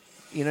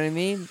 You know what I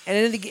mean?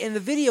 And in the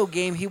video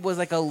game, he was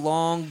like a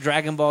long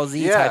Dragon Ball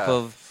Z Yeah. type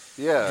of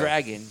Yeah.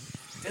 dragon.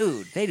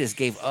 Dude, they just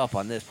gave up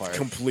on this part.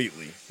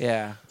 Completely.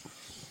 Yeah.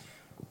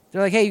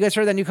 They're like, hey, you guys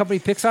heard that new company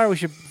Pixar? We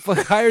should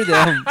hire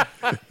them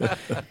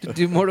to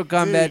do Mortal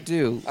Kombat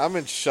 2. I'm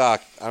in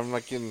shock. I'm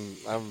in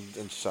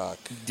shock.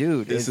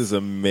 Dude. This is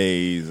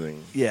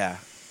amazing. Yeah.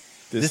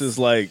 This is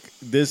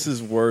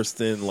worse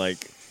than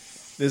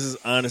this is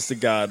honest to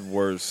God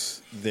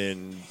worse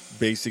than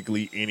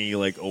basically any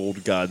old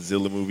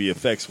Godzilla movie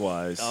effects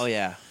wise. Oh,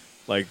 yeah.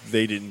 Like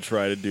they didn't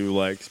try to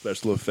do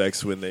special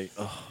effects when they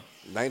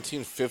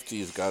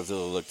 1950s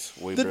Godzilla looked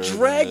way the better than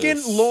dragon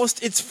this.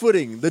 lost its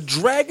footing. The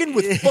dragon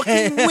with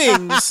fucking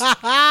wings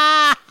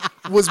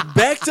was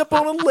backed up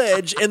on a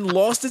ledge and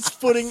lost its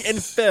footing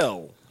and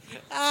fell.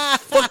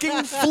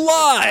 Fucking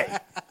fly.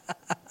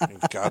 And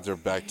gods are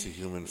back to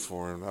human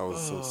form. That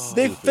was so stupid.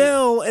 They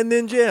fell and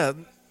then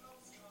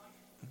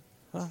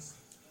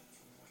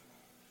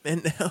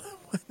and now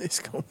what is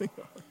going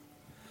on?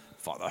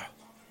 Father.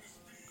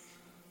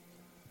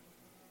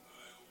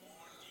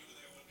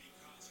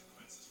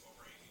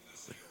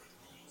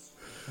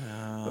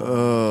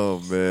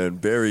 Oh man,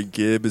 Barry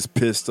Gibb is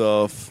pissed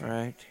off.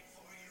 Right.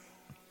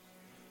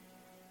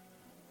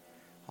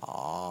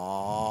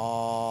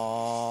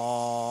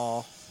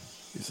 Oh.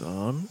 He's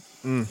on.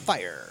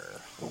 Fire.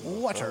 Water.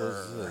 What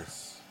is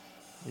this?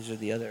 These are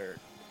the other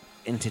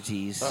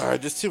entities. All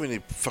right, there's too many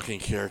fucking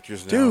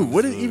characters now. Dude, in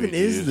what this even movie,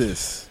 is dude.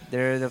 this?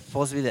 They're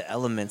supposed to be the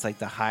elements, like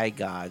the high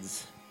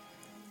gods.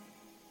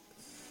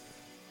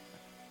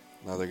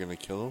 Now they're gonna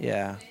kill him.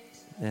 Yeah.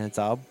 And it's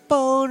all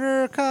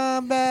boner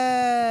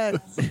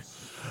combat.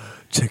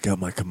 Check out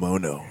my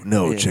kimono.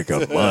 No, Yeah. check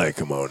out my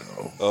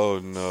kimono. Oh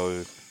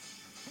no.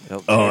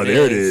 Oh,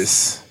 there it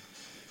is.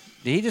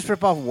 Did he just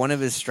rip off one of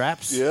his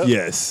straps? Yep.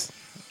 Yes.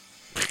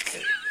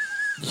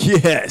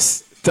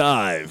 Yes.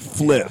 Dive.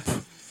 Flip.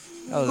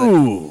 Oh,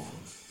 Ooh.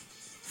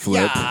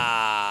 Flip.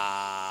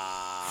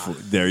 yeah. There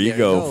you There you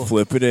go. go.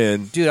 Flip it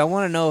in. Dude, I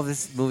want to know if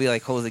this movie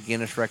holds a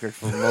Guinness record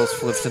for most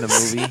flips in a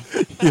movie.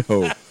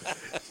 Yo,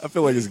 I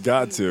feel like it's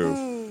got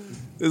to.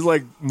 There's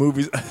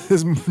movies.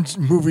 There's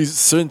movies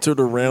centered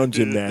around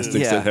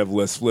gymnastics Yeah. that have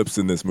less flips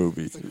in this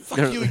movie.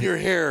 Fuck you and your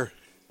hair.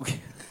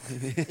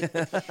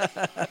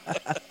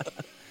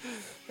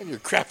 And your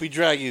crappy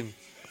dragon.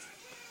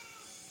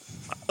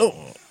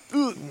 Oh,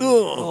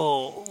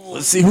 Oh,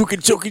 Let's see who can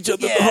choke each other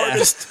the Yeah.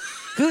 hardest.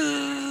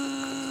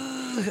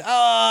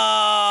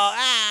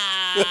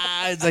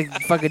 It's like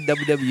fucking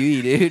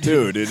WWE, dude.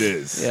 Dude, it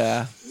is.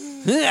 Yeah.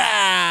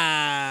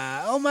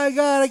 Oh my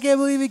god, I can't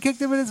believe he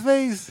kicked him in his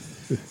face.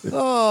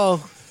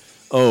 Oh,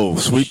 Oh,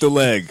 sweep the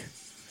leg.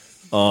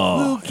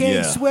 Oh, Liu Kang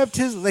yeah. swept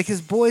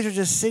his boys are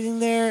just sitting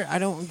there. I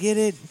don't get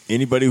it.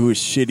 Anybody who is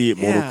shitty at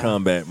Mortal Yeah.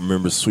 Kombat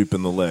remembers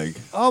sweeping the leg.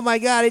 Oh my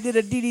god, he did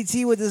a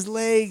DDT with his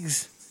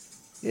legs.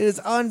 It is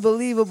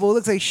unbelievable.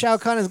 Looks like Shao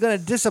Kahn is going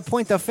to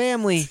disappoint the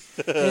family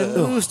and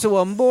lose to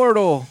a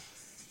mortal.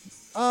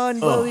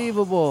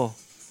 Unbelievable.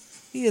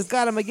 He has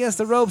got him against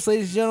the ropes,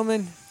 ladies and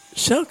gentlemen.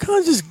 Shao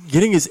Kahn's just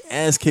getting his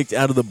ass kicked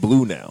out of the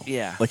blue now.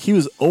 Yeah. Like he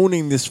was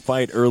owning this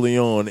fight early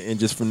on, and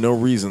just for no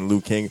reason, Liu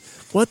Kang.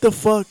 What the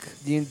fuck?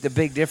 The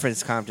big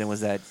difference, Compton,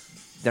 was that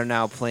they're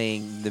now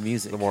playing the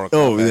music. The Mortal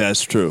Oh, Kombat.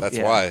 that's true. That's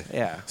Yeah, why.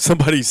 Yeah.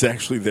 Somebody's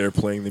actually there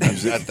playing the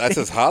music. That's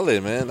his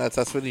Holland, man.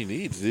 That's what he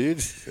needs,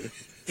 dude.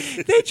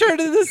 They turn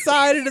to the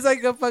side and it's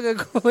like a fucking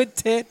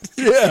quintet.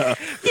 Yeah.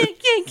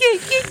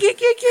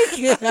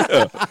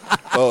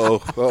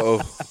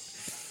 Uh-oh.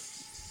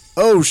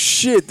 Oh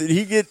shit! Did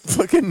he get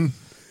fucking?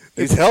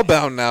 He's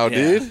hellbound now, Yeah.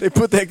 dude. They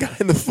put that guy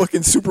in the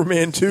fucking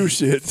Superman 2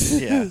 shit.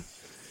 Yeah.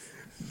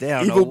 They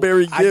don't Evil know.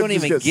 Barry I don't Gibb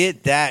even just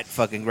get that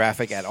fucking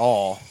graphic at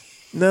all.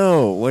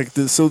 No, like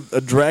so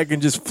a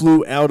dragon just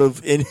flew out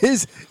of in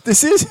his.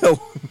 This is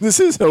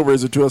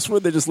Hellraiser 2. I swear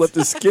they just left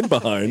his skin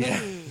behind.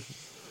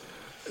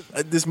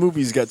 This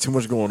movie's got too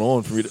much going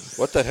on for me to.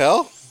 What the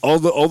hell? All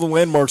the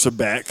landmarks are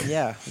back.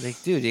 Yeah.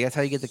 Like, dude, that's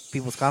how you get the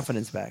people's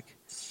confidence back.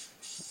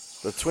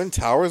 The Twin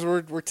Towers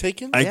were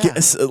taken? I Yeah.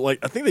 guess I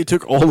think they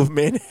took all of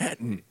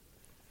Manhattan.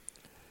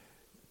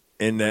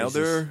 And now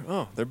Jesus.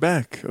 they're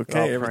back. Okay,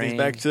 all everything's praying.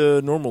 back to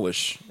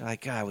normalish.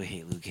 Like, God, we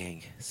hate Liu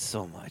Kang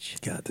so much.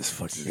 God, this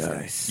fucking This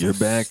guy. guy's so You're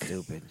back.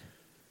 Stupid.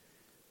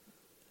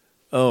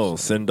 Oh,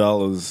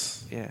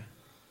 $10. Yeah.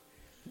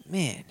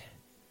 Man.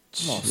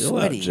 I'm all Chill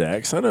sweaty. out,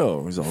 Jax. I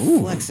know. He's all, ooh.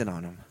 Flexing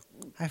on him.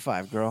 High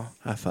five, girl.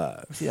 High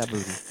five. See that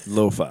booty.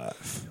 Low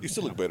five. You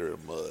still look better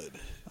in mud.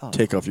 Oh,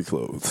 Take off your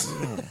clothes.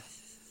 yeah.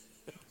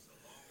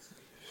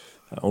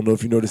 I don't know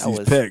if you noticed That these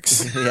was-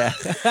 pecs. Yeah.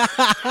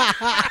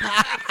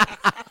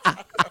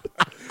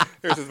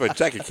 Ever since my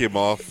jacket came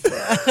off.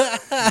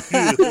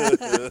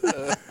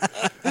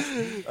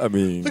 I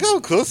mean, Look how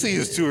close he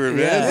is to her, man.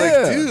 Yeah. It's like,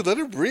 Yeah. dude, let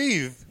her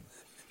breathe.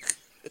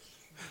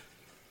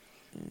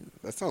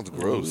 That sounds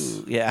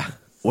gross. Yeah.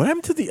 what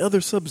happened to the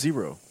other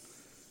Sub-Zero?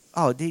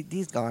 Oh,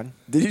 he's gone.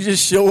 Did he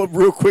just show up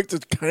real quick to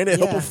kind of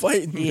help Yeah. a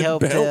fight and He then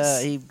helped.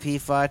 bounce? He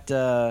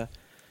fought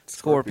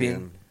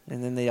Scorpion,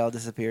 and then they all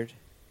disappeared.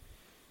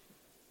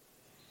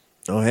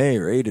 Oh, hey,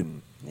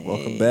 Raiden.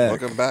 Welcome Hey. back.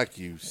 Welcome back,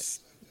 you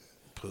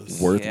puss.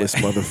 Worthless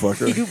Yeah.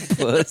 motherfucker. You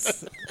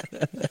puss.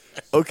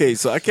 Okay,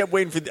 so I kept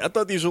waiting for. I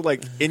thought these were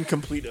like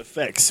incomplete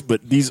effects,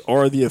 but these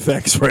are the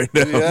effects right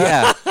now.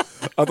 Yeah.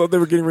 I thought they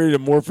were getting ready to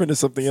morph into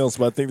something else,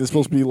 but I think they're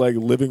supposed to be like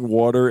living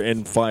water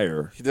and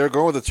fire. They were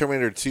going with the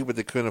Terminator 2, but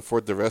they couldn't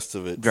afford the rest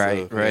of it.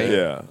 Right, so, right.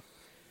 Yeah.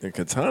 And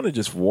Katana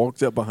just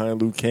walked up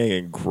behind Liu Kang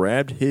and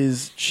grabbed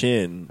his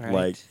chin Right.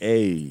 like,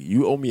 "Hey,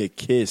 you owe me a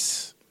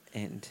kiss,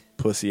 And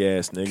pussy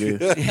ass nigga.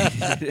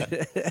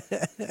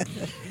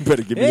 You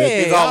better give me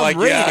Hey, He's all I'm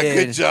like, yeah, Raiden.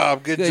 good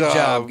job, good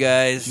job.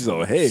 guys. He's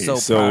all, hey, so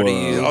so, proud of uh,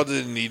 you. Y'all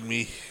didn't need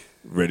me.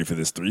 ready for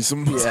this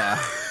threesome?" Yeah.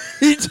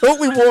 He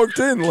totally walked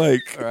in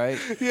like, Right.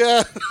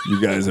 Yeah. you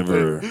guys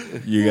ever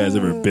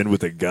been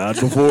with a god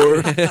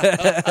before?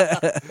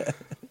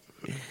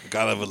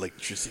 God of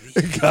electricity.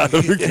 God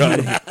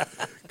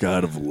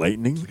of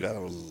lightning. God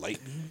of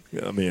lightning.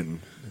 I mean,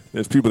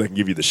 there's people that can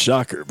give you the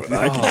shocker, but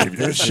I can give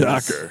you the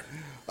shocker.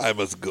 I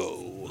must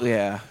go.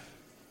 Yeah.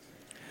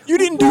 You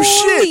didn't do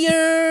shit.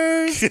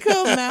 Warriors,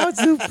 come out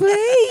to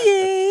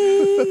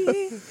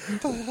play.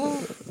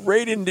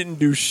 Raiden didn't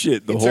do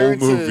shit the whole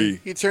movie.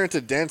 He turned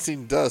to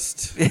dancing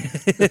dust.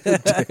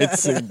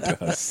 Dancing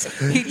dust.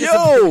 He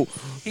Yo,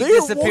 He they are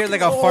disappeared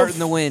like a walking fart off. in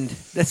the wind.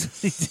 That's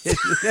what he did.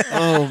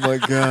 Oh my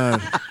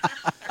god,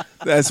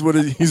 that's what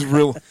he's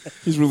really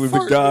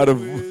the god of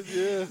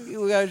He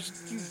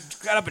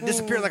got up and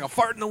disappeared like a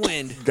fart in the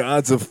wind.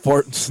 gods of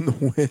farts in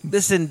the wind.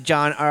 Listen,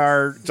 John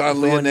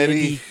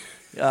Leonetti.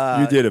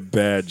 You did a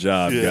bad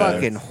job, Yeah. guy.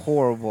 Fucking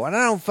horrible. And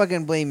I don't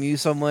fucking blame you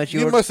so much.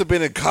 You were- must have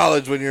been in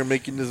college when you were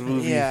making this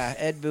movie. Yeah,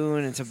 Ed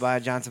Boon and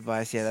John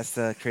Tobias. Yeah, that's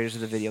the creators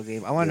of the video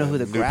game. I want to know who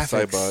the Noob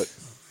graphics. Saibot.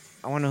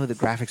 I want to know who the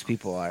graphics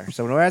people are.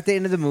 So when we're at the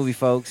end of the movie,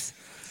 folks.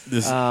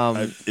 This,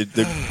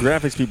 The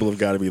graphics people have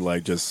got to be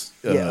like just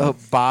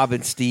Bob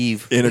and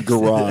Steve. in a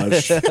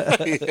garage. Yeah,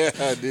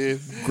 dude.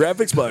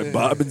 Graphics by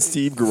Bob and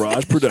Steve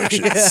Garage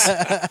Productions.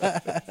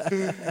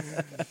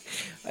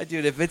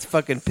 Dude, if it's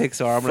fucking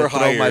Pixar, I'm For gonna throw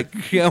my. hire.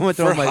 I'm gonna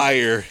For throw my.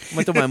 hire. I'm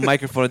gonna throw my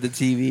microphone at the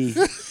TV.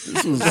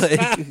 This was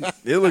like,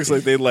 It looks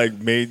like they like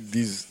made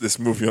this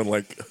movie on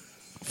like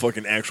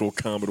fucking actual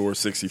Commodore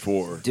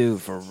 64.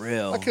 Dude, for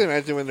real. I can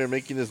imagine when they're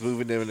making this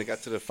movie, and when they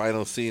got to the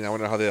final scene, I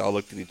wonder how they all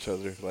looked at each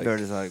other. Like, They're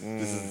just like,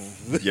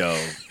 Yo,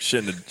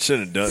 shouldn't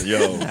have done.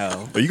 Yo,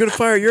 No. are you gonna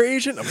fire your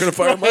agent? I'm gonna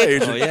fire my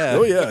agent. Oh, yeah.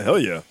 Oh yeah, hell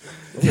yeah.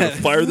 I'm gonna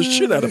fire the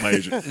shit out of my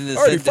agent. And the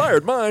Already send-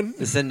 fired mine.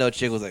 the Sendo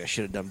chick was like, I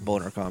should have done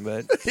boner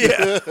combat.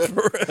 Yeah,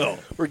 for real.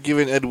 we're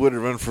giving Ed Wood a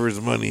run for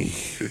his money.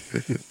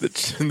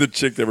 The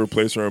chick that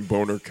replaced her on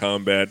Boner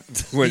Combat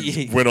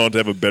went on to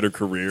have a better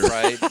career,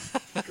 Right?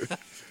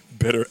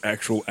 better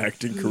actual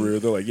acting career.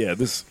 They're like, yeah,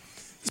 this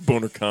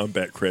Boner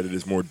Combat credit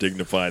is more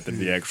dignified than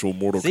the actual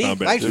Mortal See?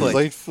 Kombat. Lightfoot.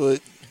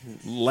 Lightfoot.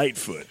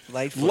 Lightfoot.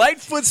 Lightfoot.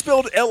 Lightfoot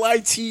spelled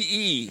Lite,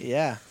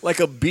 Yeah. like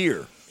a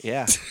beer.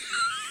 Yeah.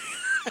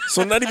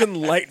 So not even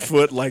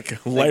Lightfoot,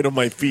 like light on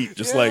my feet,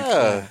 just Yeah.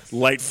 like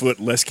Lightfoot,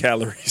 less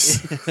calories.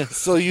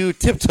 So you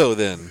tiptoe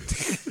then.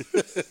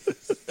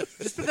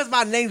 Just because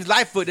my name's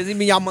Lightfoot doesn't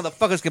mean y'all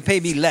motherfuckers can pay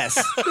me less.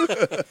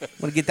 I'm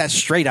gonna get that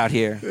straight out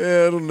here.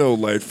 Yeah, I don't know,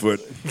 Lightfoot.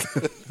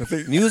 I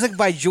think Music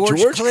by George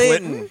George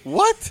Clinton.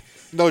 What?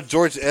 No,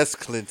 George S.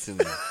 Clinton.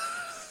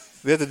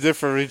 They have to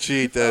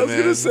differentiate that, I was man.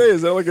 gonna say,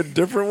 is that like a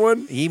different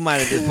one? He might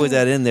have just put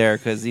that in there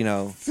because,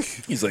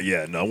 He's like,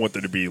 yeah, no, I want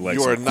there to be like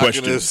you are some not going to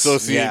questions.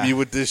 associate Yeah. me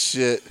with this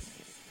shit.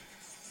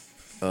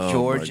 Oh,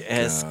 George my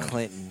S. God.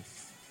 Clinton.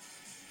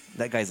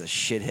 That guy's a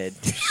shithead.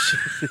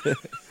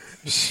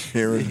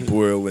 Sharon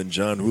Boyle and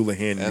John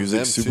Houlihan, And music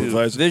them too.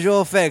 supervisor.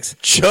 Visual effects.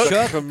 Chuck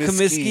Comiskey.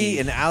 Comiskey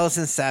and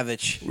Allison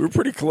Savage. We were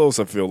pretty close,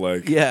 I feel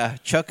like. Yeah,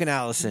 Chuck and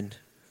Allison.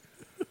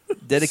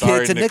 Dedicated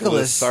Sorry, to Nicholas.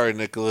 Nicholas. Sorry,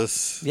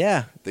 Nicholas.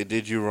 Yeah, They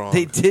did you wrong.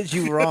 they did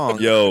you wrong.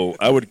 Yo,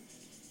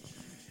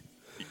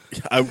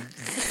 I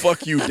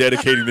fuck you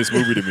dedicating this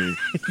movie to me.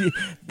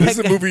 This is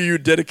a movie you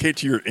dedicate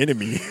to your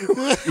enemy.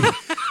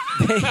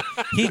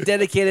 He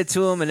dedicated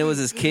to him, and it was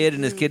his kid,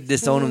 and his kid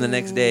disowned him the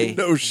next day.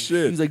 No He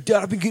shit. was like,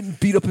 Dad, I've been getting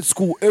beat up at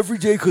school every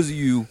day because of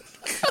you.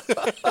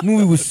 The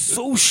movie was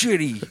so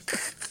shitty.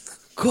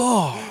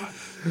 God.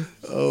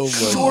 Oh my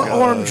Short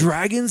God. armed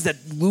dragons that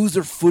lose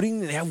their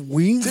footing and have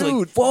wings. Dude,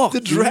 like, fuck. the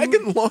dude.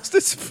 dragon lost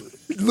his.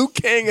 Liu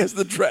Kang as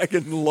the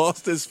dragon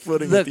lost his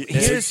footing Look, at the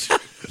end.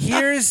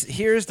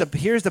 here's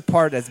the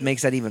part that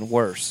makes that even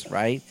worse,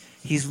 right?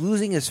 He's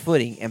losing his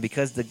footing, and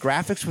because the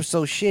graphics were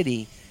so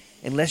shitty,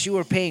 unless you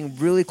were paying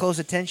really close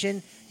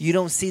attention, you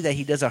don't see that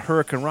he does a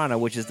Hurricane Rana,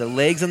 which is the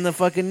legs on the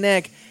fucking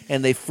neck,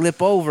 and they flip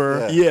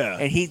over. Yeah.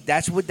 And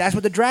that's what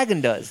the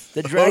dragon does.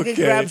 The dragon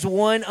Okay. grabs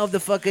one of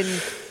the fucking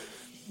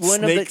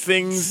Snake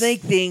things.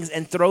 snake things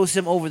and throws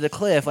him over the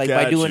cliff by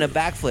Got doing you. a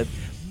backflip.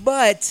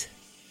 But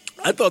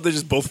I thought they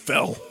just both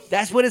fell.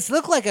 that's what it's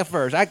looked like at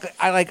first.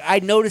 I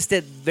noticed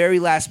it very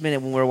last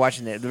minute when we were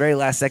watching it. The very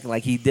last second,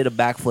 like he did a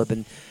backflip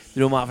and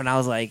threw him off, and I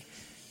was like,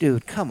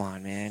 "Dude, come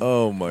on, man!"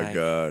 Oh my Like,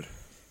 God.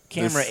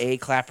 Camera This- A,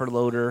 clapper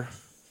loader,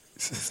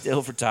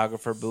 still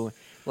photographer, boom.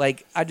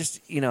 Like I just,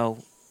 you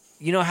know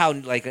how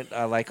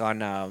like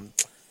on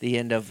the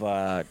end of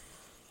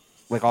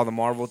like all the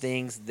Marvel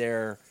things,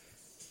 their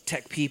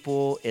tech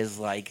people is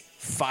like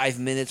 5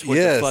 minutes worth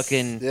Yes. of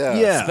fucking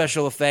Yeah.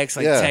 special effects,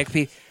 like Yeah. tech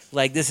people.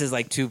 Like this is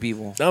like two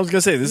people. I was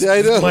gonna say this, Yeah,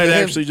 I this know, might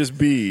man. actually just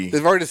be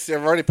They've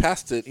already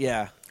passed it.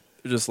 Yeah.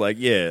 just like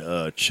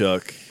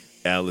Chuck,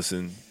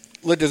 Allison,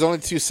 Look, there's only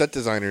 2 set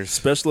designers.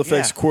 special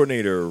effects Yeah.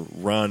 coordinator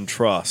Ron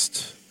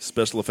Trost,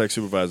 special effects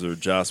supervisor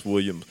Josh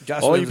Williams.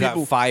 Josh all Williams you got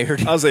people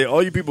fired. I was like,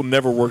 all you people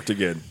never worked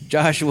again.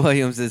 Josh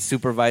Williams is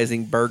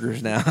supervising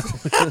burgers now.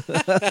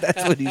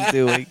 That's what he's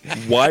doing.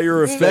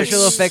 Wire effects.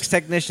 Special effects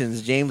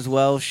technicians: James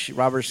Welsh,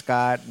 Robert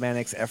Scott,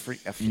 Mannix Ephraim.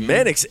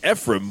 Mannix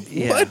Ephraim.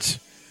 Yeah. What?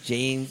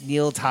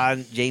 Neil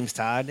Todd, James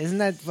Todd. Isn't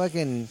that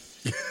fucking?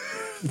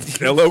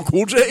 LL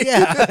Cool J?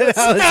 Yeah,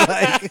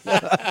 I was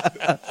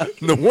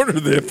like, No wonder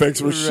the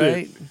effects were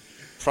right. shit.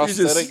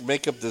 Prosthetic just-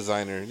 makeup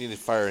designer. You need to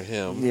fire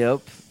him.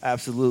 Yep,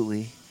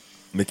 absolutely.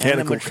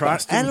 Mechanical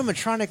costume.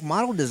 Animatronic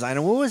model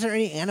designer. What was there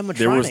any animatronics?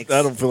 There was. I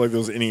don't feel like there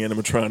was any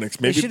animatronics.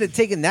 They Maybe should have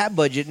taken that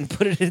budget and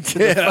put it into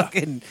the Yeah.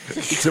 fucking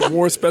to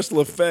more special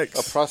A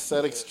effects.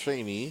 prosthetics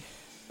trainee.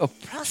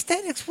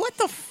 prosthetics. What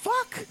the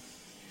fuck?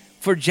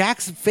 For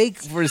Jack's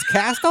for his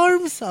cast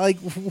arms? Like,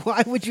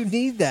 why would you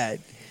need that?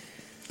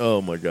 Oh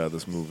my God,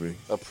 this movie.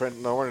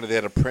 No wonder they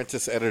had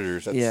apprentice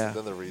editors. That's Yeah,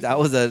 another reason. that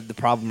was the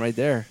problem right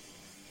there.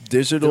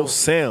 Digital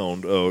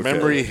sound. Oh, okay.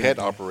 Memory head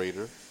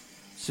operator.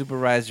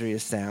 Supervisory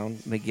of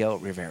sound, Miguel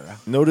Rivera.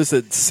 Notice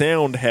that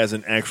sound has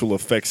an actual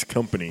effects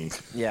company.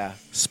 Yeah,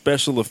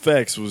 Special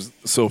effects was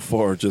so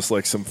far just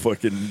like some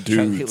fucking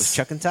dudes. it was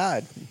Chuck and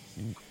Todd,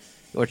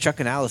 or Chuck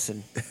and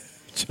Allison.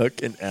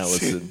 Chuck and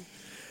Allison.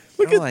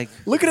 I'm like,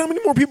 Look at how many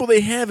more people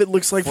they have. It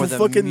looks like For for, the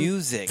fucking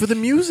music. For the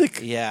music.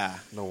 yeah,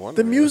 No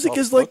wonder. The music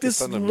It's is all like this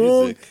focused on the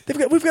long.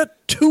 music. We've got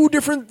 2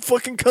 different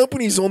fucking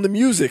companies on the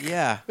music.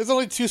 yeah. There's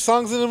only 2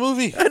 songs in the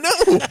movie. I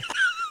know.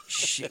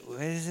 Shit,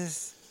 what is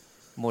this?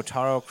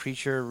 Motaro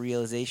Creature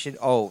Realization.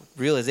 Oh,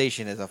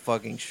 Realization is a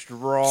fucking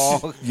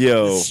strong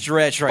Yo.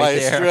 stretch right By a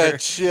there.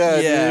 stretch,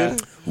 yeah,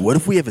 dude. What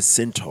if we have a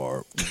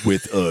centaur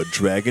with a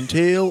dragon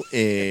tail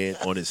and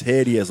on his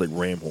head he has like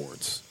ram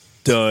horns?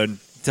 Done.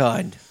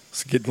 Done.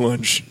 Let's get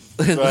lunch.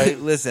 Right.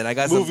 Listen, I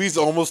got Movie's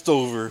almost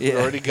over. We Yeah.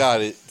 already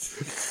got it.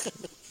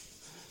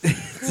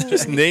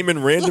 Just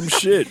naming random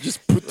shit. Just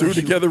threw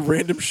together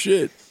random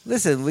shit.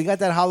 Listen, we got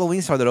that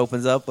Halloween store that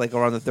opens up like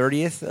around the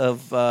 30th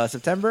of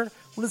September.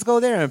 Well, let's go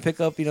there and pick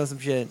up, some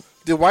shit.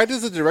 Dude, why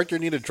does the director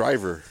need a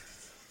driver?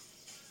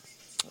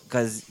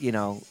 Because,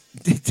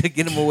 to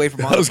get them away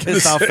from all I the was gonna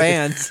pissed off say.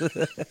 fans.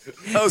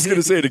 I was going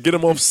to say, to get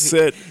them off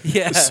set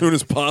Yeah. as soon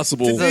as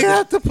possible. Did they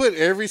have to put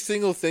every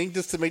single thing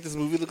just to make this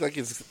movie look like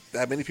it's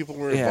that many people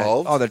were Yeah.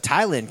 involved? Oh, the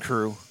Thailand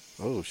crew.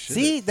 Oh, shit.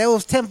 See,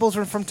 those temples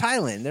are from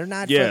Thailand. They're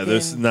not. Yeah, fucking-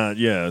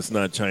 it's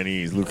not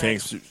Chinese. Liu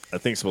Kang's, I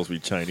think, supposed to be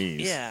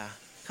Chinese. Yeah,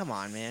 come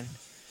on, man.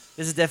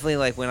 This is definitely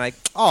like when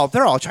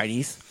they're all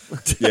Chinese.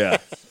 Yeah.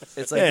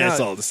 It's like Yeah, no, it's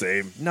all the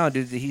same. no,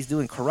 dude, he's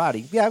doing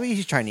karate. Yeah, I mean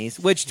he's Chinese,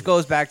 which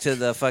goes back to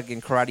the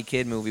fucking Karate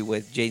Kid movie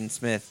with Jaden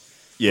Smith.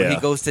 Where Yeah. he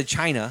goes to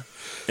China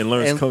And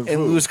learns and Kung Fu.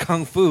 learns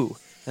kung fu,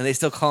 and they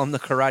still call him the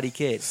Karate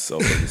Kid. So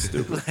fucking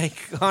stupid. Like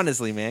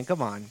honestly, man,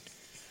 come on.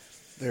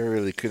 There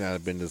really could not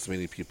have been this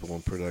many people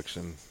in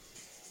production.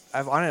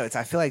 I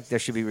feel like there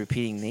should be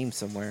repeating names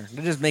somewhere.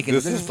 They're just making.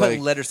 This They're is just putting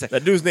like- letters.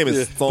 That dude's name is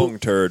Yeah. Thong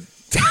Turd.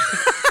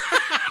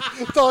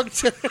 Dog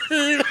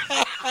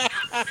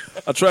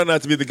I'll try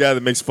not to be the guy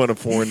that makes fun of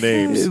foreign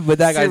names. But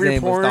that guy's Siri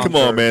name was porn? Thong Come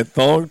on, Turd. man.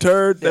 Thong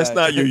Turd? That's Yeah.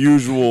 not your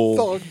usual.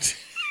 Dog.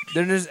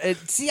 They're just,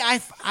 see,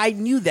 I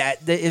knew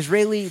that the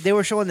Israeli, they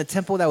were showing the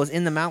temple that was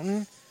in the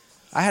mountain.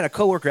 I had a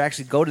coworker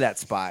actually go to that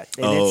spot,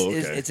 and Oh,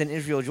 it's okay. it's in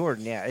Israel,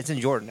 Jordan. Yeah, it's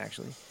in Jordan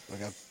actually. I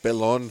got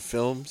Bellon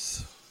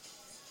Films.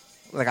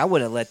 Like I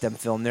wouldn't let them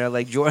film there.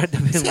 Like Jordan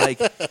would have been like,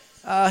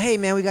 "Hey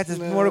man, we got this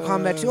Mortal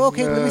Kombat 2.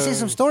 Okay, let me see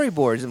some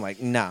storyboards." I'm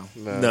like, "No,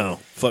 No,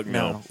 fuck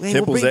no. No. Hey,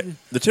 Temple's we'll bring-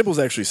 the temple's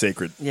actually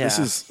sacred. Yeah.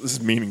 This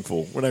is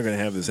meaningful. We're not going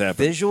to have this happen.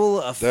 visual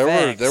effects,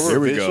 There were Here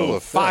we visual go.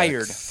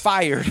 effects.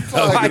 fired, I was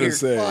gonna fired,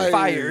 say.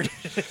 fired.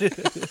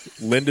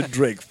 Linda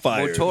Drake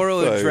fired.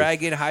 Motoro Fired. and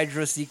Dragon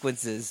Hydra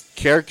sequences.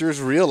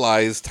 Characters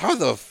realized how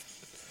the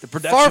The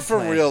production far from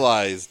plan.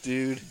 realized,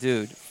 dude.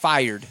 Dude,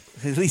 fired.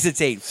 At least it's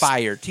 8.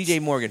 Fired.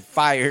 TJ Morgan,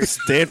 fired.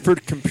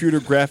 Stanford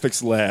Computer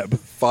Graphics Lab.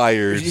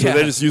 Fired. Yeah. So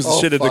they just use the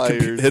All shit at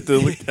fired.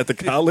 the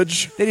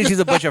college. They just use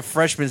a bunch of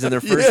freshmen in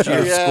their first Yeah.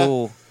 year of Yeah.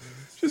 school.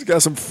 Just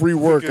got some free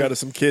work out of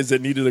some kids that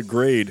needed a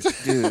grade.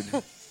 Dude,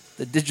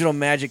 the Digital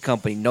Magic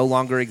Company no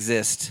longer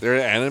exists. They're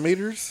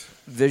animators.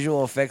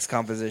 Visual effects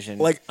composition.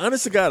 Like,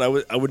 honest to God,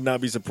 I would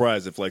not be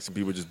surprised if like some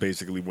people just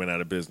basically went out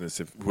of business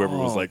if whoever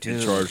was Oh, like in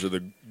dude. charge of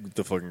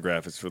the fucking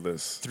graphics for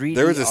this. 3D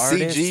There was a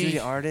artist, CG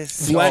 3D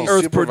artist. Flat CG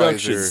Earth supervisor.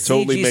 Productions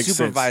totally CG makes sense.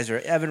 supervisor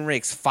Evan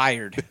Riggs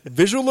fired.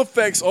 Visual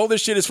effects, all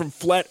this shit is from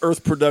Flat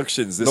Earth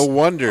Productions. This, No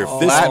wonder. Oh.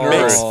 this Flat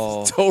makes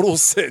Oh. total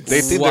sense.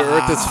 They think the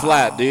Earth is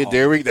flat, dude.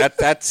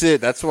 That's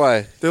it. That's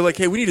why. They're like,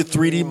 hey, we need a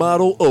 3D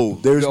model. Oh,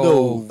 there's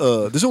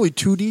Yo. there's only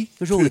 2D.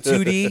 There's only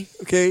 2D.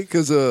 Okay,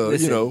 because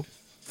Listen.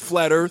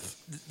 flat Earth.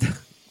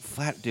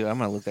 Flat, dude. I'm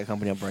gonna look that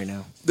company up right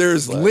now.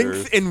 There's Flat length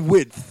Earth. and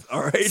width.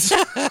 All right,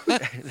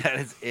 That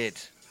is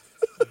it.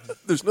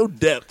 there's no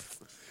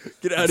depth.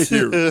 Get out of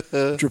here.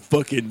 It's your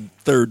fucking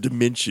third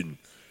dimension.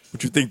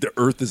 Would you think the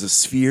Earth is a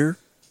sphere?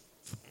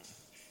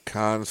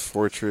 Khan's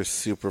Fortress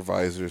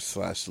supervisor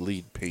 /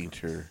 lead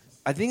painter.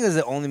 I think this is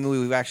the only movie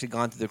we've actually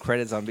gone through the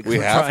credits on because We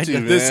we're have trying to, to.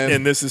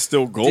 man. This is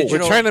still gold. Digital-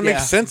 We're trying to make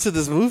yeah. sense of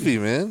this movie,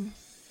 man.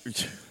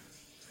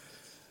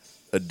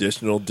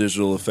 Additional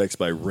digital effects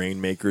by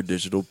Rainmaker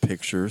Digital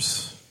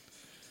Pictures.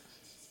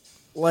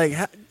 Like,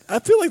 I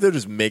feel like they're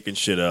just making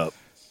shit up.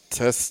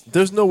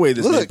 There's no way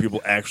this many Look.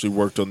 people actually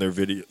worked on their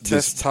the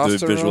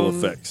Testosterone visual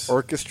effects.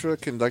 Orchestra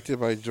conducted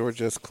by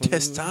George S. Clooney.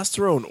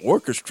 Testosterone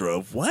Orchestra.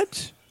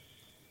 What?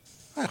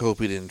 I hope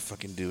he didn't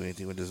fucking do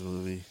anything with this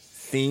movie.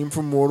 Theme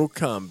from Mortal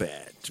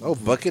Kombat. Oh,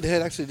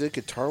 Buckethead actually did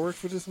guitar work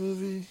for this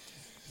movie?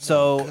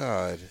 So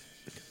God.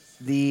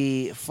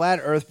 the Flat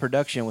Earth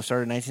production was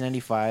started in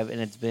 1995,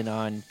 and it's been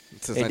on.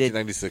 Since It did-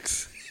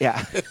 1996.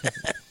 Yeah.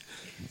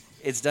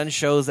 It's done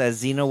shows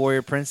as Xena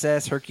Warrior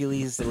Princess,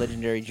 Hercules, The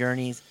Legendary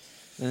Journeys.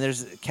 And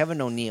there's Kevin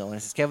O'Neill. And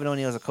it says Kevin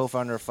O'Neill is a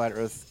co-founder of Flat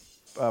Earth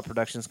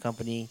Productions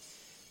Company.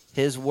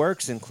 His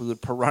works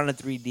include Piranha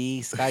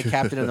 3D, Sky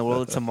Captain and the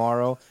World of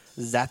Tomorrow,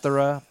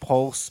 Zathura,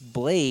 Pulse,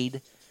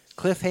 Blade,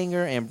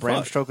 Cliffhanger, and Bram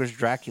Fuck. Stoker's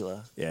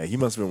Dracula. Yeah, he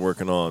must have been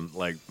working on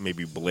like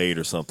maybe Blade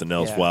or something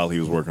else Yeah. while he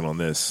was working on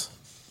this.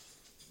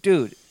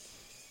 Dude,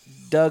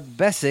 Doug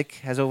Bessick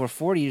has over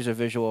 40 years of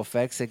visual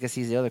effects. I guess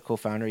he's the other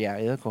co-founder. Yeah,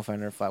 the other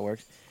co-founder of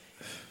Flatworks.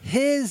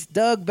 His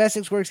Doug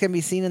Bessick's works can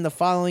be seen in the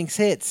following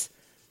hits.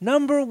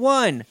 Number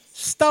 1,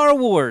 Star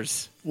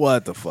Wars,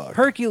 What the fuck?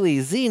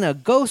 Hercules, Xena,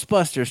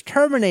 Ghostbusters,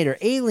 Terminator,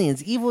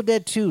 Aliens, Evil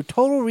Dead 2,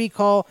 Total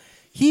Recall.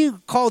 He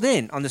called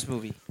in on this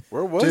movie.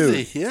 Where was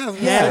Dude. he? Yeah,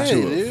 Yeah. hey,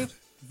 dude.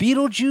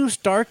 Beetlejuice,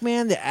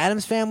 Darkman, The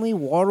Addams Family,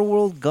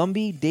 Waterworld,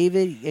 Gumby,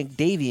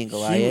 Davy and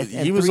Goliath.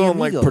 and he was Three on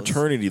like Amigos.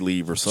 paternity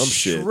leave or some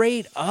shit.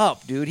 Straight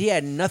up, dude. He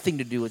had nothing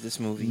to do with this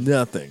movie.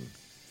 Nothing.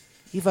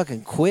 He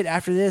fucking quit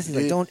after this. He's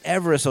like, Dude. don't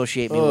ever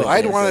associate me Oh, with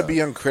I'd this. want to be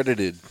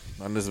uncredited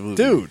on this movie.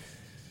 Dude.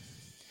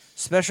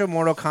 Special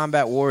Mortal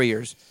Kombat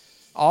Warriors.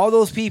 All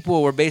those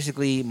people were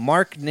basically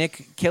Mark,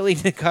 Nick, Kelly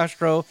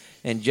Nicastro,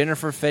 and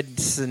Jennifer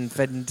Fedson.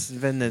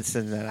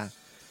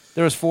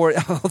 There was 4.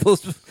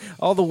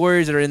 All the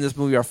warriors that are in this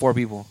movie are 4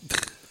 people.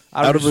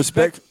 Out of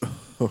respect.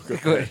 Go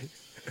ahead.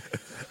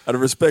 Out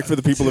of respect for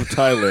the people of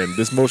Thailand,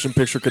 this motion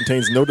picture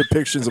contains no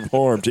depictions of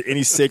harm to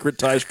any sacred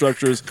Thai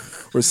structures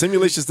or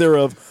simulations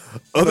thereof,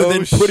 other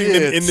than putting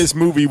them in this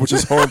movie, which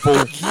is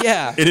harmful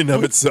Yeah. in and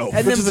of itself.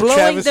 And Which then is a blowing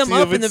travesty them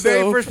up of in the very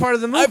itself. first part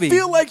of the I movie.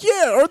 feel like,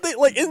 aren't they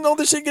like? Isn't all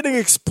this shit getting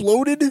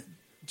exploded?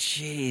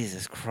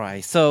 Jesus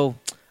Christ. So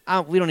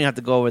we don't even have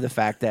to go over the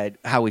fact that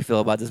how we feel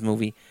about this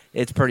movie.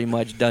 It's pretty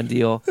much done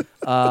deal.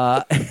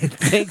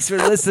 Thanks for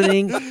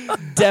listening.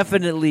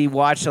 Definitely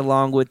watch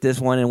along with this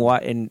one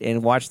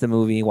and watch the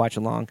movie. Watch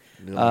along.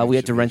 We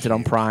had to rent it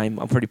on Prime.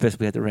 I'm pretty pissed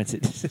we had to rent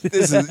it.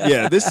 This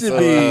should So,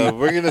 be.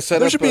 we're gonna set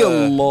There up should be a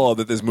law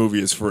that this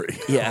movie is free.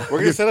 Yeah. We're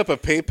gonna set up a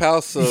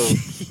PayPal so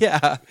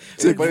Yeah.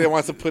 anybody that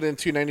wants to put in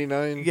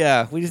 $2.99.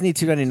 Yeah. We just need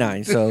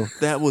 $2.99. So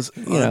That was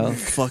know,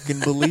 fucking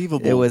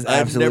believable. it was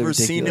I've absolutely never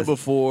seen it ridiculous.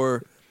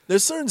 before.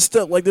 There's certain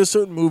stuff, like there's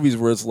certain movies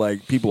where it's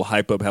like people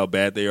hype up how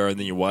bad they are, and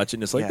then you watch it,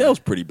 and it's like Yeah. that was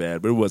pretty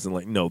bad, but it wasn't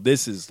like no,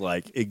 this is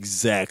like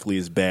exactly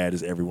as bad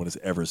as everyone has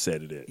ever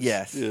said it is.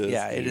 yes. Yes,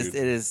 Yeah. It dude.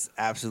 is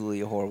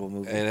absolutely a horrible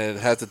movie. And it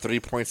has a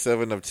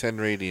 3.7 of 10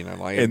 rating on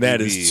IMDb. And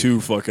that is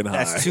too fucking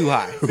high. That's too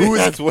high.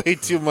 That's way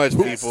too much,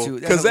 people.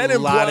 Because that a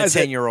lot of implies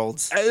that-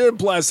 10-year-olds. It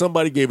implies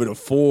somebody gave it a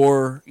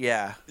 4.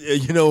 Yeah.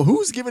 You know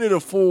who's giving it a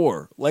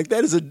 4? Like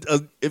that is a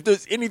if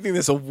there's anything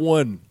that's a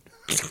 1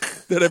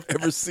 that I've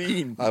ever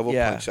seen. I will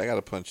Yeah. punch you. I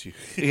gotta punch you.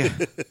 Yeah.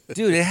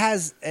 Dude, it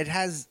has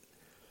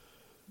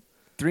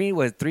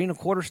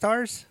 3.25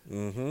 stars.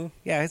 Mm-hmm.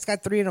 Yeah, it's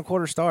got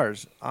 3.25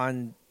 stars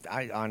on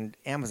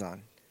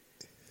Amazon.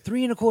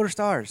 3.25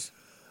 stars.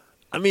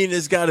 I mean,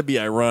 it's got to be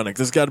ironic.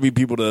 There's got to be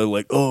people that are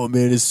like, "Oh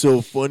man, it's so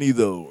funny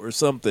though," or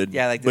something.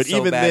 Yeah, like but this so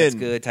even bad then, it's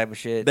good type of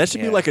shit. that should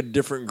Yeah. be like a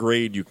different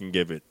grade you can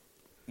give it.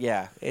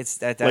 Yeah, it's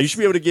that. Like you should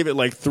be able to give it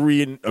like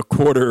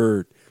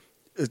 3.25.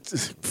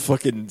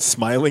 Fucking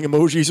smiling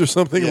emojis or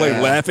something, like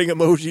Yeah. laughing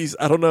emojis.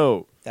 I don't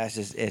know. It's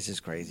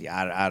just crazy.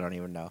 I don't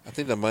even know. I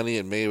think the money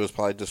it made was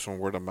probably just from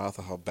word of mouth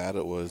of how bad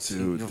it was.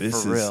 Dude, For this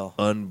is real.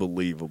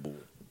 unbelievable.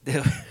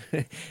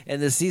 In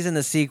the season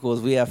of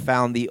sequels, we have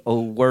found the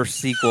worst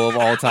sequel of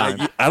all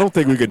time. I don't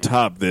think we can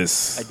top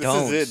this. I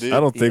don't. This is it, dude. I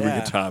don't think we Yeah.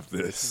 can top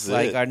this. is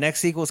Like it. our next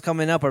sequels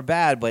coming up are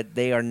bad, but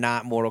they are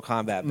not Mortal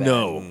Kombat bad.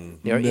 No,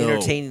 They're no.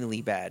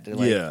 entertainingly bad. They're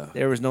like, Yeah.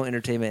 there was no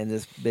entertainment in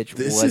this bitch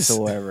This is-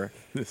 whatsoever.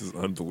 This is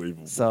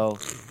unbelievable. So,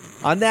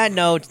 on that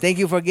note, thank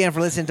you again for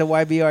listening to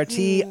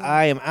YBRT.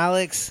 I am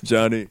Alex,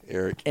 Johnny.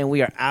 Eric. and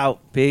we are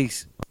out.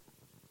 Peace.